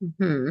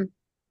 Mm-hmm.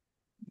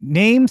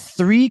 Name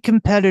 3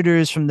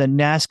 competitors from the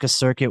NASCAR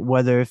circuit,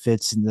 whether if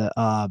it's in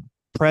the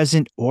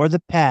present or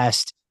the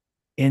past,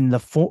 in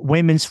the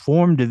women's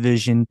form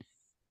division,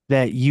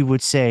 that you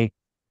would say,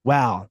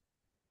 wow,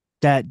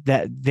 that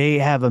they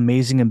have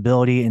amazing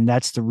ability, and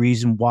that's the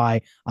reason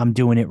why I'm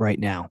doing it right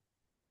now.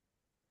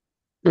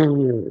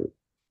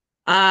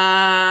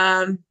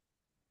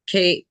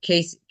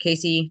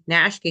 Casey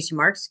Nash, Casey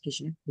Marks,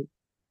 Casey.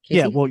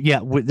 Yeah, well, yeah,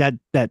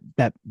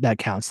 that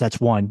counts. That's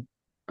one.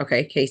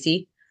 Okay,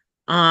 Casey.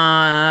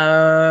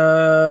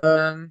 Oh,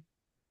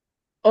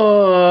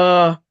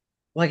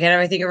 why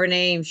can't I think of her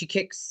name?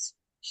 She's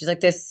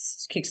like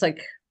this. She kicks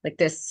like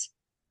this.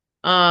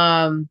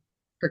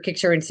 Her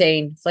kicks are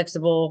insane,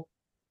 flexible.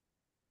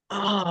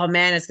 Oh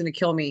man, it's gonna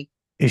kill me.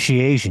 Is she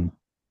Asian?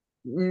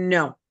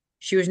 No,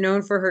 she was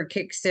known for her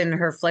kicks and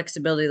her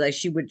flexibility. Like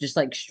she would just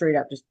like straight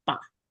up just bah,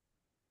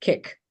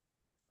 kick.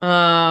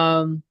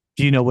 Do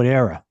you know what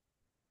era?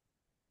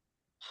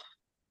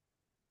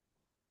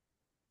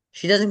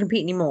 She doesn't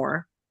compete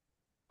anymore.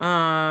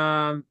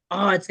 Oh,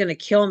 it's gonna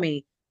kill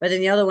me. But then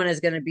the other one is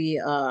gonna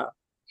be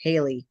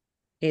Haley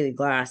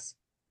Glass.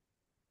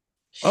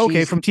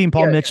 Okay, from Team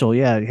Paul Mitchell.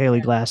 Yeah,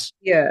 Haley Glass.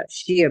 Yeah,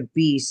 she a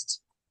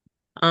beast.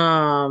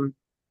 Yeah,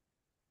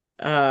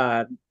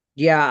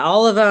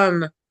 all of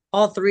them,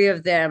 all 3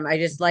 of them. I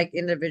just like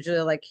individually,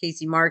 like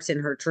Casey Marks and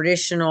her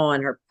traditional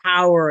and her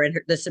power and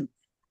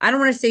I don't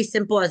want to say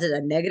simple as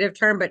a negative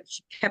term, but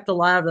she kept a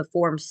lot of the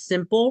forms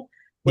simple,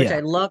 which Yeah. I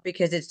love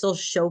because it still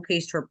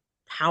showcased her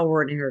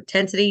power and her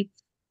intensity.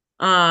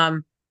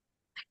 Um,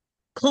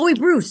 Chloe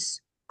Bruce.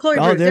 Chloe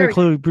Oh, Bruce. there, There we go.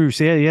 Chloe Bruce.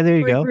 Yeah, there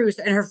you Chloe go. Bruce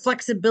and her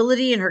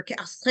flexibility and her.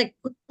 I was like,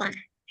 what the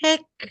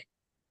heck?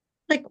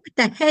 Like, what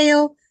the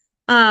hell?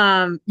 You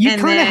And kind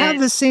of then have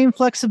the same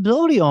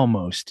flexibility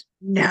almost,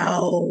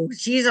 no,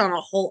 she's on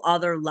a whole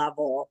other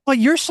level. but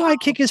your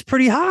sidekick is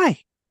pretty high.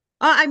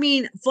 I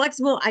mean,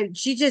 flexible.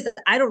 She just,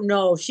 I don't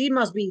know. She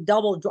must be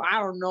double. I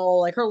don't know.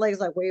 Like her legs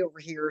like way over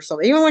here or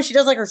something. Even when she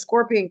does like her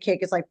scorpion kick,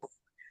 it's like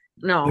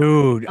no.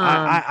 Dude,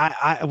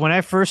 I when I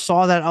first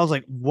saw that, I was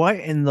like, "What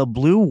in the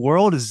blue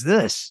world is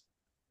this?"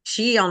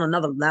 She on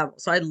another level.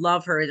 So I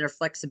love her and her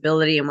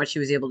flexibility and what she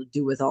was able to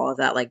do with all of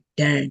that. Like,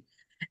 dang.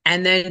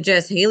 And then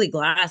just Haley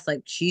Glass,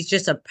 like she's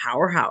just a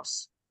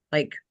powerhouse.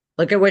 Like,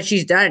 look at what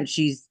she's done.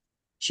 She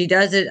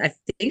does it. I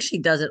think she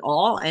does it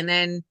all. And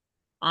then,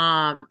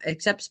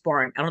 except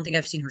sparring, I don't think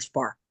I've seen her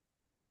spar.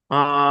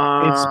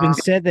 It's been Uh,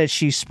 said that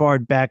she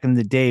sparred back in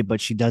the day, but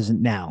she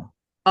doesn't now.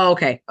 oh,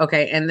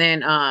 okay. And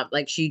then,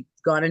 like she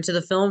got into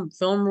the film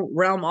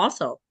realm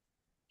also.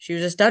 She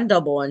was a stunt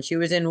double and she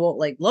was in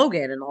like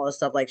Logan and all this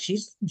stuff. Like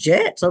she's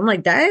legit. So I'm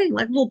like, dang,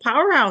 like a little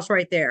powerhouse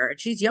right there. And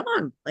she's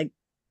young. Like,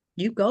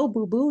 you go,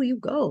 boo boo, you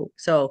go.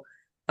 So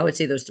I would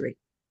say those three.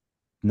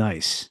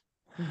 Nice.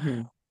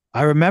 Mhm.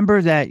 I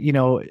remember that,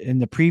 in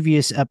the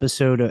previous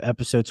episode of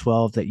episode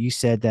 12 that you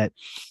said that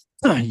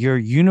your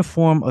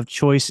uniform of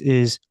choice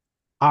is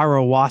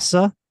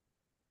Arawasa.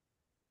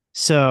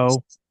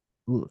 So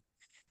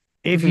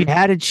if you Mhm.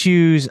 had to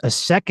choose a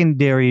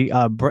secondary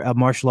a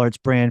martial arts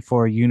brand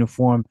for a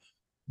uniform,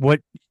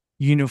 what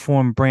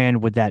uniform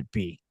brand would that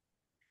be?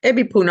 It'd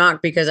be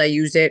Punak because I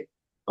use it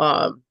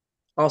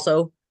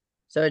also.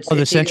 So Oh,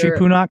 the it's Century either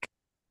Punak?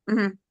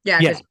 yeah, Yeah,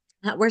 because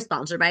we're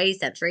sponsored by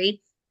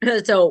Century.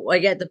 So I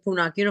get the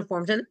Punak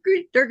uniforms and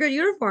they're good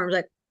uniforms.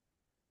 Like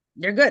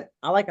they're good.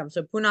 I like them.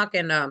 So Punak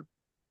and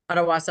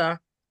Arawasa.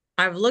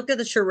 I've looked at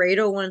the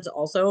Sharado ones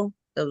also.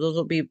 Those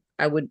will be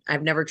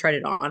I've never tried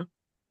it on,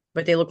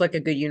 but they look like a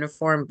good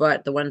uniform.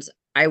 But the ones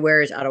I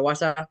wear is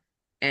Arawasa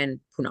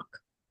and Punak.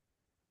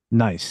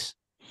 nice.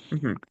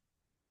 Mm-hmm.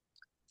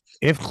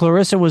 If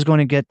Clarissa was going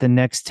to get the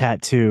next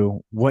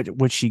tattoo, what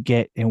would she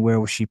get and where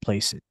would she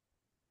place it?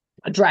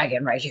 A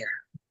dragon right here.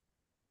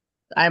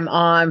 I'm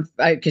on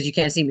because you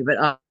can't see me,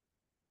 but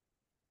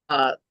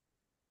uh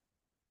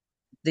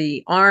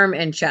the arm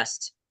and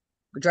chest.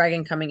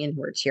 Dragon coming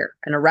inwards here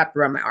and a wrap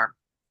around my arm.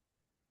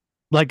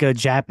 Like a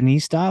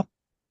Japanese style?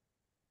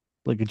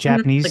 Like a Like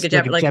Japanese, a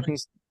like a like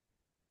Japanese.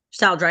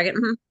 style dragon.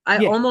 I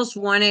Yeah. almost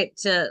want it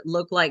to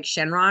look like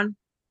Shenron.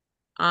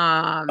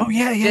 Oh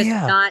yeah, yeah, Just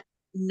yeah.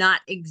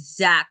 not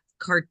exact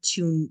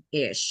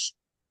cartoon-ish.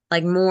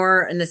 Like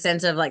more in the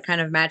sense of like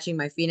kind of matching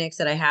my phoenix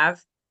that I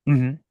have.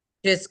 Mm-hmm.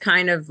 Just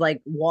kind of like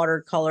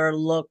watercolor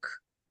look.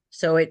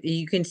 So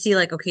you can see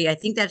like, okay, I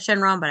think that's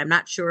Shenron, but I'm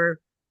not sure.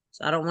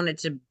 So I don't want it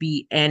to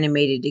be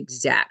animated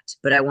exact,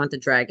 but I want the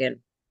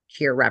dragon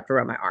here wrapped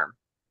around my arm.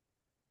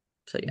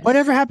 So yes.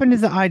 Whatever happened to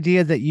the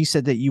idea that you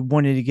said that you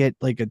wanted to get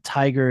like a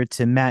tiger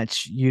to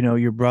match,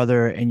 your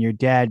brother and your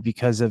dad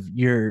because of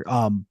your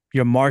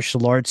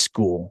martial arts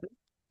school?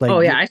 Like Oh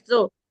yeah, I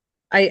still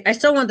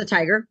want the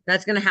tiger.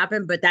 That's gonna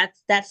happen, but that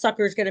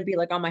sucker is gonna be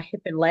like on my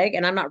hip and leg,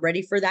 and I'm not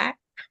ready for that.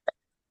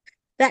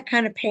 That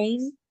kind of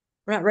pain.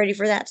 I'm not ready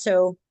for that.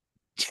 So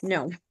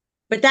no.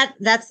 But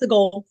that's the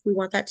goal. We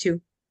want that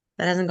too.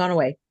 That hasn't gone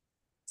away.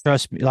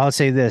 trust me, I'll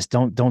say this,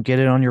 don't get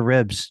it on your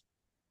ribs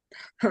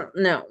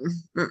No.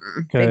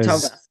 Mm-mm. Big toe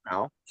because gus.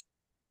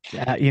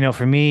 No.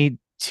 for me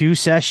 2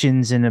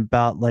 sessions and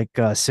about like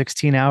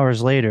 16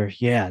 hours later,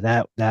 yeah,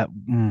 that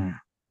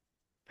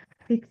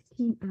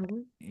 16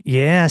 hours.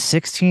 yeah,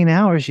 16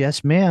 hours,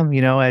 yes ma'am,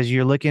 as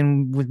you're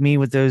looking with me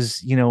with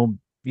those,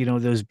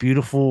 those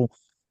beautiful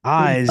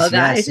eyes, Bug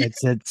yes,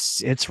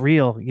 eyes. it's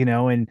real,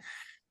 and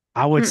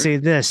I would Mm. say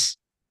this,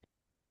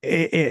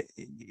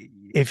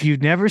 if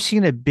you've never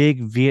seen a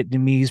big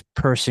Vietnamese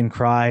person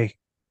cry,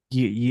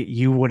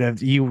 you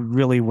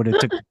really would have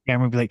took the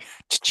camera and be like,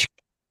 because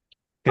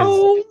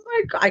Oh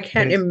my god. I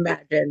can't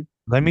imagine.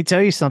 let me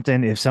tell you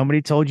something. If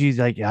somebody told you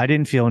like I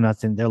didn't feel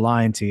nothing, they're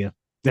lying to you.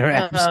 They're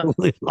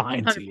absolutely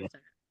lying to you.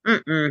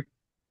 100%. Mm-mm.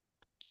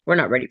 We're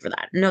not ready for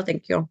that. No,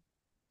 thank you.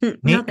 No,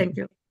 Name, thank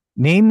you.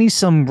 name me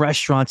some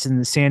restaurants in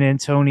the San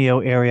Antonio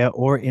area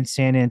or in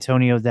San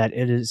Antonio that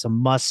it is a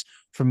must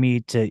for me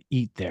to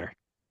eat there.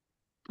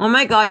 Oh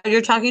my god,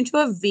 you're talking to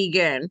a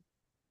vegan.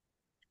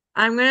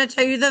 I'm gonna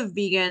tell you the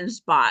vegan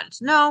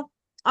spots. No,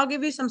 I'll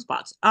give you some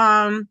spots.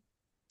 Uh,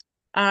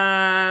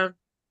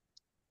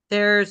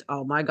 there's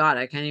oh my god,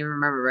 I can't even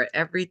remember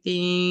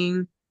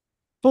everything.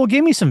 Well,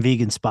 give me some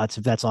vegan spots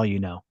if that's all you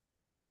know.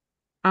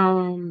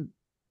 Um,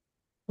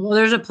 well,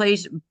 there's a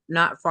place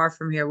not far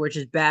from here, which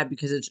is bad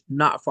because it's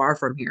not far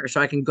from here,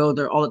 so I can go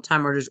there all the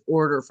time or just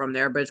order from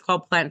there. But it's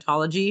called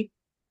Plantology.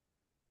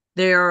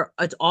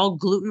 It's all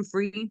gluten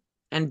free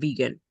and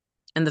vegan,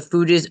 and the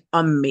food is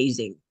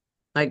amazing.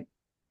 Like,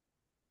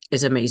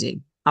 it's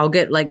amazing. I'll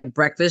get like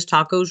breakfast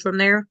tacos from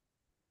there.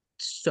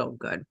 So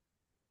good.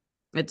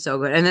 It's so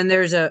good. And then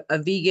there's a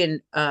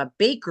vegan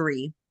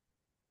bakery,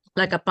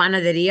 like a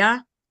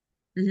panaderia.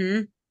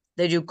 Mm-hmm.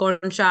 They do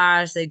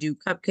conchas, they do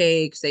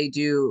cupcakes, they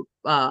do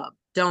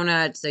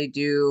donuts, they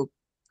do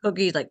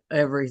cookies, like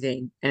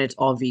everything, and it's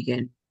all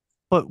vegan.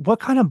 But what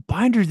kind of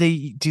binder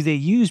do they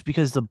use?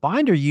 Because the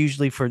binder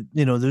usually for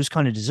those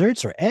kind of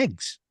desserts are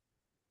eggs.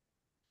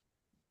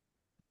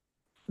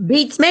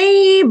 Beats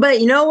me,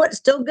 but you know what?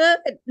 Still good.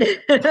 And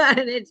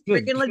it's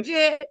Good. freaking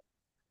legit.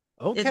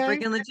 It's Okay.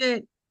 freaking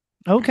legit.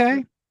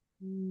 Okay.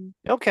 Mm.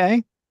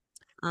 Okay.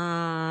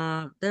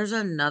 There's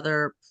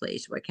another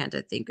place. Why can't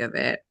I think of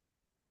it?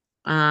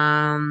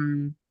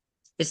 Um,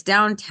 it's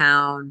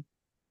downtown.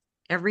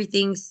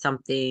 Everything's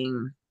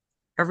something.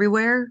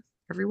 Everywhere.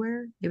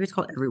 Everywhere. Maybe it's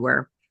called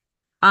everywhere.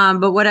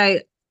 But what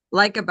I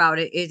like about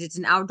it is it's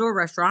an outdoor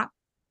restaurant.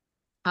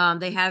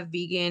 They have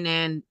vegan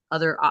and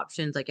other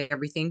options, like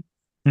everything.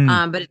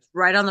 Mm. But it's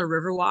right on the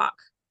Riverwalk.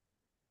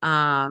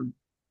 Um,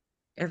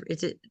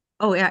 is it?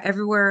 Oh yeah,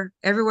 everywhere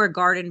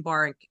garden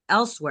bar and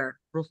elsewhere.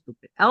 Real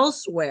stupid.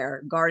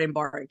 Elsewhere garden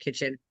bar and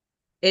kitchen.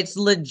 It's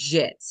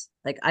legit.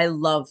 Like I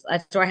love.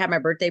 That's where I had my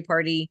birthday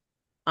party.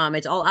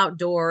 It's all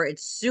outdoor.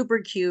 It's super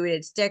cute.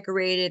 It's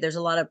decorated. There's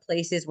a lot of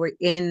places where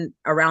in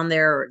around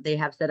there they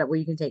have set up where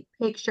you can take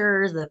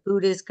pictures. The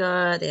food is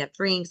good. They have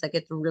drinks. Like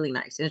it's really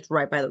nice, and it's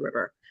right by the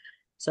river.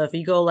 So if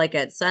you go like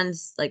at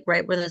suns, like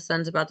right when the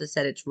sun's about to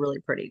set, it's really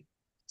pretty.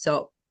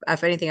 So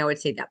if anything, I would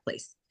say that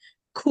place.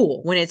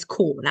 Cool when it's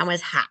cool, not when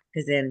it's hot,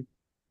 because then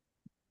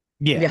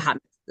it'd be a Yeah. hot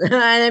mess.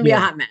 And then it'd be a Yeah.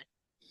 hot mess.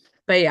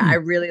 But yeah, I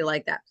Mm. really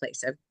like that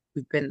place.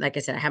 We've been, like I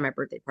said, I had my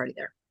birthday party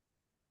there.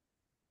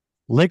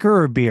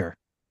 Liquor or beer?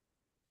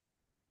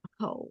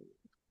 Oh,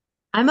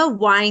 I'm a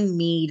wine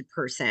mead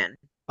person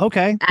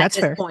Okay, at that's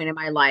this fair. point in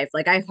my life.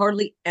 Like I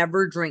hardly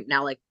ever drink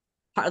now. Like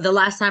the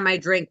last time I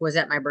drank was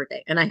at my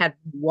birthday, and I had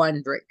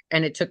one drink,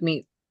 and it took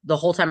me the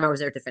whole time I was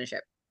there to finish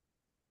it.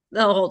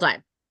 The whole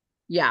time.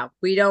 Yeah,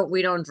 we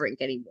don't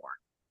drink anymore.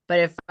 But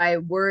if I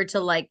were to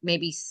like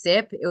maybe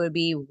sip, it would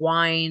be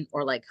wine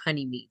or like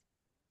honey mead.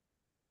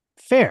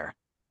 Fair.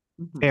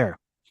 Mhm. Fair.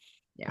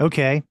 Yeah.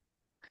 Okay.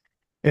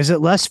 Is it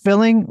less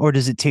filling or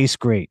does it taste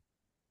great?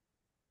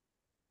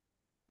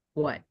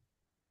 What?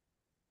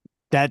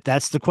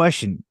 That's the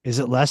question. Is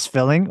it less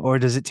filling or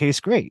does it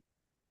taste great?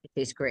 It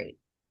tastes great.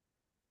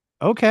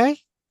 Okay.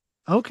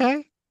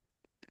 Okay.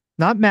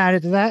 Not mad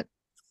at that.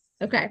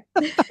 Okay.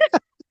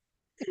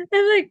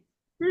 I'm like,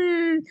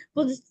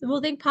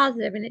 we'll think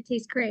positive and it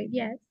tastes great.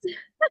 Yes.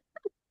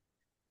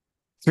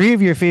 3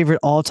 of your favorite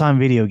all-time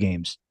video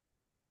games.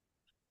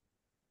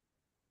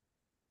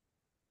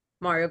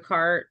 Mario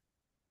Kart,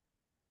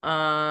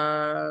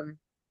 um,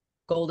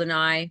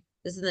 GoldenEye.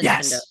 This is Nintendo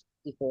Yes.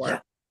 Yeah.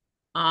 before.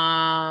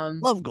 Um,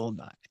 Love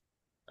Goldeneye.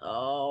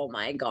 oh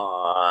my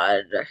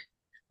God.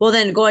 Well,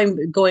 then going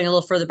a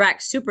little further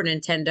back, Super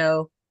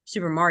Nintendo,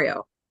 Super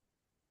Mario.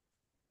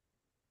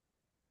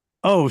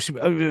 Oh,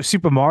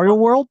 Super Mario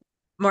World?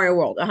 Mario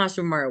World.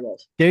 Super Mario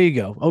World. There you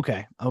go.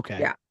 Okay. Okay.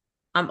 Yeah.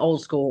 I'm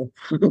old school.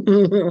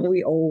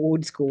 We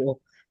old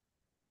school.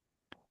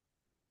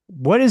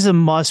 What is a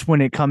must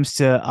when it comes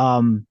to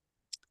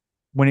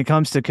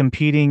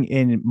competing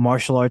in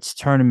martial arts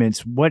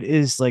tournaments? What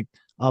is like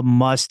a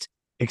must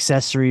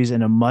accessories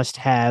and a must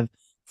have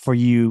for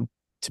you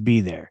to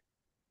be there?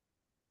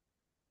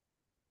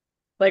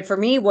 Like for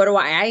me, what do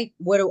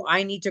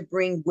I need to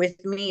bring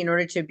with me in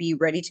order to be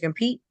ready to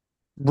compete?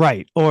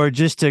 Right. Or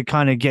just to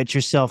kind of get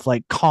yourself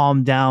like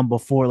calm down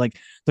before like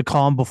the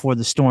calm before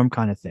the storm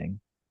kind of thing.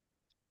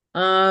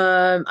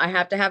 I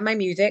have to have my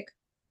music.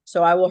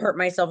 So I will hurt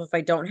myself if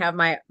I don't have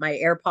my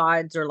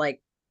AirPods or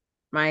like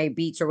my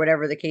Beats or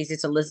whatever the case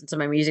is to listen to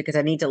my music because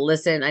I need to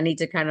listen. I need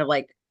to kind of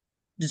like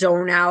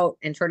zone out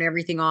and turn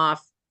everything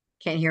off.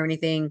 Can't hear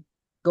anything.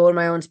 Go in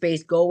my own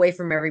space, go away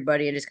from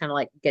everybody and just kind of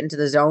like get into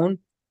the zone.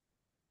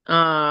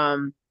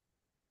 Um,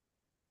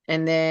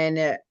 and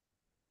then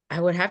I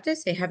would have to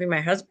say having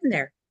my husband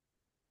there.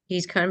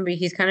 He's kind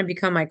of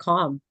become my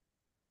calm,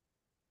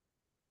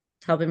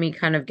 helping me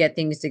kind of get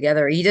things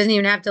together. He doesn't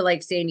even have to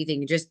like say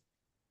anything. Just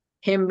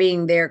him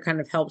being there kind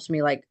of helps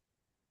me like,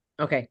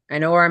 okay, I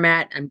know where I'm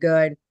at. I'm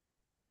good.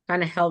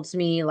 Kind of helps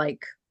me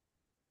like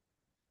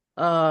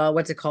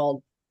what's it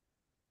called?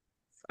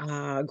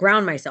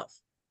 Ground myself.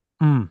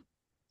 Mm.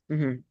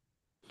 Hmm.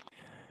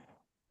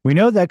 We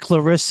know that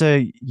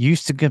Clarissa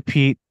used to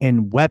compete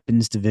in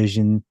weapons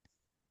division.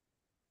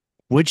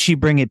 Would she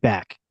bring it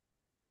back?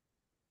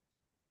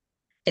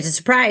 It's a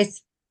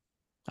surprise.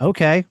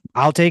 Okay,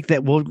 I'll take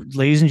that. Well,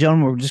 ladies and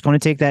gentlemen, we're just going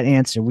to take that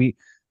answer. We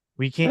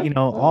can't,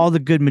 all the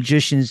good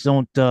magicians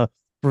don't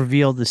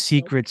reveal the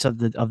secrets of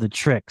the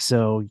trick.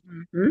 So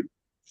Mhm.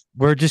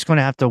 we're just going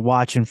to have to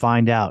watch and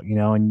find out,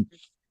 and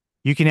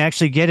you can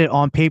actually get it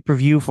on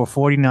pay-per-view for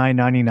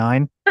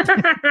 $49.99.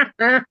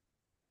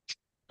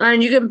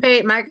 And you can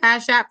pay my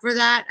Cash App for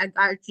that. I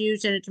got you.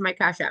 Send it to my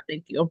Cash App.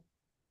 Thank you.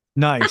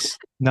 Nice,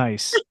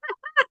 nice.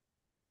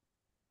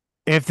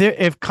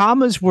 If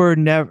commas were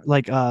never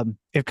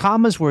if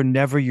commas were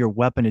never your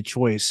weapon of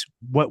choice,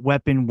 what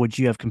weapon would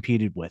you have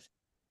competed with?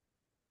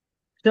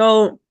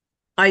 So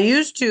I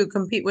used to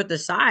compete with the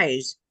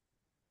size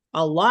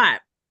a lot.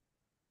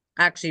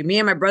 Actually, me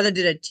and my brother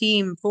did a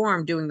team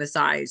form doing the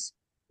size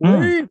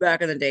way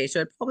back in the day. So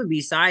it'd probably be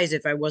size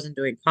if I wasn't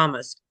doing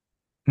commas.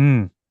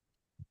 Hmm.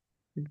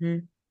 Mm-hmm.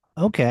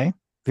 Okay.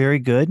 Very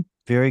good.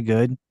 Very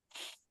good.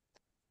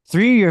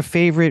 3 of your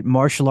favorite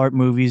martial art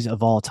movies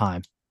of all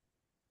time.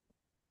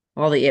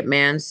 All the Ip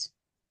Mans.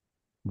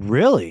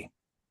 Really?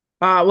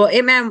 Well,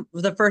 Ip Man,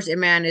 the first Ip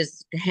Man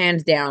is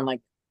hands down like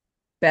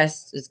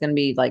best. It's gonna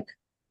be like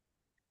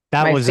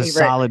That my was a favorite.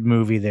 solid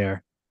movie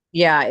there.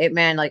 Yeah, Ip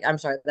Man. Like, I'm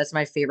sorry, that's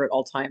my favorite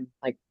all time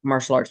like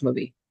martial arts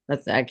movie.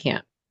 That's I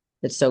can't.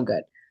 It's so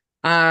good.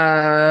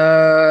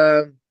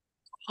 God,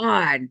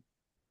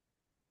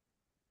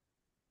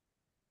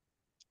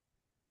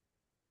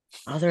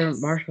 other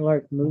martial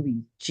arts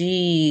movies.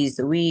 Jeez,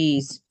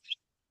 Louise,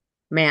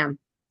 ma'am,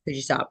 could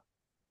you stop?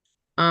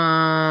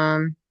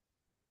 Um,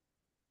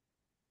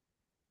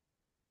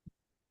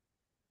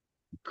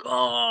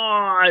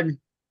 God,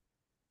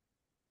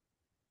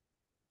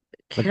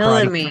 The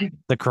killing me. Karate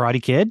The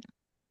Karate Kid?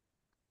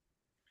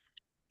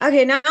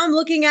 Okay, now I'm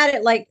looking at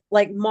it like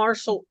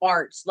martial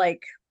arts,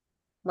 like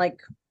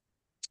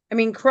I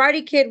mean,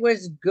 Karate Kid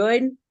was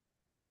good,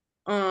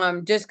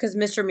 just because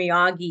Mr.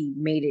 Miyagi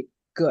made it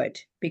good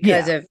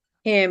because Yeah. of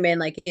him and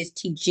like his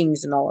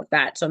teachings and all of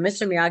that. So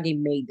Mr. Miyagi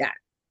made that.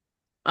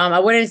 I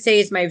wouldn't say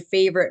it's my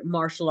favorite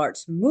martial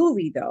arts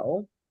movie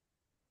though.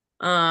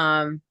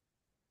 Um,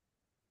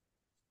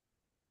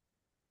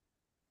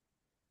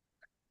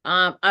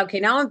 okay,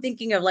 now I'm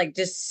thinking of like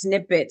just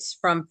snippets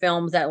from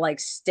films that like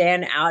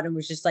stand out and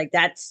was just like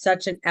that's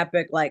such an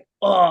epic, like,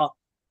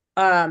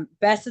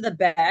 Best of the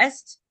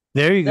Best,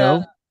 There you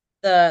the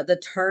go.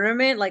 the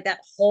tournament, like that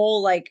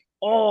whole like,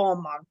 oh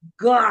my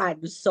God,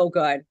 it was so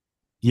good.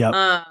 Yep.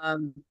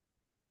 Um,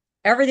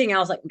 everything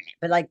else, like,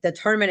 but like the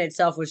tournament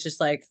itself was just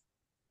like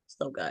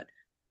so good.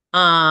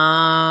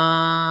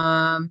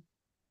 Trying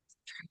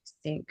to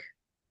think.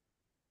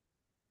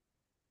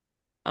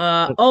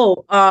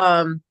 Oh,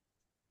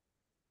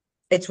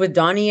 it's with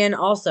Donnie Yen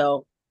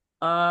also.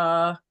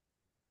 Uh,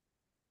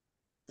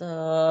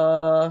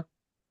 the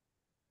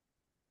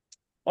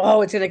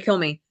Oh, it's gonna kill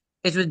me.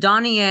 It's with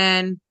Donnie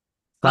Yen.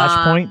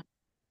 Uh, Flashpoint?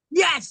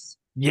 yes,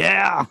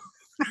 Yeah.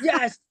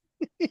 yes.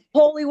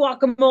 Holy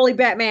guacamole,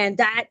 Batman!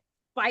 That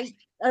fight,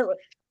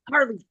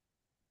 Harley,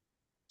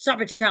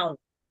 stop it, child.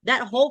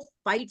 That whole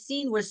fight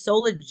scene was so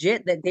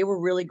legit that they were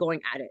really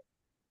going at it.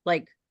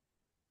 Like,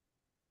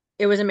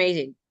 it was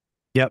amazing.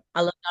 Yep.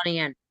 I love Donnie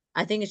Yen.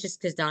 I think it's just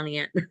because Donnie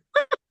Yen. I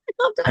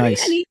love Donnie Yen.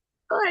 Nice. He's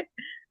good.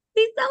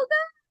 He's so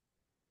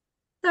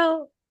good.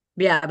 So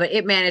yeah, but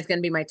Ip Man is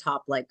gonna be my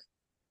top, like,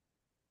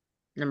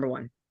 number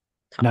one.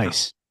 Top.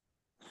 Nice.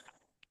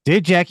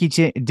 Did Jackie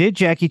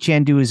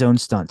Chan do his own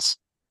stunts?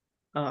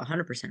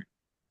 100%.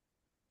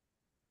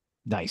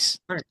 Nice.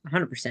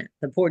 100%.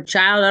 The poor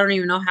child, I don't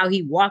even know how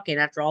he walking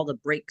after all the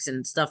breaks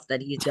and stuff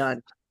that he's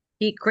done.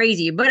 He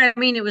crazy, but I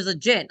mean, it was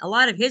legit. A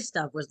lot of his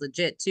stuff was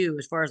legit too,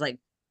 as far as like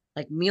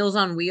Meals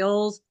on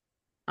Wheels.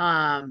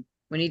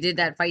 When he did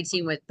that fight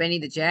scene with Benny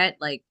the Jet,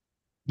 like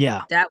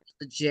Yeah. that was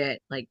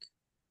legit. Like,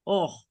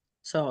 oh,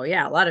 so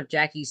yeah, a lot of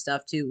Jackie's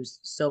stuff too was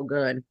so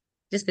good,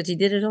 just because he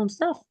did his own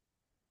stuff.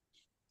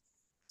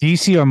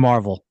 DC or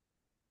Marvel?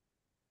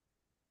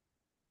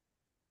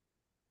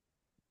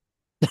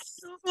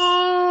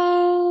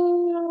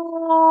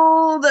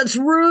 Oh, that's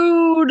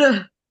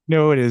rude.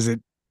 No, it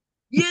isn't.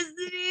 Yes,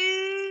 it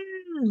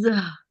is.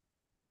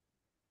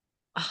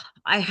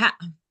 I have.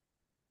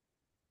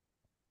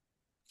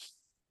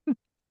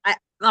 I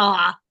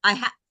oh,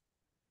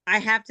 I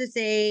have to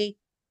say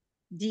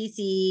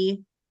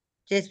DC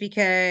just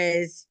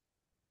because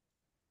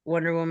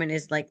Wonder Woman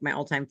is like my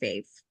all-time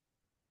fave.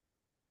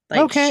 Like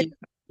Okay. she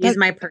is That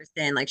my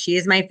person. Like she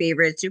is my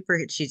favorite super.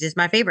 She's just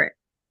my favorite.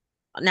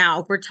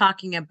 Now, if we're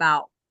talking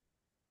about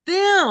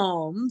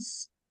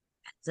films,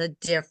 it's a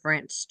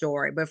different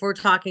story. But if we're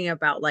talking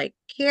about like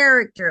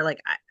character, like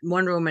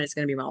Wonder Woman is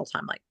going to be my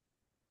all-time like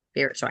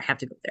favorite. So I have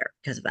to go there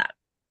because of that.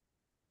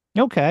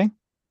 okay.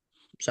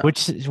 So, Which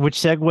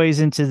segues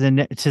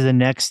into to the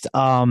next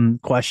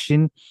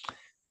question.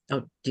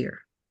 oh dear.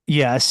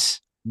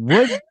 Yes.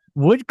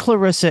 Would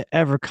Clarissa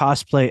ever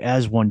cosplay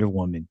as Wonder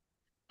Woman?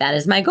 That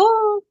is my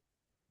goal.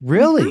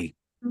 Really?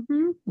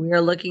 We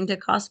are looking to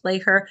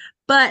cosplay her,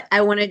 but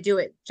I want to do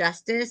it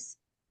justice.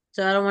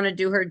 So I don't want to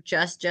do her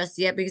just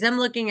yet because I'm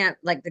looking at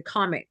like the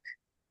comic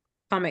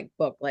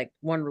book, like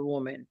Wonder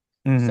Woman.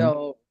 Mm-hmm.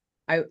 So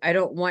I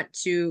don't want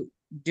to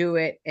do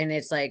it and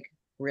it's like,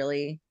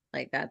 really,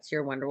 like that's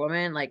your Wonder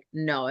Woman. Like,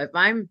 no, if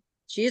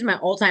she's my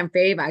all-time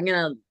fave, I'm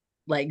gonna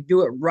like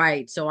do it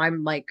right. So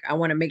I'm like, I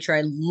want to make sure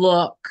I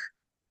look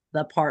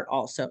the part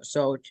also.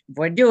 So if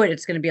I do it,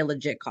 it's gonna be a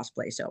legit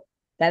cosplay. So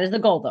that is the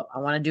goal though. I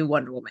want to do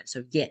Wonder Woman.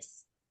 So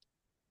yes.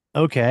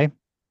 Okay.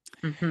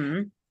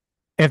 Mm-hmm.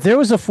 If there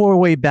was a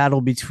four-way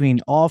battle between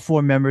all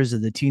four members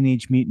of the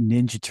Teenage Mutant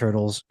Ninja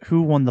Turtles,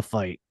 who won the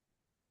fight?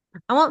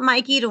 I want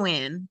Mikey to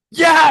win.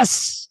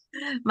 Yes.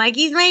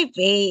 Mikey's my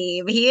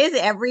fave. He is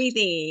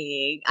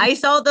everything. I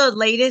saw the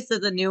latest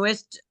of the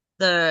newest,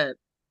 the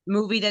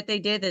movie that they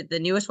did, the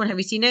newest one. Have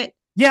you seen it?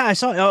 Yeah, I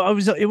saw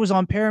it was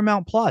on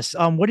Paramount Plus.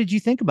 What did you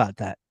think about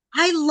that?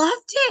 I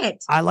loved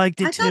it. I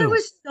liked I it thought it too.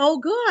 was so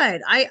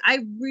good. I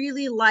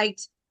really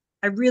liked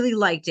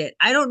it.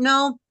 I don't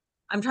know.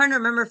 I'm trying to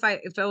remember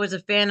if I was a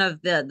fan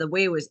of the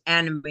way it was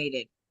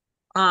animated.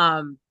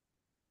 Um,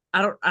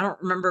 I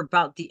don't remember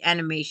about the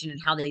animation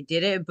and how they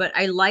did it, but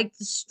I liked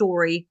the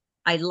story.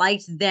 I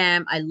liked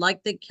them. I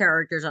liked the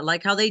characters. I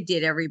like how they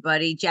did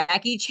everybody.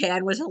 Jackie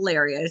Chan was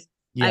hilarious.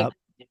 Yep.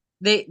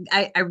 Like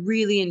I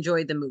really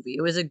enjoyed the movie.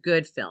 It was a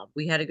good film.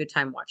 We had a good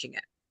time watching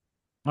it.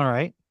 All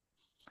right.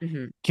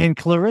 Hmm. Can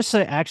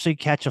Clarissa actually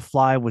catch a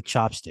fly with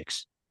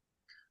chopsticks?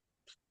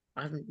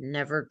 I've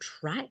never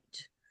tried.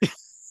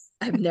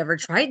 I've never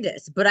tried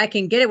this, but I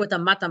can get it with a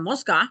mata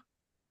mosca,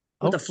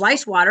 with Oh, a fly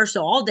swatter.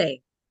 So all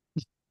day,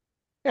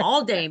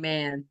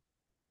 man,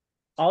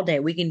 all day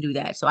we can do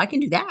that. So I can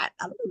do that.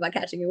 I don't know about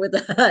catching it with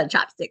a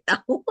chopstick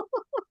though.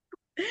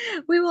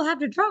 We will have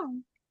to try.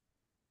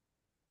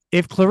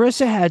 if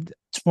Clarissa had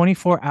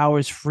 24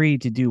 hours free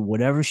to do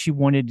whatever she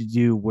wanted to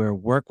do where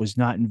work was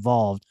not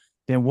involved,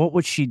 then what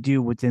would she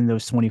do within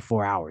those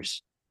 24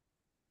 hours?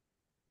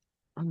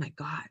 Oh my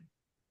god,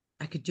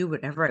 I could do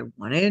whatever I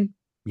wanted,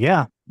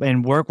 Yeah,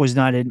 and work was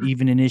not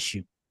even an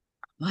issue.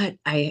 but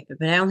I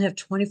only have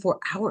 24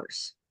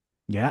 hours.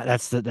 Yeah,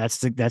 that's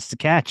the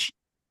catch.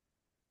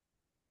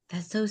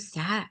 That's so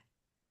sad.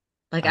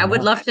 Like I I would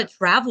know. love to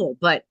travel,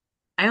 but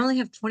I only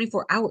have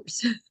 24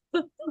 hours.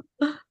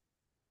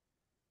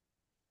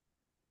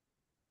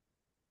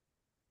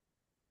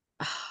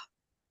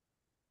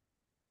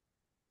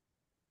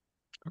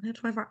 Only have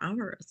 24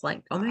 hours.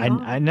 Like, oh my I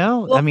God.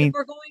 know. I Well, if mean,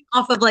 we're going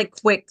off of like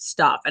quick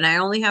stuff and I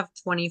only have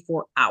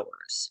 24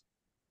 hours,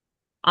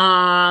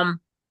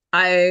 um,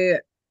 I,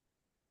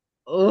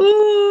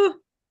 oh,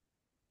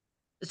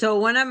 so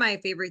one of my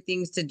favorite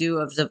things to do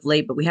of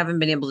late, but we haven't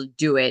been able to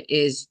do it,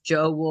 is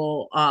Joe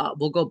will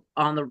go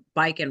on the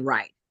bike and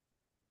ride.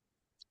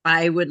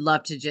 I would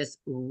love to just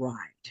ride.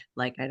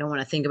 Like, I don't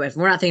want to think about, if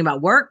we're not thinking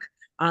about work,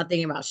 I'm not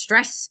thinking about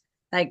stress.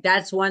 Like,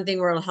 that's one thing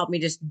where it'll help me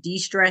just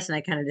de-stress and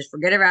I kind of just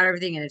forget about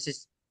everything. And it's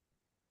just,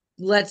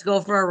 let's go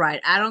for a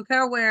ride. I don't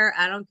care where,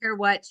 I don't care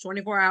what, it's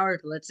 24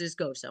 hours. Let's just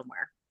go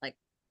somewhere. Like,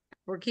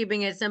 we're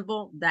keeping it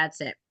simple. That's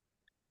it.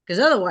 Because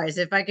otherwise,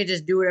 if I could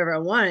just do whatever I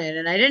wanted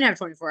and I didn't have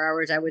 24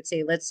 hours, I would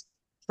say, let's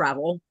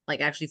travel,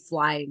 like actually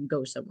fly and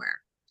go somewhere.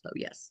 So,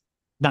 yes.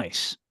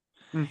 nice.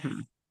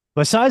 Hmm.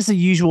 Besides the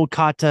usual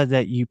kata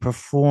that you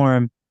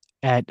perform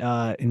at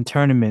in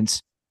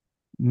tournaments,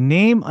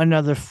 name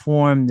another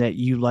form that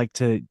you like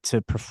to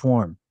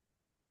perform.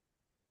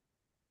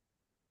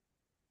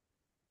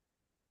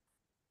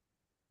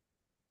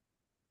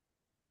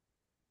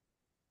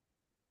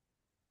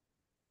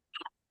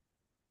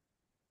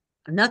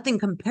 Nothing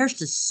compares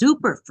to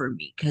super for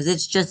me because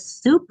it's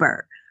just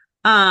super.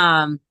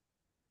 Um,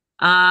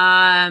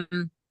 I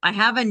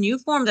have a new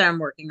form that I'm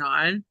working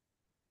on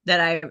that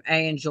I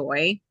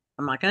enjoy.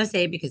 I'm not gonna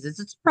say because it's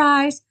a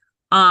surprise.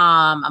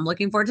 I'm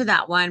looking forward to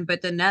that one.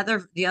 But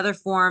the other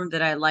form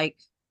that I like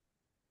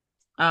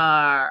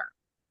uh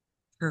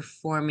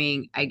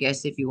performing, I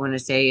guess if you want to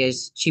say,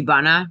 is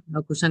Chibana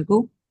no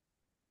Kusanku.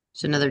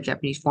 It's another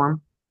Japanese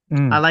form. I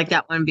Mm. like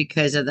that one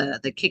because of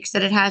the kicks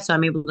that it has. So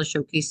I'm able to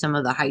showcase some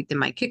of the height in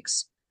my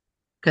kicks.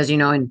 Because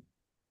in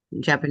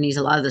Japanese,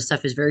 a lot of the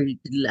stuff is very,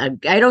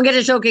 I don't get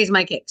to showcase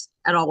my kicks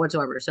at all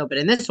whatsoever. So, but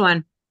in this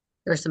one,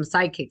 there's some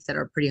side kicks that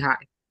are pretty high.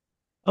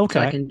 So I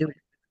Okay. can do it.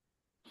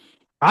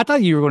 I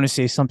thought you were going to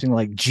say something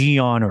like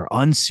Gion or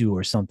Unsu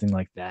or something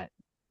like that.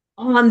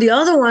 The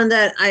other one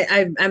that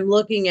I'm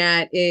looking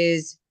at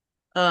is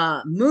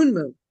Moon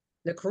Moon,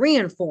 the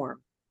Korean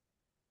form.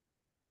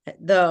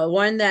 The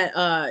one that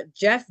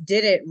Jeff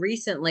did it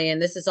recently,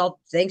 and this is all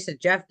thanks to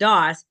Jeff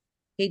Doss.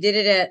 He did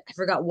it at, I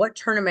forgot what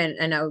tournament,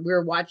 and we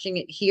were watching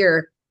it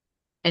here,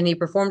 and he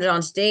performed it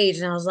on stage,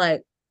 and I was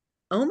like,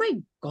 oh my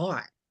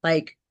God,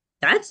 like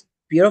that's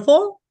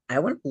beautiful. I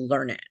want to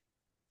learn it.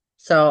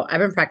 So I've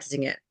been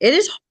practicing it. It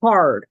is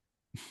hard,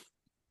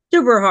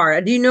 super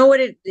hard. Do you know what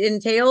it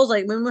entails?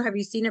 Like, Moon, have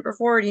you seen it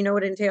before? Do you know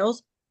what it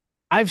entails?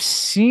 I've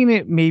seen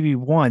it maybe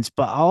once,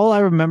 but all I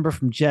remember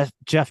from Jeff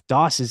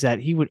Doss is that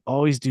he would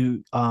always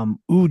do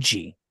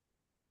uji.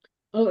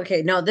 Oh,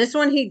 okay. No, this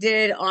one he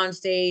did on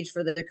stage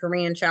for the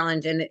Korean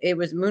challenge, and it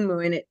was Moon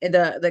Moon. And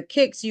the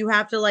kicks, you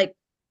have to like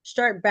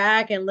start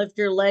back and lift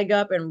your leg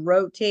up and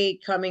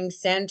rotate, coming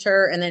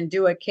center, and then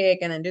do a kick,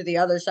 and then do the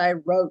other side,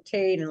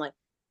 rotate, and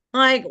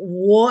like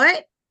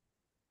what?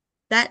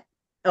 That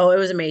Oh, it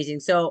was amazing.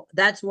 So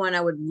that's one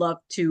I would love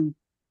to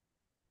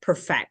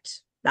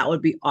perfect. That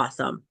would be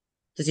awesome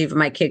to see if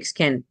my kicks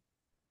can,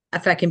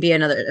 if I can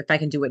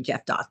do what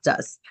Jeff Doss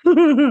does.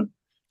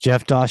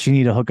 Jeff Doss, you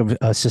need to hook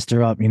a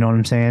sister up. You know what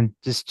I'm saying?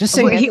 Just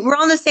say it. We're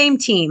on the same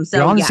team, You're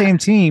so on the yeah, same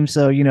team,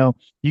 so you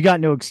got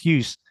no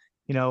excuse.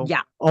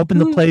 yeah. Open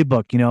the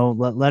playbook.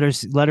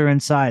 Let her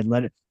inside.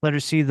 Let her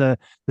see the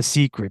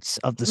secrets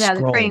of the Yeah, the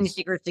training scrolls.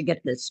 secrets to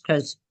get this,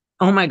 because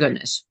oh my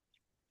goodness.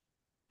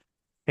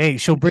 Hey,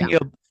 she'll bring Yeah.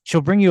 you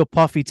she'll bring you a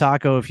puffy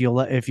taco if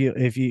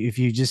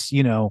you just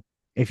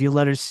if you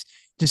let us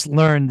just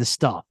learn the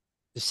stuff.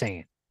 Just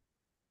saying.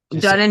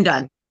 Just Done saying. and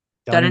done.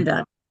 Done and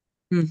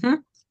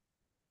done.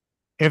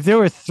 If there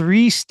were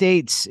 3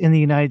 states in the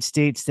United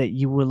States that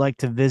you would like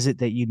to visit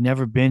that you've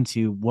never been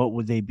to, what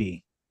would they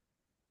be?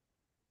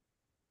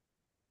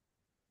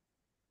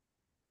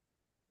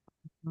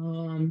 I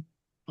was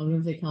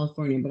gonna say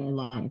California, but I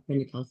lied. I've been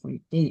to California.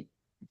 Dang it.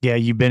 Yeah,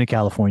 you've been to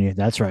California.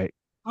 That's right.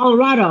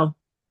 Colorado.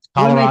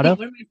 Colorado?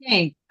 What am I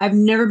saying? I've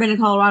never been to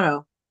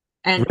Colorado.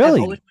 And I've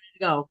Really? always wanted to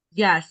go.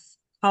 Yes.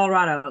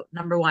 Colorado,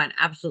 number one.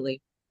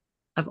 Absolutely.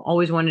 I've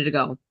always wanted to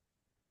go.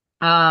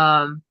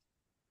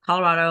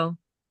 Colorado.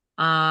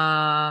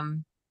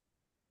 Um,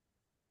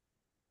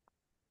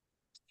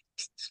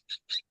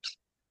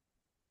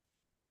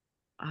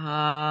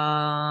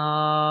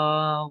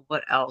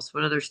 what else?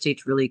 What other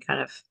states really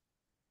kind of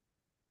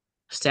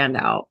stand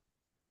out?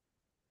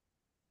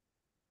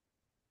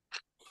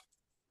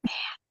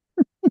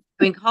 I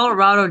mean,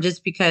 Colorado,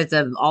 just because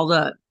of all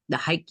the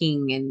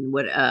hiking and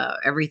what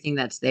everything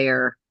that's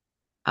there.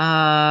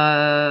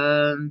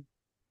 Um,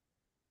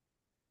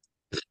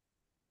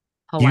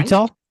 Hawaii,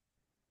 Utah?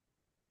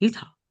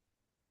 Utah.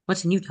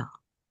 What's in Utah?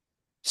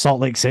 Salt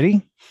Lake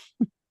City?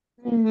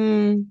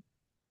 Man,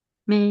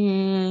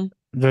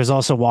 There's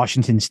also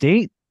Washington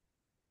State.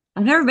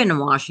 I've never been to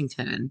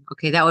Washington.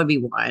 Okay, that would be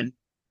one.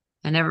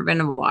 I've never been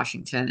to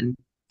Washington.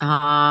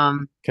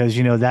 Because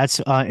that's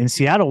in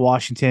Seattle,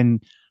 Washington.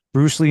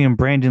 Bruce Lee and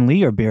Brandon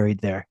Lee are buried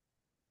there.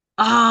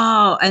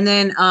 Oh, and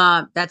then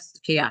that's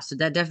okay, yeah, so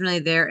that definitely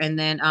there. And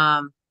then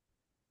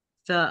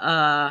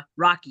the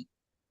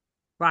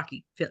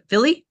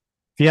Philly?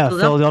 Yeah, Philadelphia?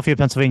 Philadelphia,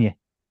 Pennsylvania.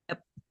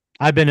 Yep.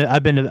 I've been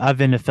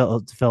to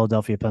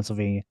Philadelphia,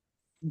 Pennsylvania.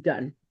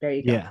 Done. There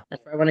you go. Yeah.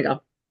 That's where I want to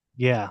go.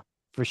 Yeah,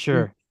 for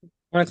sure. I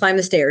want to climb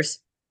the stairs.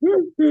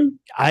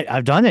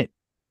 I've done it.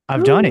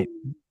 I've done it.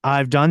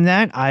 I've done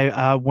that.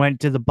 I went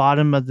to the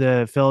bottom of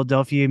the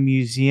Philadelphia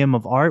Museum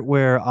of Art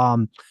where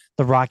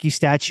the Rocky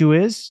statue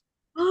is.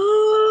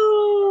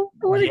 Oh,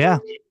 I wanna Yeah.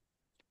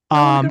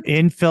 go.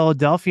 In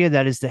Philadelphia,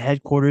 that is the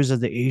headquarters of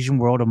the Asian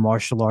World of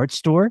Martial Arts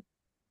store.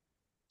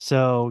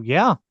 So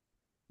yeah.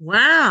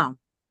 Wow.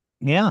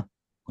 Yeah.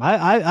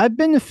 I've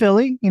been to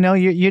Philly.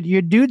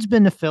 Your dude's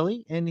been to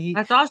Philly and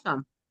That's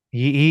awesome.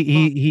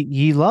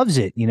 he loves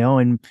it,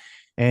 and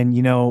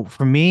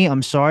for me,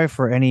 I'm sorry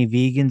for any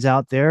vegans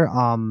out there.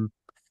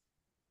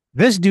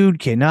 This dude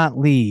cannot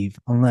leave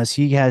unless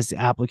he has the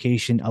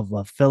application of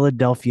a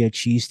Philadelphia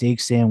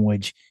cheesesteak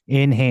sandwich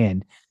in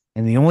hand.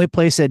 And the only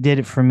place that did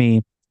it for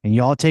me, and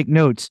y'all take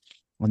notes,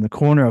 on the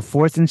corner of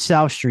 4th and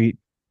South Street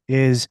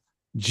is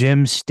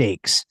Jim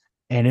Steaks.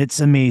 And it's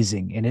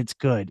amazing and it's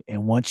good.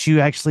 And once you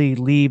actually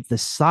leave the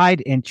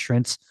side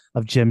entrance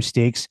of Jim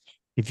Steaks,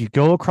 if you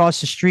go across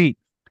the street,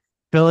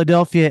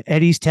 Philadelphia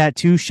Eddie's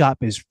Tattoo Shop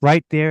is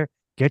right there.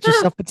 Get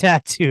yourself a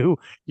tattoo.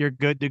 You're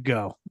good to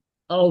go.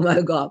 Oh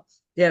my God.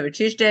 You have a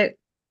cheesesteak,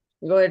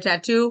 you go to a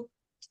tattoo,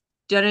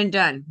 done and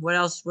done. What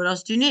else? What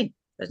else do you need?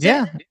 That's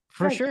Yeah, it.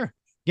 for Right. sure.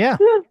 Yeah.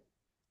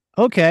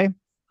 Okay.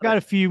 Got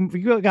a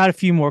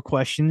few more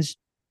questions.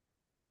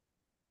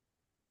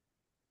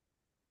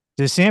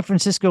 Does San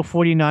Francisco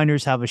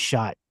 49ers have a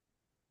shot?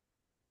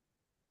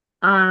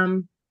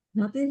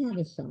 Not they have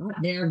a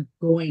shot. They're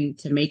going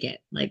to make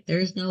it. Like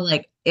there's no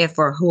like if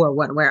or who or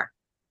what where.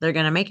 They're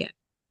gonna make it.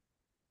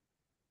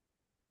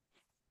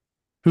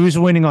 Who's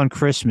winning on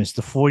Christmas,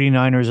 the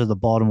 49ers or the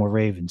Baltimore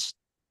Ravens?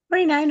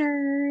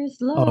 49ers.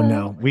 Oh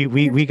no.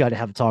 We got to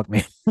have a talk,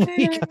 man.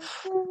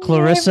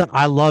 Clarissa,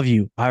 I love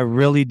you. I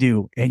really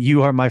do. And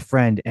you are my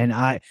friend. And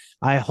I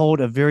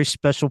hold a very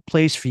special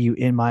place for you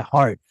in my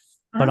heart.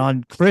 But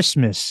on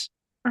Christmas,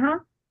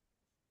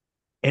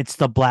 it's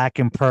the black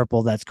and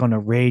purple that's going to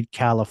raid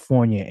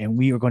California. And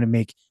we are going to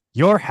make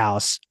your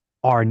house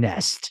our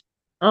nest.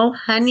 Oh,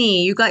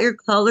 honey, you got your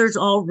colors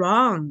all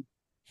wrong.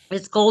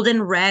 It's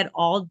golden red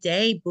all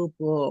day, boo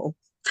boo.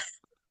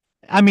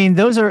 I mean,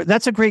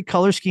 that's a great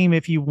color scheme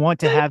if you want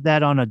to have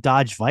that on a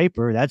Dodge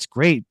Viper. That's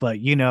great. But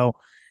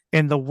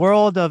in the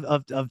world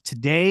of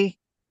today,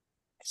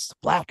 it's the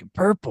black and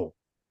purple.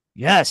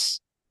 Yes.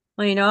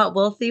 Well, you know what?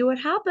 We'll see what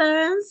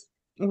happens.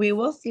 We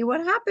will see what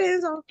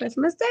happens on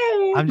Christmas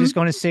Day. I'm just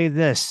going to say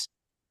this.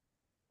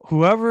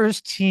 Whoever's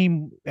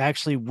team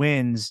actually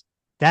wins,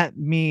 that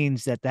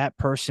means that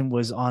person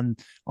was on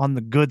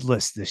the good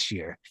list this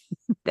year.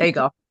 There you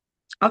go.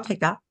 I'll take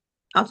that.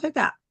 I'll take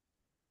that.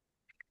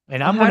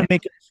 And I'm going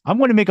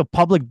to make a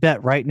public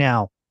bet right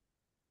now.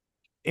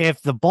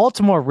 If the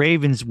Baltimore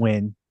Ravens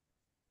win,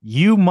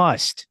 you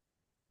must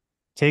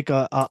take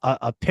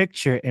a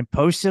picture and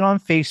post it on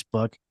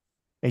Facebook,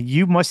 and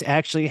you must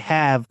actually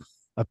have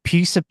a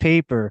piece of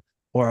paper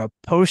or a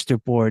poster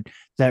board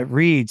that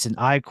reads, and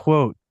I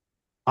quote,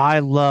 "I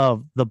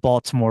love the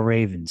Baltimore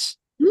Ravens."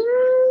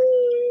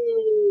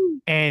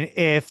 And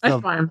if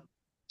That's fine.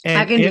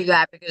 I can do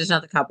that because it's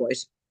not the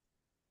Cowboys.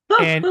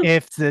 And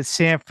if the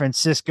San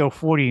Francisco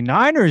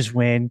 49ers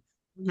win,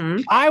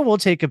 I will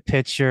take a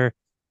picture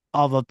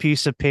of a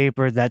piece of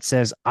paper that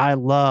says, "I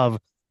love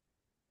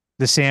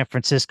the San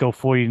Francisco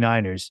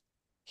 49ers.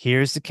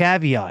 Here's the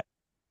caveat.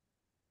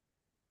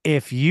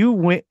 If you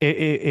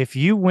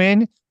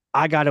win,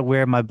 I got to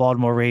wear my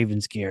Baltimore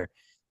Ravens gear.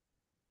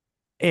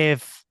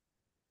 If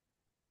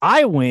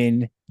I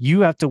win,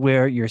 you have to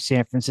wear your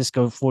San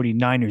Francisco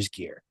 49ers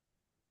gear.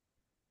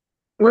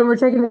 When we're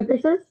taking the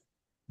pictures?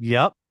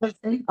 Yep.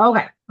 Okay.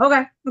 Okay.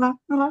 Okay.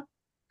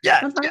 Yeah.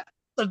 That's fine.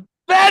 The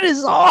bet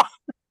is on.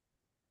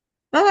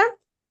 Okay.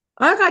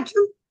 I got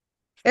you.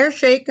 Air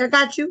shake. I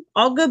got you.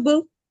 All good,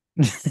 boo.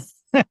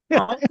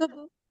 All good,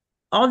 boo.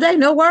 All day.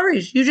 No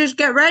worries. You just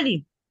get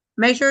ready.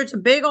 Make sure it's a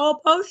big old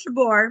poster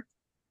board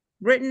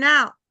written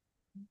out.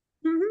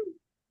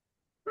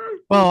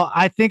 Well,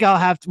 I think I'll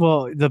have to.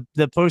 Well,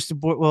 the poster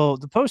board. Well,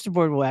 the poster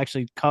board will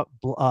actually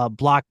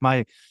block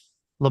my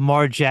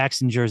Lamar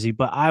Jackson jersey,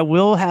 but I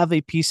will have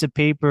a piece of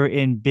paper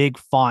in big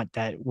font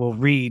that will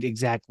read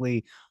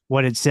exactly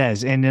what it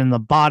says, and in the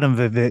bottom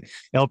of it,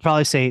 it'll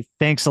probably say,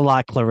 "Thanks a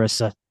lot,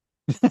 Clarissa."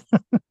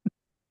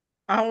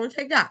 I will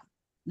take that.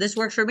 This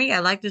works for me. I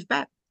like this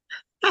bet.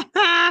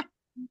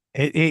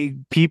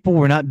 People,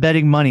 we're not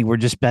betting money; we're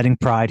just betting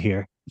pride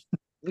here.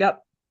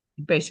 Yep.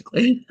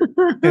 Basically.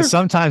 Because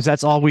sometimes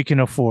that's all we can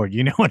afford.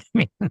 You know what I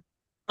mean?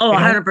 Oh,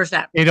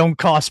 100%. It don't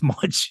cost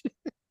much.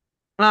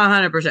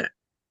 100%.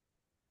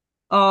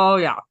 Oh,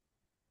 yeah.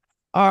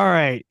 All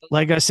right.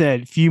 Like I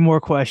said, a few more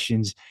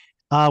questions.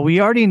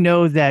 We already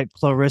know that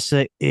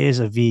Clarissa is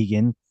a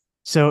vegan.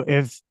 So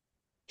if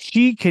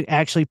she could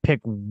actually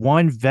pick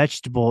one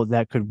vegetable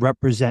that could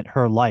represent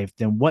her life,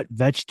 then what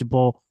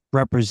vegetable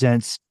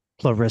represents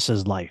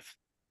Clarissa's life?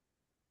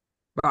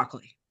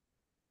 Broccoli.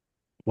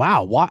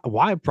 Wow.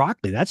 Why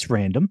broccoli? That's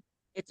random.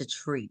 It's a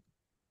tree.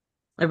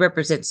 It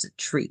represents a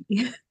tree.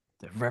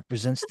 That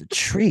represents the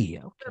tree.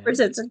 Okay.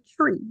 Represents a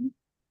tree.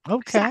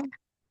 Okay.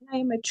 I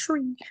am a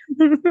tree.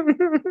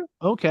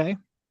 Okay.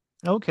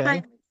 Okay. I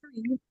am a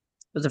tree.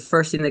 Was the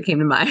first thing that came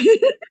to mind.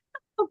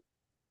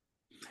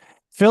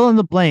 Fill in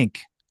the blank.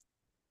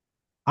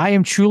 I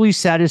am truly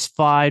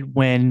satisfied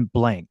when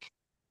blank.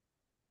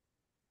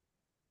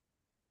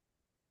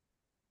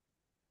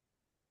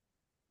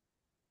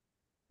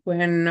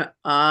 When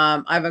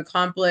I've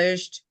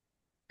accomplished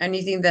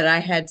anything that I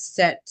had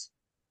set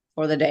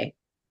for the day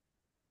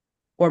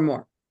or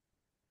more.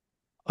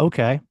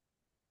 Okay.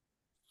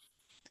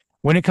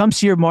 When it comes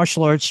to your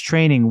martial arts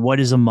training, what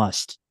is a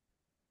must?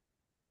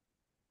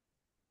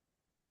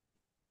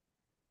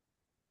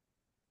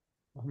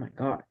 Oh my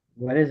God.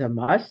 What is a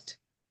must?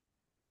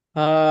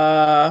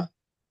 Uh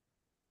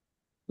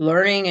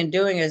Learning and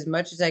doing as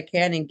much as I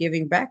can and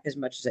giving back as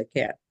much as I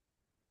can.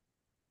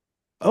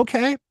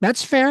 Okay,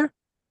 that's fair.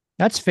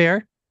 That's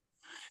fair.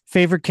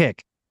 Favorite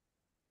kick?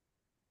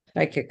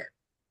 I kick.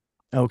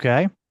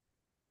 Okay.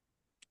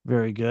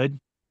 Very good.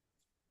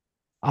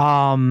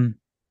 Let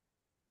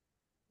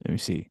me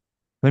see.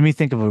 Let me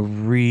think of a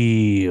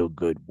real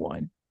good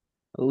one.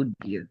 Oh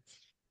dear.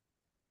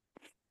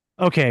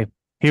 Okay,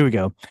 here we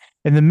go.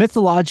 In the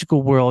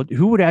mythological world,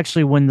 who would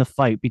actually win the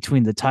fight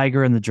between the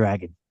tiger and the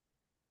dragon?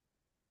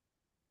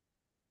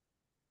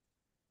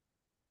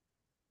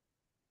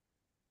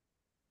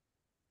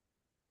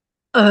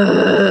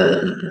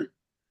 I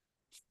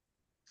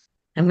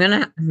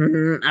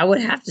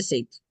would have to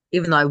say,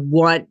 even though I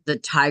want the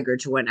tiger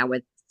to win, I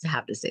would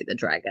have to say the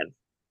dragon.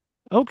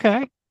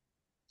 Okay.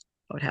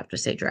 I would have to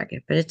say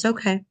dragon, but it's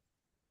okay.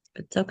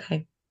 It's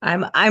okay.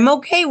 I'm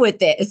okay with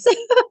this.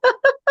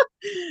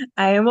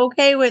 I am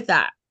okay with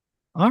that.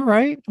 All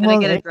right. I'm gonna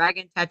Well, get a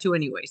dragon tattoo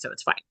anyway, so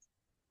it's fine.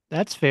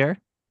 that's fair.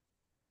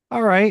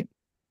 All right.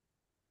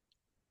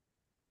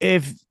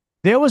 If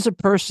there was a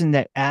person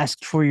that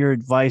asked for your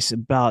advice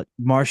about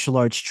martial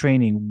arts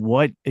training,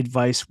 what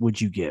advice would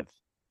you give?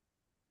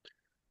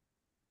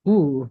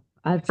 Ooh.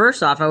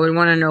 First off, I would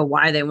want to know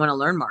why they want to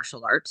learn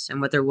martial arts and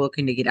what they're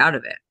looking to get out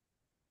of it.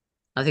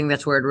 I think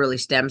that's where it really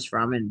stems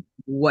from and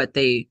what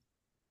they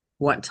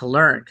want to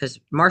learn. Because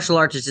martial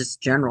arts is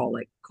just general,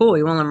 like, cool,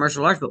 you want to learn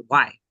martial arts, but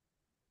why?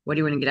 What do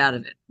you want to get out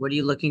of it? What are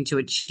you looking to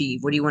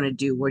achieve? What do you want to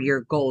do? What are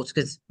your goals?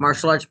 Because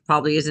martial arts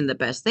probably isn't the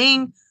best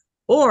thing.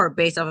 Or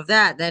based off of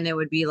that, then it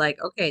would be like,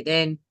 okay,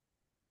 then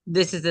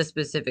this is the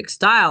specific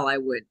style I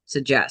would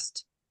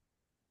suggest.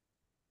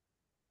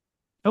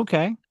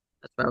 Okay.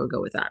 That's where I would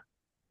go with that.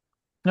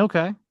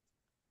 Okay.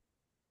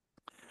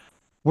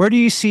 Where do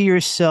you see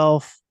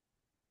yourself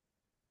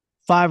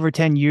 5 or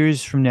 10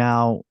 years from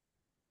now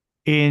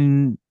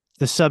in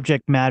the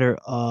subject matter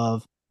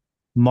of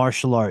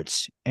martial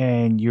arts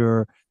and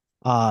your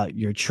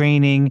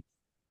training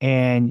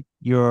and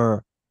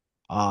your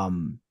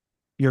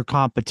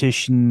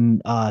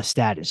competition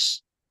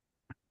status?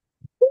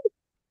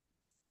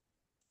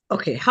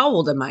 Okay, how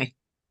old am I?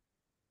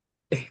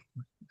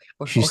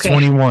 She's Okay.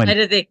 21.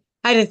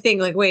 I had to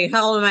think like, wait,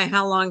 how old am I?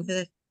 How long did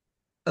it?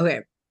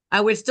 Okay.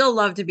 I would still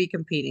love to be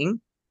competing.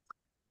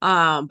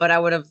 But I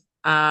would have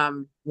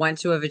want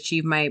to have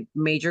achieved my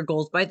major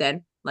goals by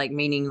then, like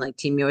meaning like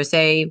Team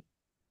USA.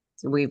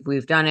 So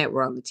we've done it.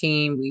 We're on the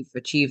team. We've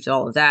achieved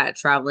all of that,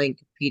 traveling,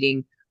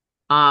 competing.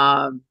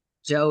 Um,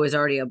 Joe is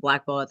already a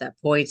black belt at that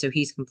point, so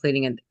he's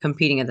competing at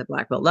the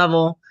black belt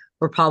level.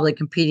 We're probably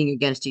competing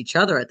against each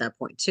other at that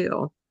point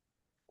too.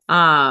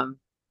 Um,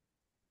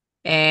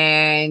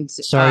 And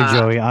Sorry,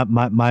 Joey.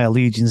 My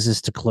allegiance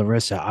is to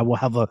Clarissa. I will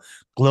have a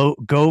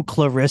go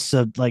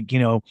Clarissa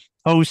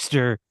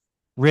poster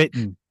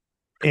written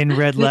in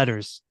red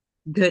letters.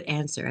 good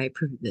answer. I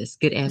approve of this.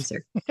 Good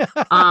answer.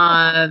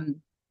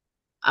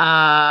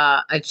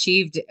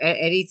 Achieved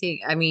anything.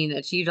 I mean,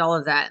 achieved all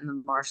of that in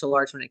the martial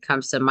arts when it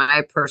comes to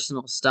my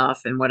personal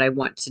stuff and what I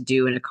want to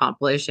do and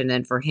accomplish. And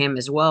then for him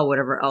as well,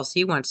 whatever else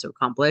he wants to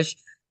accomplish.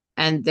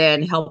 And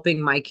then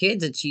helping my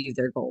kids achieve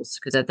their goals.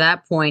 Because at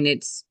that point,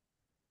 it's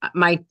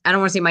I don't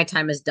want to say my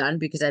time is done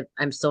because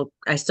I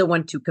still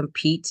want to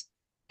compete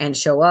and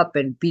show up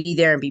and be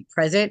there and be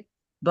present.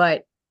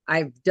 But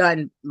I've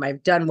done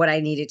what I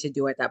needed to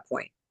do at that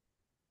point.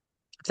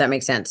 If that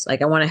makes sense.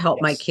 Like I want to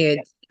help my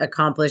kids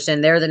accomplish,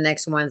 and they're the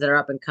next ones that are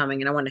up and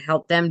coming, and I want to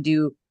help them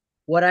do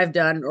what I've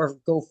done or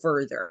go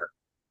further.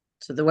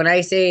 So that when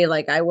I say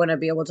like I want to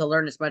be able to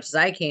learn as much as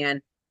I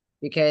can,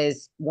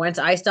 because once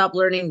I stop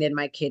learning, then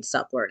my kids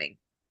stop learning.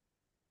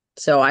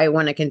 So I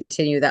want to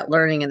continue that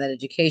learning and that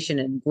education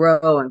and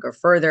grow and go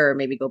further,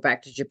 maybe go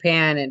back to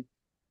Japan and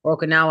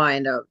Okinawa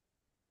and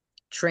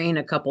train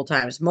a couple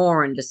times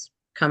more and just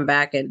come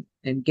back and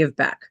give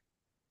back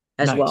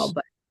as well.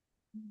 But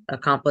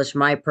accomplish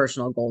my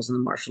personal goals in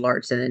the martial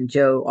arts. And then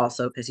Joe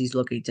also, because he's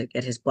looking to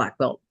get his black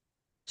belt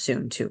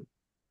soon too.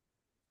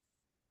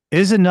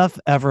 Is enough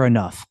ever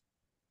enough?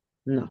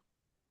 No.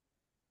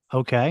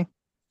 Okay.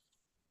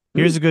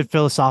 Here's a good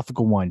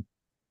philosophical one.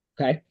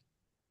 Okay.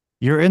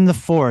 You're in the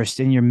forest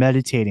and you're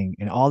meditating,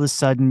 and all of a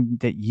sudden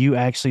that you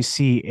actually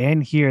see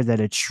and hear that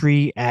a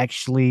tree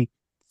actually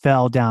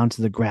fell down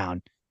to the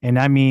ground. And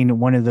I mean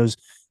one of those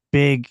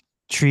big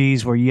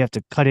trees where you have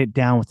to cut it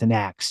down with an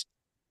axe.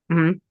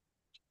 Mm-hmm.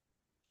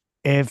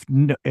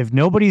 If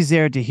nobody's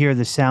there to hear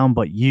the sound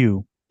but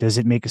you, does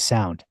it make a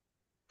sound?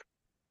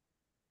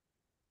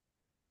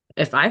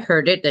 If I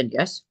heard it, then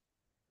yes.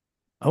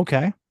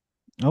 Okay.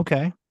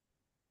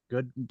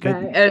 Good.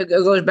 It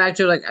goes back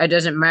to like, it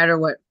doesn't matter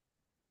what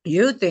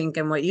you think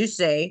and what you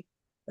say.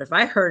 But if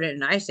I heard it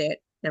and I say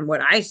it, then what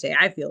I say,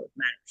 I feel it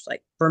matters.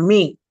 Like for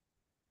me,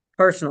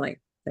 personally,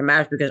 it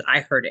matters because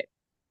I heard it.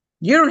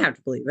 You don't have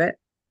to believe it,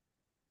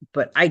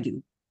 but I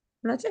do.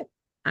 And that's it.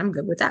 I'm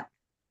good with that.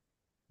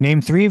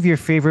 Name 3 of your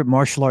favorite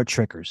martial art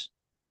trickers.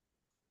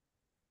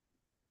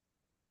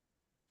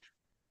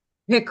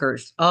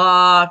 Pickers.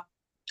 I'm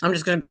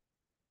just gonna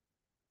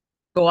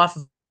go off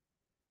of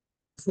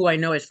who I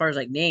know as far as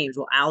like names.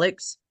 Well,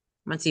 Alex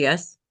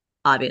Macias,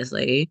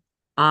 obviously.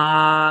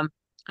 I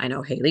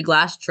know Haley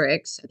Glass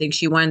tricks. I think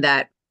she won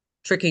that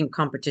tricking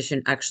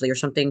competition actually, or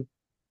something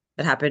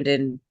that happened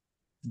in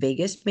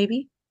Vegas,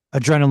 maybe.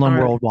 Adrenaline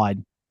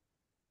Worldwide.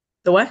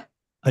 The what?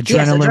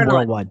 Adrenaline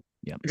Worldwide.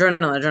 Yeah.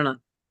 Adrenaline.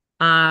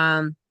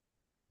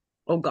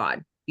 Oh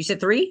God, you said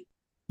 3?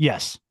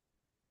 Yes.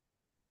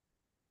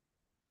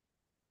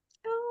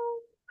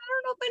 Oh, I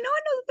don't know if I know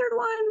the third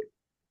one.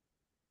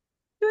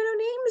 Do I know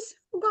names?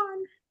 Oh God.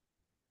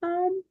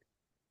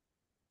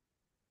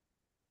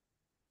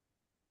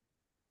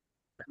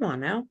 Come on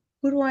now.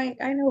 Who do I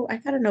know? I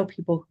gotta know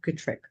people who could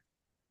trick.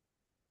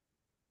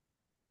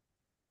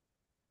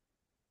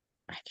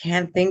 I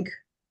can't think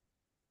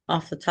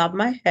off the top of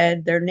my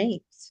head their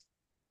names.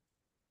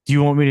 Do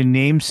you want me to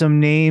name some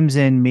names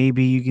and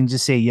maybe you can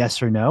just say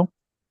yes or no?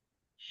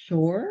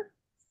 Sure.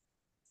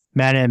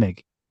 Matt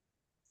Emig.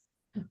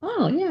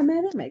 Oh yeah,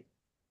 Matt Emig.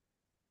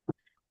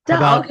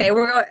 Okay,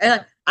 we're going.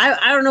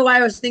 I don't know why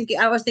I was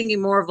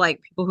thinking more of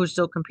like people who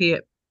still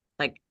compete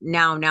like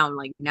now.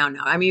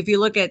 I mean, if you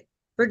look at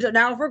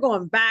if we're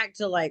going back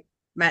to like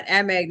Matt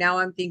Emig, now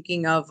I'm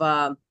thinking of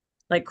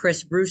like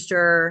Chris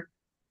Brewster.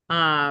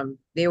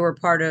 They were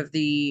part of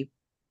the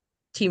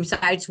Team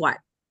Sideswipe.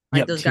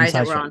 Like those guys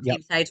that were on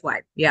Team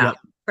Sideswipe. Yeah. Yep.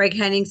 Craig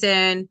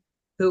Henningsen,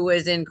 who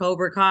was in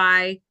Cobra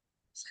Kai.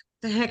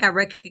 The heck, I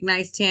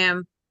recognized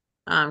him.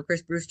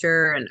 Chris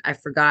Brewster, and I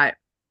forgot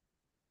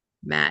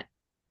not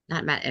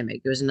Matt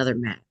Emig. It was another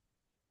Matt.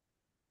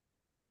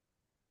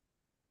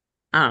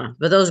 I don't know,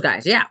 but those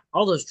guys, yeah,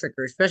 all those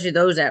trickers, especially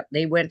those that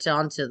they went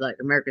on to like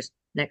America's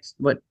Next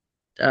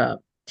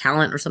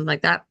Talent or something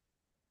like that.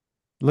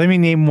 Let me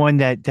name one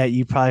that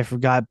you probably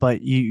forgot,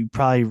 but you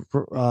probably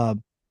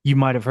you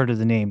might have heard of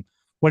the name.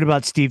 What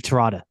about Steve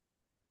Tirada?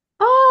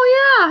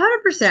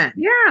 Oh yeah, 100%.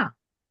 Yeah,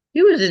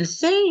 he was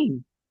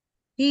insane.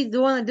 He's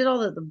the one that did all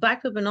the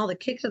backflip and all the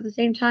kicks at the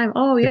same time.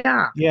 Oh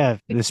yeah, yeah,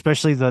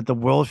 especially the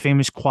world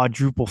famous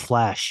quadruple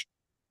flash.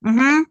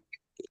 Mm-hmm.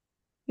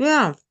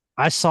 Yeah,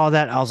 I saw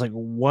that. I was like,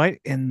 "What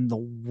in the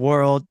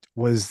world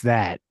was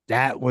that?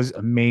 That was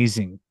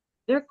amazing."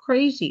 They're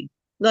crazy,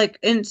 like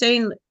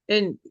insane.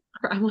 And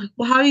I'm like,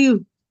 well,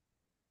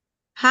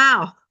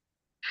 how?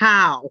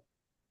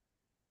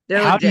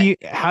 How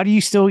do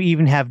you still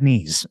even have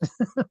knees?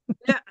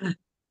 Yeah.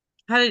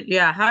 How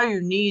are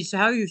your knees?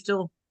 How are you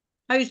still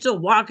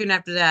walking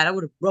after that? I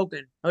would have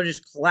broken. I would have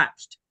just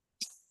collapsed.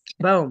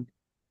 Boom.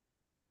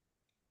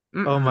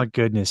 Oh my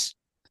goodness.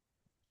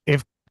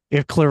 If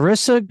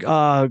Clarissa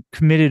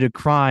committed a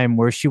crime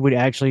where she would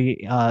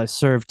actually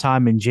serve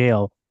time in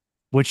jail,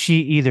 Would she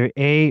either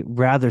A,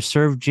 rather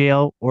serve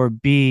jail, or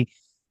B,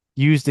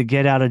 use the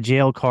get out of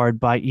jail card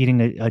by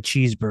eating a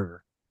cheeseburger?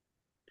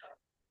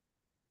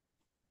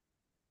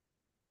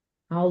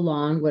 How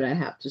long would I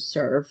have to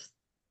serve?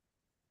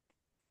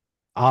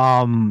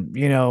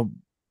 You know,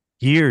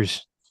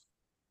 years.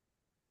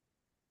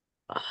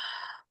 Oh,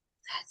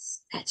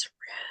 that's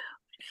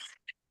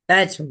rude.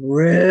 That's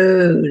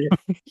rude.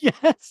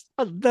 Yes,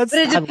 But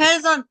it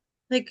depends on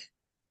like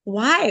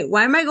why?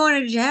 Why am I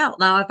going to jail?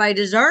 Now, if I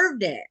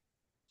deserved it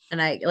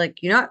and I like,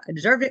 I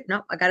deserved it.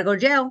 No, I gotta go to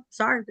jail.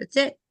 Sorry, that's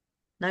it.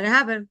 Not gonna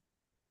happen.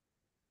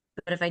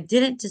 But if I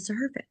didn't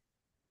deserve it,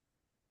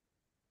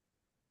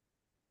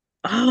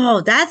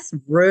 oh, that's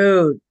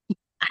rude.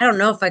 I don't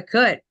know if I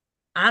could.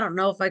 I don't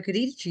know if I could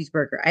eat a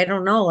cheeseburger. I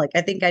don't know. Like,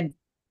 I think I'd.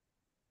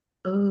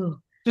 Oh,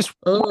 just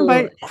one oh.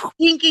 bite.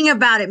 Thinking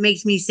about it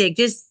makes me sick.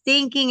 Just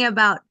thinking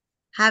about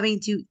having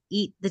to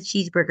eat the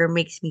cheeseburger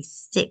makes me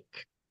sick.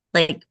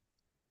 Like,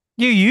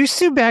 You used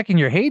to back in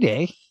your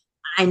heyday.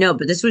 I know,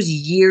 but this was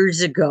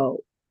years ago.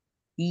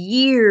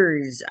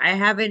 Years. I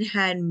haven't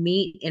had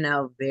meat in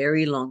a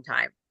very long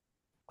time.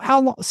 How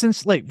long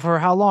since like for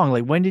how long?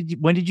 Like when did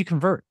you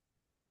convert?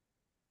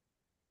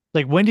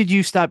 Like when did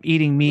you stop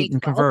eating meat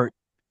and 2012. convert?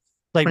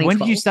 Like when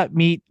did you 2012. stop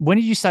meat? When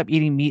did you stop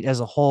eating meat as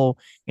a whole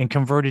and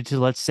converted to,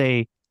 let's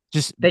say,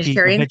 just be a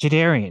Vegetarian.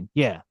 vegetarian?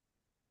 Yeah.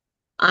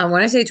 I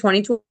want to say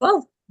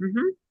 2012. Hmm.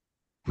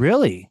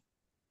 Really?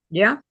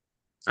 Yeah.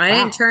 I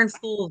didn't Wow. turn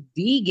full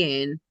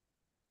vegan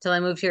till I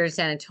moved here to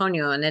San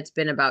Antonio, and it's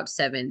been about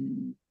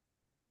 7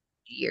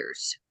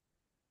 years.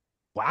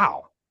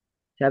 Wow.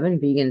 So I've been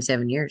vegan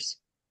 7 years.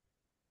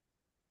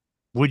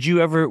 Would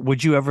you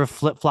ever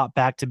flip flop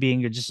back to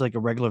being just like a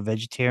regular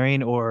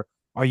vegetarian, or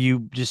are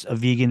you just a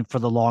vegan for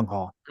the long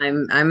haul?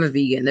 I'm a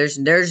vegan.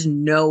 There's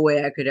no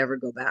way I could ever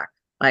go back.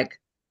 Like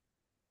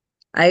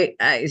I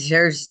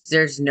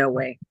there's no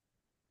way.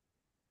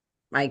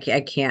 I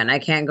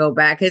can't go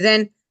back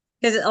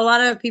because a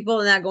lot of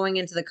people are not going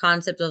into the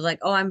concept of like,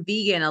 oh, I'm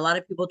vegan. A lot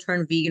of people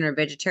turn vegan or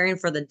vegetarian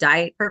for the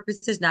diet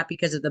purposes, not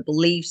because of the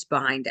beliefs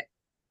behind it.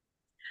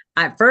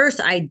 At first,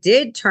 I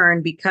did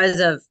turn because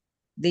of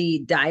the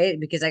diet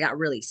because I got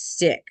really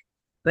sick.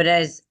 But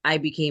as I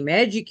became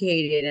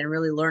educated and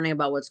really learning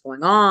about what's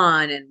going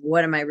on and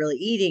what am I really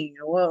eating,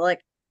 well,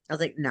 like I was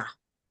like, no,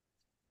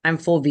 I'm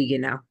full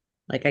vegan now.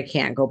 Like I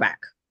can't go back.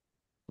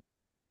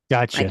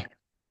 Gotcha. Like,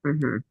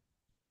 mm-hmm.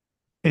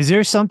 Is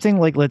there something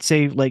like, let's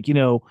say, like,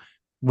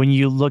 when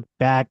you look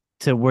back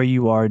to where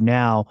you are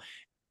now,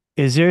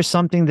 is there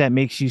something that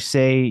makes you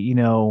say,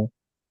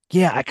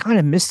 yeah, I kind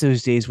of miss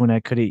those days when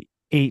I could have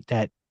ate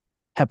that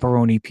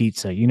pepperoni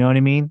pizza? You know what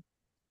I mean?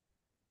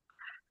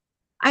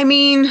 I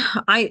mean,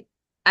 I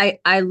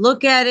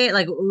look at it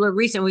like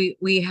recently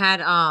we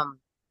had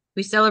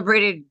we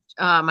celebrated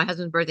my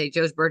husband's birthday,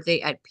 Joe's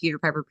birthday at Peter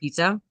Piper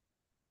Pizza.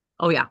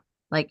 Oh yeah.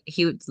 Like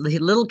he was a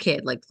little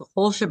kid, like the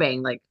whole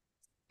shebang, like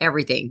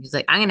everything. He's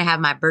like, I'm gonna have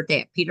my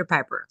birthday at Peter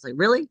Piper. It's like,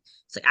 really?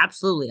 It's like,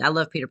 absolutely. I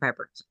love Peter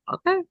Piper. It's like,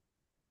 okay.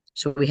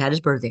 So we had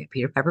his birthday at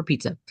Peter Piper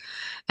Pizza.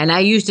 And I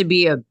used to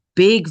be a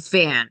big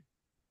fan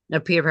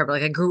of Peter Piper.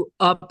 Like I grew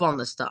up on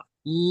the stuff,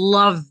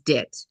 loved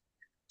it.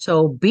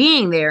 So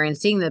being there and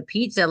seeing the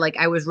pizza, like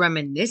I was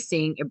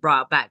reminiscing, it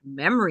brought back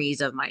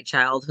memories of my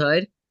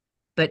childhood,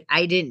 but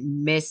I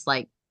didn't miss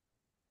like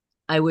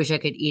I wish I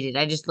could eat it.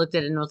 I just looked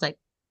at it and was like,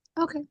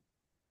 okay.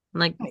 I'm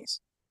like, Nice.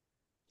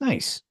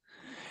 Nice.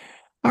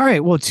 All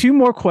right. Well, two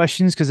more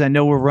questions because I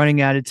know we're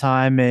running out of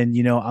time, and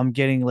I'm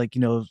getting like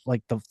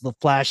like the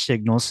flash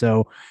signal.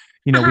 So,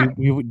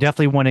 we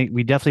definitely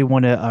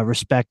want to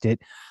respect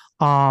it.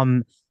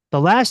 Um, the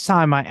last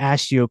time I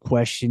asked you a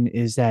question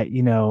is that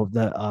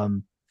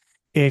the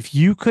if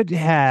you could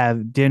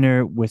have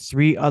dinner with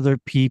three other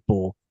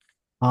people,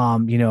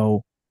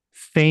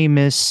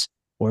 famous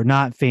or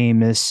not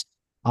famous,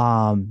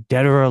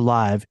 dead or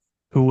alive,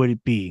 who would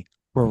it be?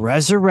 We're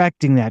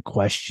resurrecting that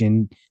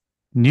question.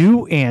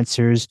 New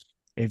answers.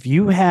 If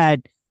you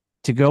had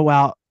to go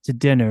out to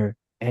dinner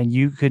and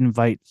you could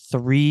invite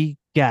three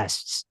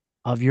guests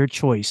of your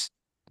choice,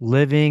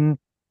 living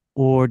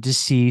or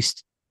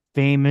deceased,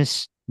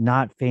 famous,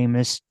 not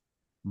famous,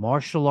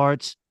 martial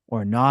arts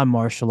or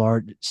non-martial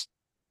arts,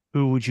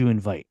 who would you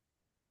invite?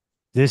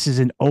 This is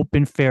an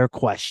open, fair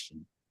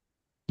question.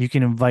 You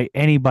can invite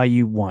anybody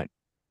you want.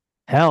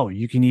 Hell,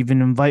 you can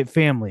even invite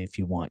family if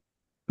you want.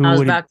 I Who was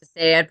would it about to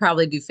say I'd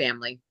probably do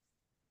family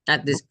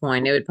at this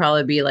point. It would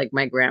probably be like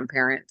my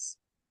grandparents.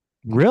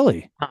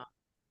 really?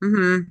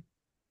 Mm-hmm.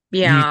 Do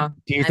you Yeah.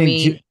 do you I think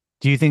mean,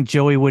 do you think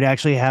Joey would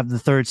actually have the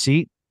third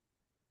seat?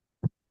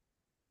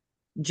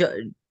 what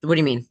do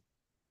you mean?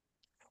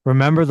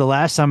 Remember the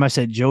last time I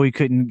said Joey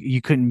couldn't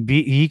you couldn't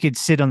be he could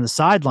sit on the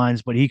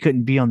sidelines, but he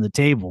couldn't be on the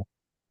table.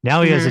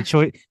 Now he has a Hmm.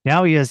 choice.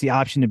 Now he has the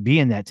option to be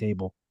in that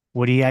table.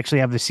 Would he actually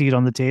have a seat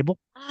on the table?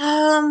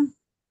 Um,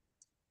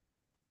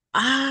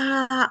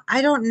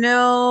 I don't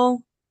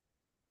know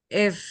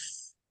if,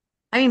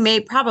 I mean, may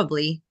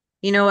probably,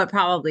 you know what,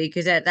 probably,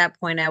 because at that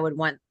point I would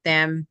want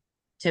them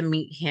to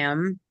meet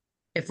him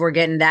if we're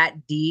getting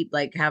that deep,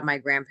 like have my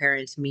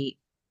grandparents meet.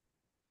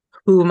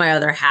 who my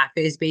other half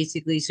is,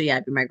 basically. So yeah,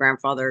 it'd be my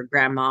grandfather,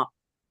 grandma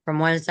from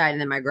one side,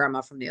 and then my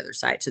grandma from the other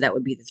side. So that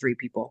would be the three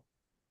people.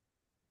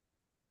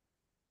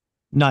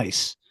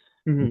 Nice.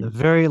 Mm-hmm. The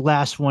very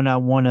last one I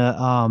want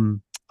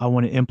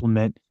to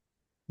implement.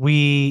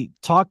 We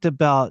talked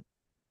about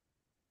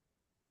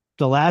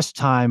the last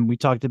time we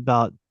talked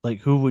about like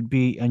who would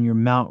be on your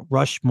Mount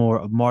Rushmore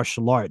of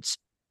martial arts,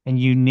 and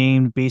you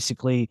named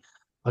basically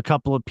a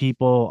couple of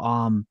people,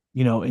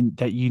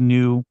 that you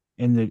knew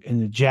in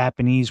the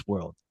Japanese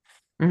world.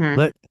 Mm-hmm.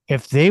 Let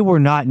if they were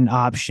not an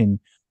option,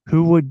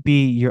 who would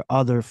be your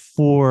other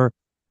four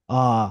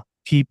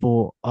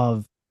people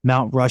of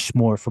Mount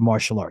Rushmore for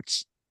martial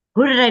arts?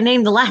 Who did I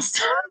name the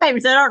last time?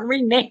 So I don't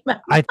rename them.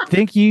 I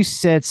think you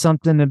said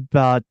something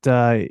about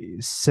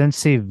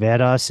Sensei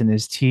Vedas and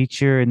his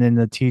teacher, and then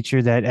the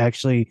teacher that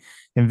actually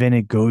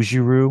invented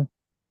Gojuru.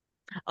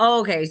 Oh,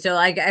 okay. So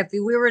like if we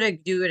were to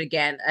do it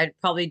again, I'd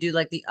probably do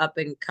like the up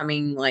and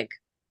coming like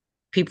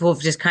people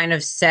who've just kind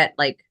of set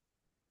like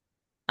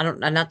I don't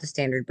not the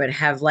standard, but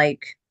have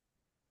like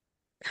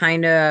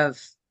kind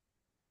of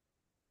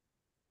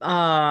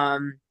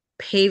um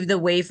paved the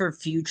way for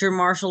future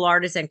martial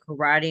artists and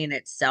karate in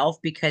itself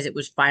because it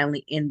was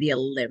finally in the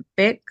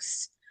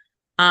Olympics.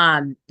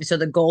 So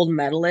the gold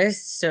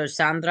medalists, so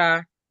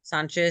Sandra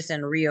Sanchez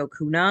and Rio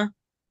Kuna,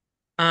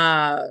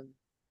 uh,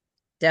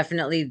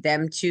 definitely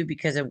them two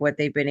because of what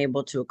they've been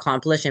able to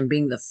accomplish and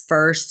being the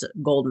first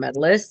gold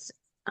medalists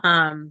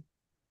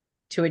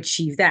to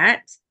achieve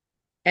that.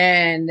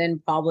 And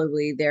then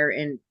probably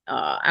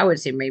I would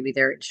say maybe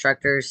their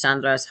instructor,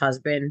 Sandra's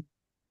husband,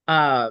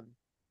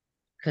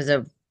 because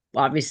of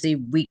obviously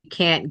we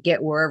can't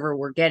get wherever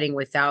we're getting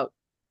without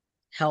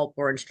help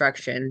or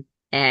instruction.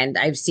 And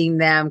I've seen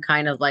them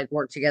kind of like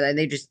work together and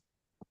it's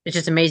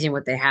just amazing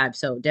what they have.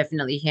 So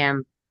definitely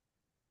him.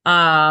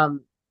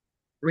 Um,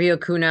 Rio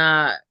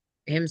Kuna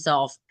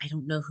himself, I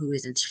don't know who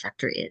his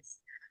instructor is.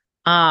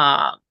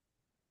 Uh,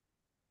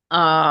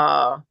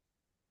 uh,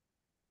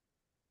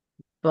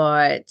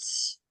 but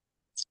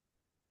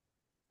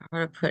I'm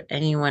gonna put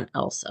anyone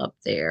else up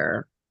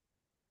there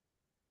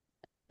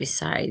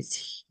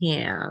besides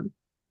him.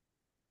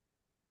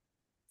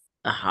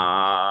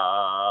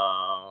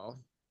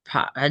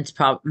 It's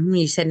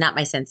probably you said not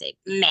my sensei.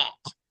 Meh.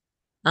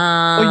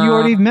 Oh, you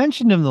already Uh,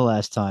 mentioned him the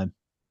last time.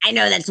 I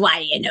know that's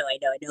why I know,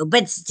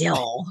 but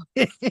still,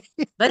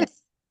 but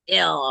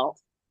still,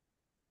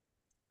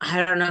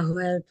 I don't know who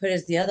I would put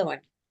as the other one.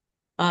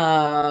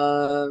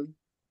 Um,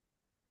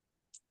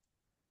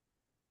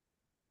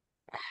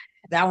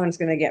 that one's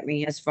gonna get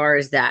me as far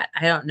as that.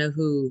 I don't know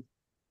who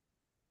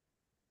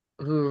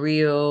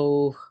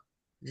Rio's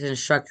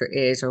instructor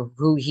is or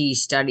who he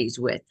studies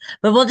with,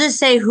 but we'll just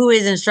say who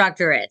his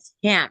instructor is.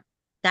 Him.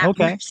 That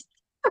Okay. person.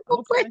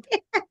 Okay.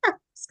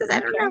 Because I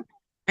don't know.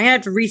 I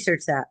have to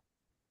research that.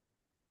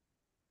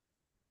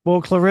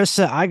 Well,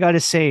 Clarissa, I got to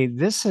say,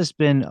 this has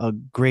been a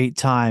great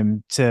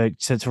time to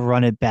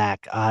run it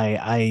back.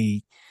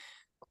 I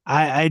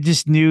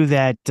just knew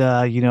that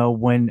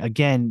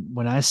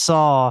when I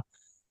saw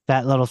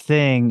that little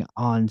thing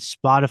on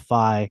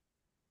Spotify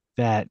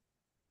that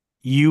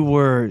you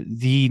were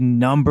the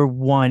number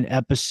one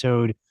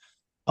episode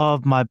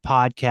of my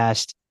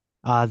podcast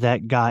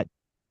that got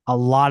a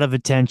lot of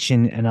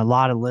attention and a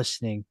lot of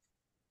listening.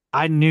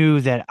 I knew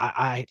that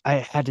I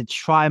had to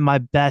try my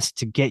best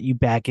to get you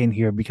back in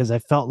here because I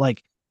felt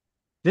like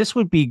this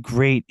would be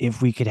great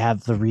if we could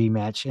have the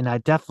rematch. And I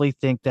definitely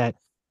think that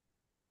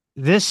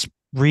this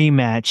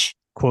rematch,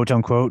 quote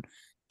unquote,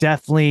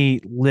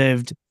 definitely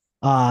lived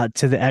to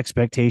the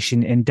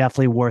expectation and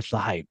definitely worth the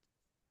hype.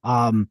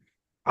 Um,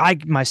 I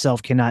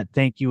myself cannot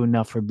thank you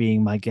enough for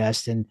being my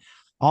guest and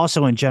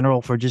also in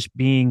general for just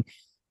being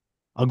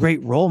a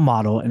great role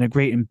model and a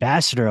great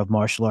ambassador of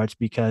martial arts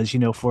because,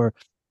 for,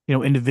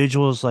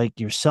 individuals like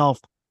yourself,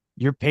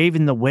 you're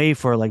paving the way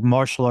for like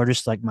martial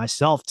artists like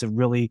myself to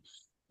really,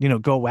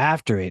 go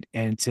after it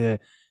and to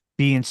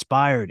be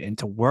inspired and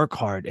to work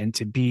hard and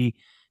to be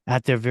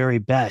at their very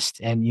best.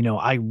 And,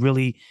 I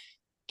really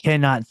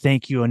cannot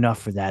thank you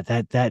enough for that.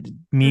 That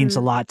means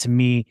a lot to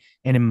me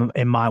and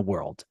in my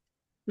world.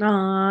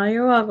 Oh,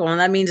 you're welcome.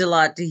 That means a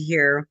lot to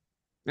hear.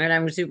 And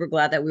I'm super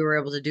glad that we were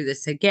able to do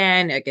this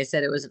again. Like I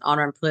said, it was an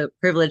honor and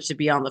privilege to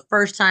be on the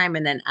first time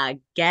and then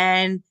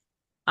again.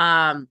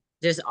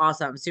 Just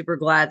awesome. Super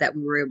glad that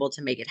we were able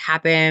to make it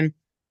happen.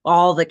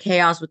 All the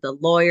chaos with the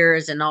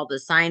lawyers and all the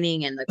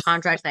signing and the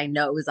contracts. I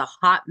know it was a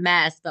hot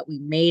mess, but we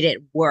made it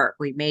work.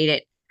 We made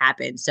it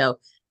happen. So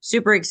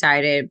super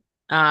excited.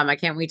 I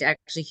can't wait to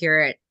actually hear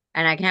it.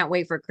 And I can't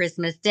wait for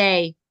Christmas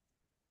Day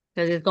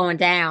because it's going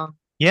down.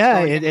 Yeah,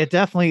 Going it, down. it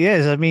definitely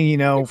is. I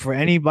mean, for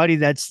anybody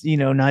that's,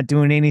 not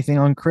doing anything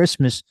on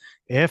Christmas,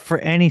 if for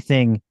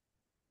anything,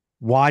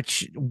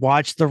 watch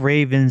the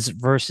Ravens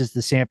versus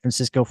the San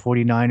Francisco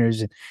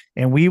 49ers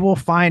and we will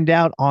find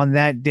out on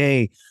that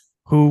day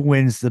who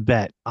wins the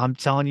bet. I'm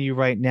telling you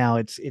right now,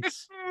 it's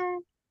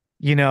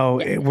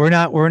Yeah. we're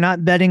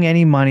not betting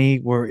any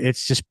money.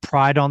 It's just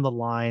pride on the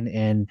line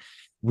and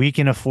we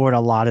can afford a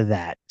lot of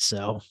that.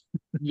 So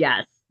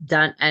Yes.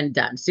 done and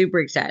done. Super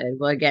excited.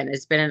 Well, again,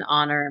 it's been an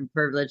honor and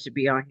privilege to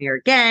be on here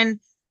again.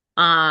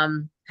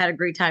 Had a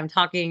great time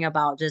talking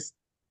about just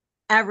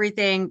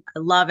everything. I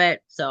love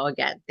it. So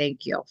again,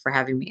 thank you for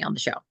having me on the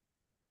show.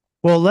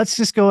 Well, let's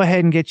just go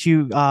ahead and get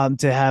you to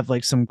have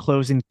like some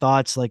closing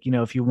thoughts. Like,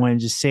 if you want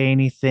to just say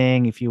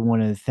anything, if you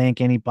want to thank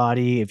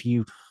anybody, if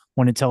you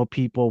want to tell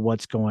people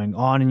what's going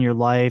on in your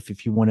life,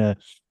 if you want to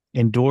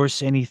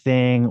endorse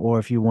anything, or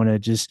if you want to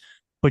just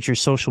put your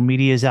social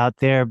medias out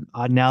there,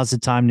 now's the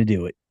time to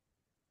do it.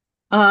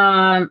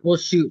 Well,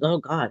 shoot. Oh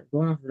God,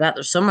 going off of that,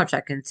 there's so much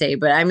I can say,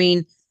 but I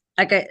mean,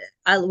 like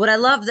what I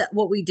love that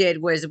what we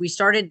did was we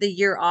started the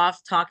year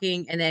off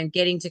talking and then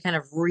getting to kind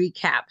of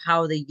recap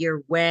how the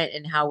year went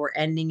and how we're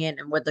ending it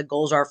and what the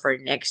goals are for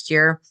next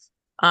year.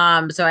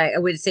 So I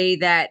would say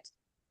that,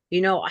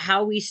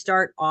 how we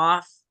start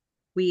off,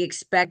 we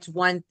expect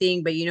one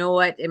thing, but you know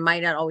what? It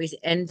might not always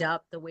end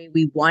up the way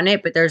we want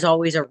it, but there's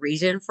always a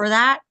reason for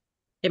that.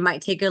 It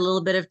might take a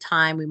little bit of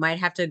time. We might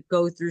have to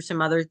go through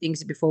some other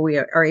things before we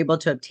are able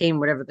to obtain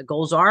whatever the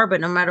goals are.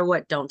 But no matter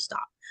what, don't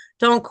stop.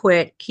 Don't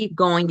quit. Keep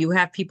going. You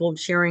have people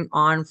cheering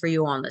on for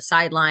you on the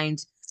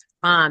sidelines.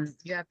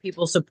 You have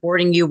people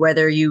supporting you,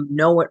 whether you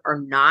know it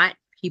or not.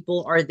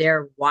 People are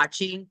there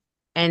watching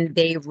and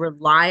they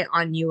rely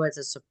on you as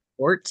a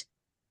support,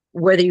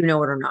 whether you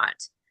know it or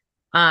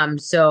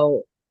not.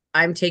 So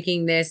I'm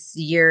taking this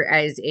year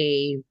as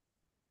a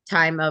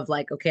time of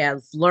like, okay,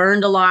 I've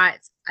learned a lot.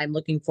 I'm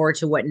looking forward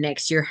to what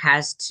next year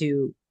has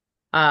to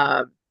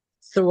throw,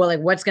 like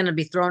what's going to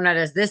be thrown at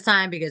us this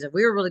time, because if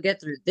we were able to get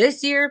through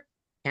this year,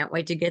 can't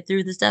wait to get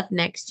through the stuff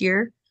next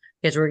year,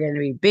 because we're going to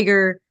be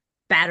bigger,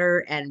 better,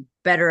 and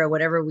better at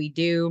whatever we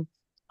do.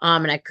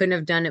 And I couldn't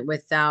have done it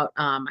without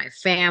my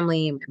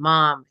family, my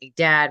mom, my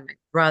dad, my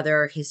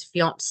brother, his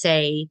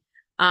fiance,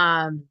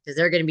 because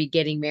they're going to be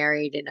getting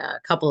married in a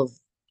couple of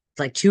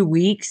like 2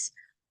 weeks.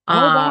 Oh,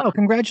 wow.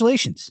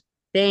 Congratulations.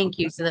 Thank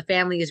you. So the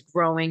family is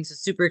growing. So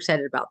super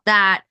excited about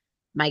that.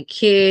 My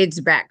kids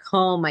back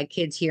home, my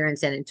kids here in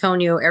San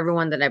Antonio,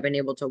 everyone that I've been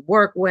able to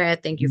work with.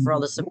 Thank you for all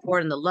the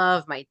support and the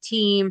love. My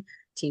team,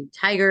 Team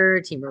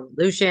Tiger, Team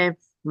Revolution,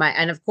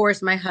 and of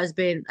course my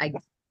husband. I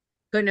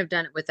couldn't have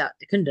done it without.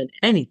 I couldn't have done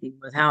anything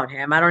without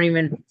him. I don't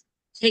even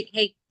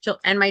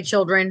and my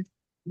children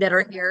that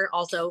are here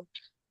also.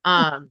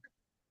 But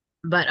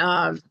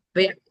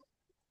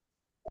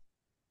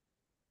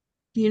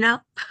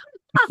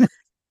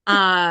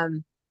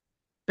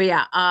but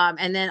yeah,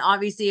 and then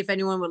obviously if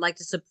anyone would like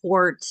to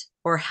support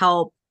or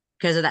help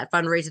because of that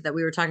fundraiser that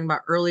we were talking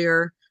about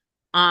earlier,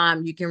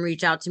 you can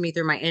reach out to me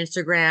through my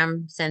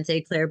Instagram, Sensei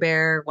Claire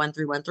Bear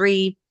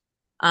 1313,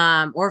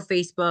 or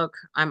Facebook.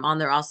 I'm on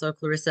there also,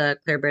 Clarissa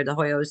Claire Bear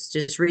DeHoyos.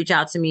 Just reach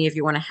out to me if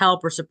you want to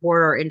help or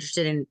support or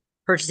interested in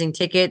purchasing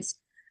tickets.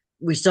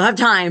 We still have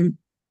time.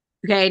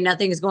 Okay,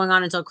 nothing is going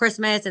on until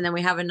Christmas, and then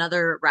we have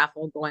another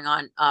raffle going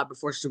on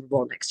before Super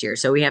Bowl next year.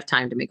 So we have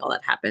time to make all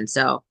that happen.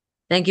 So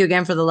thank you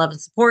again for the love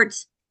and support.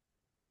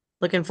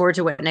 Looking forward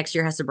to what next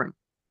year has to bring.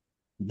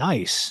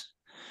 Nice.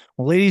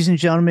 Well, ladies and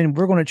gentlemen,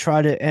 we're going to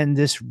try to end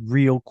this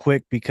real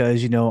quick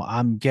because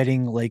I'm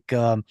getting like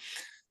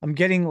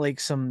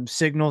some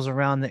signals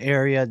around the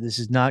area. This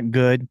is not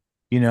good.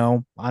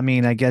 I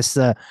mean, I guess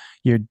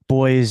your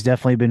boy has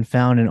definitely been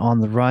found and on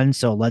the run.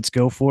 So let's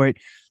go for it.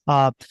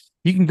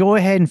 You can go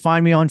ahead and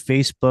find me on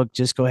Facebook.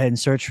 Just go ahead and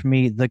search for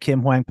me, The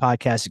Kim Hwang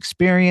Podcast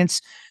Experience.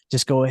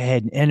 Just go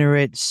ahead and enter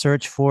it,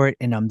 search for it,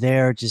 and I'm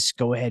there. Just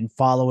go ahead and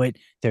follow it.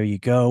 There you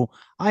go.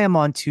 I am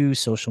on 2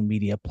 social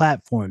media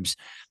platforms,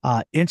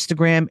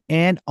 Instagram,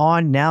 and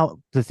on now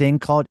the thing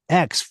called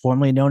X,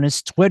 formerly known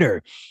as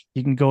Twitter.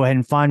 You can go ahead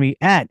and find me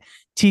at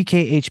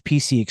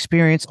TKHPC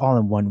Experience, all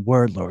in one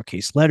word,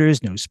 lowercase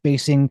letters, no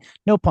spacing,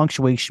 no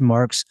punctuation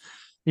marks.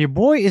 Your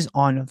boy is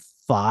on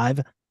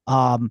 5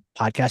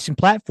 podcasting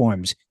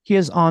platforms. He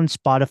is on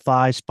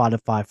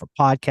Spotify for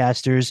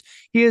podcasters.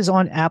 He is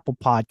on Apple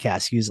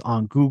Podcasts. He is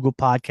on Google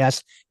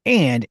Podcasts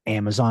and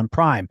Amazon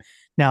Prime.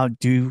 Now,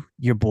 do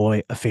your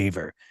boy a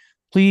favor.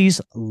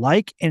 Please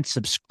like and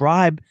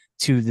subscribe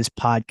to this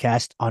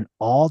podcast on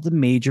all the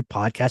major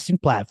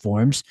podcasting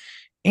platforms.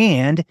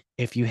 And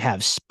if you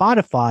have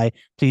Spotify,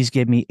 please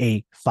give me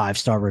a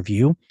 5-star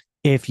review.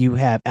 If you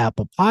have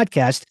Apple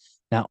Podcast,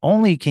 not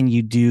only can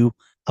you do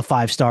a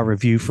 5-star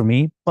review for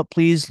me, but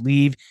please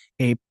leave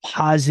a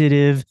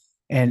positive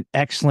and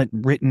excellent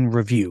written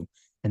review.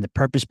 And the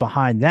purpose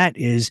behind that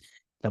is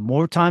the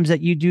more times that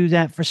you do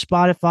that for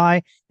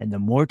Spotify and the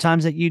more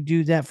times that you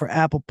do that for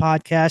Apple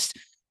Podcasts,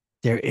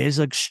 there is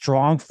a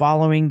strong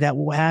following that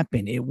will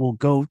happen. It will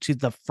go to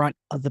the front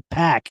of the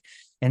pack.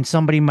 And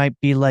somebody might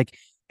be like,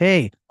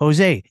 hey,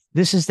 Jose,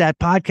 this is that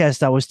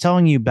podcast I was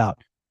telling you about.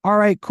 All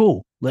right,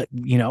 cool.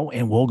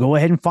 And we'll go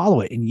ahead and follow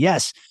it. And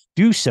yes,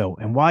 do so.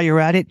 And while you're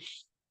at it,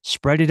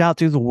 spread it out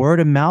through the word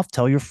of mouth.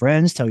 Tell your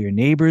friends, tell your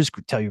neighbors,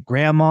 tell your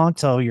grandma,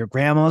 tell your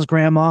grandma's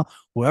grandma,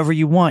 whoever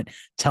you want.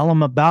 Tell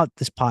them about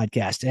this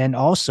podcast. And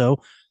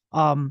also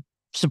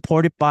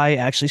support it by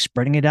actually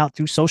spreading it out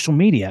through social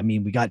media. I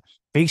mean, we got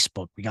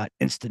Facebook, we got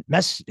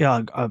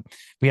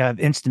we have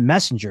instant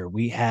messenger,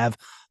 we have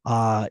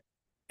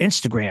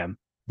Instagram.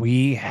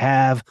 We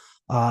have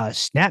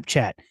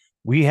Snapchat.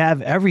 We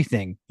have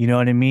everything. You know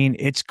what I mean?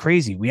 It's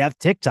crazy. We have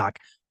TikTok.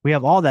 We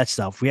have all that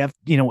stuff. We have,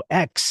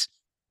 X.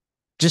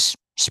 Just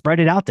spread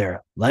it out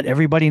there. Let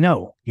everybody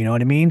know. You know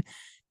what I mean?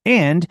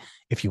 And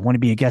if you want to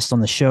be a guest on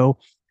the show,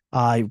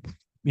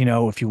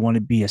 if you want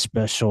to be a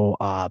special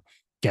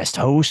guest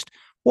host,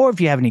 or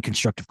if you have any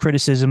constructive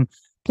criticism,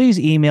 please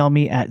email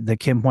me at the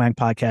Kim Hwang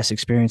Podcast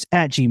Experience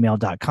at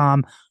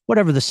gmail.com.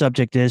 Whatever the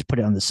subject is, put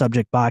it on the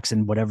subject box,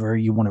 and whatever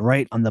you want to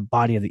write on the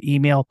body of the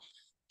email,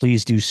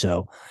 please do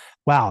so.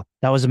 Wow,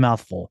 that was a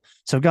mouthful.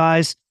 So,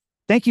 guys,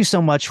 thank you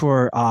so much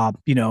for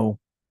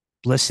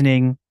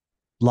listening,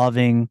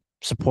 loving,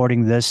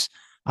 supporting this.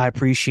 I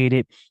appreciate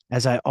it.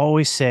 As I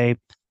always say,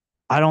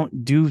 I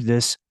don't do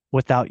this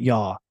without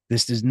y'all.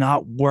 This does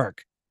not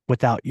work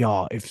without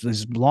y'all.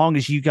 As long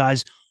as you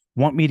guys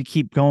want me to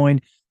keep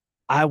going,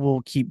 I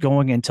will keep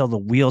going until the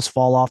wheels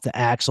fall off the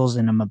axles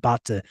and I'm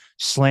about to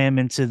slam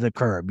into the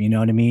curb. You know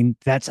what I mean?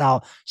 That's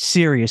how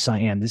serious I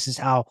am. This is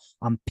how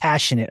I'm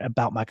passionate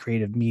about my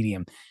creative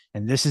medium.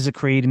 And this is a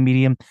creative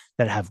medium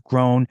that I have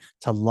grown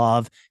to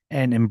love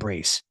and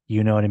embrace.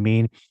 You know what I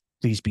mean?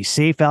 Please be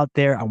safe out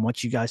there. I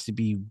want you guys to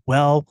be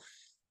well.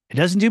 It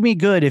doesn't do me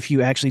good if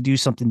you actually do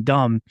something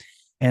dumb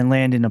and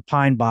land in a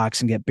pine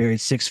box and get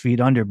buried 6 feet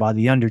under by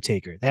the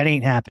Undertaker. That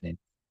ain't happening.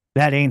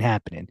 That ain't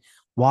happening.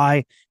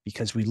 Why?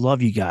 Because we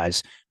love you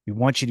guys. We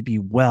want you to be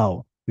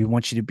well. We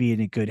want you to be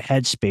in a good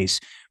headspace.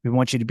 We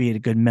want you to be in a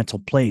good mental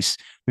place.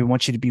 We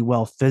want you to be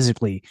well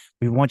physically.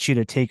 We want you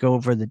to take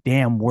over the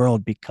damn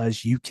world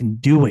because you can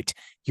do it.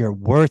 You're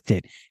worth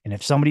it. And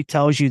if somebody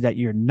tells you that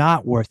you're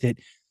not worth it,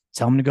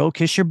 tell them to go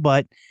kiss your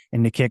butt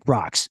and to kick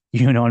rocks.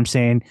 You know what I'm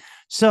saying?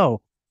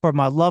 So for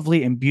my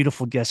lovely and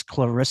beautiful guest,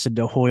 Clarissa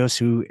DeHoyos,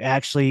 who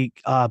actually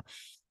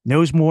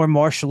knows more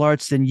martial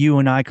arts than you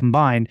and I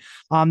combined.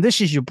 This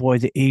is your boy,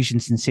 the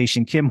Asian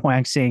sensation, Kim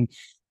Hwang, saying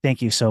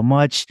thank you so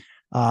much.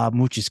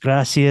 Muchas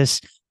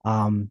gracias.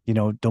 Domo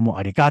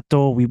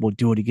arigato. We will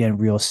do it again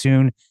real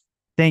soon.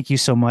 Thank you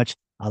so much.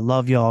 I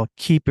love y'all.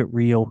 Keep it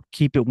real.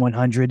 Keep it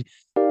 100.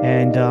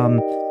 And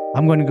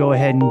I'm going to go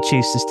ahead and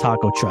chase this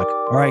taco truck.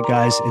 All right,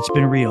 guys, it's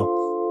been real.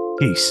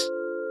 Peace.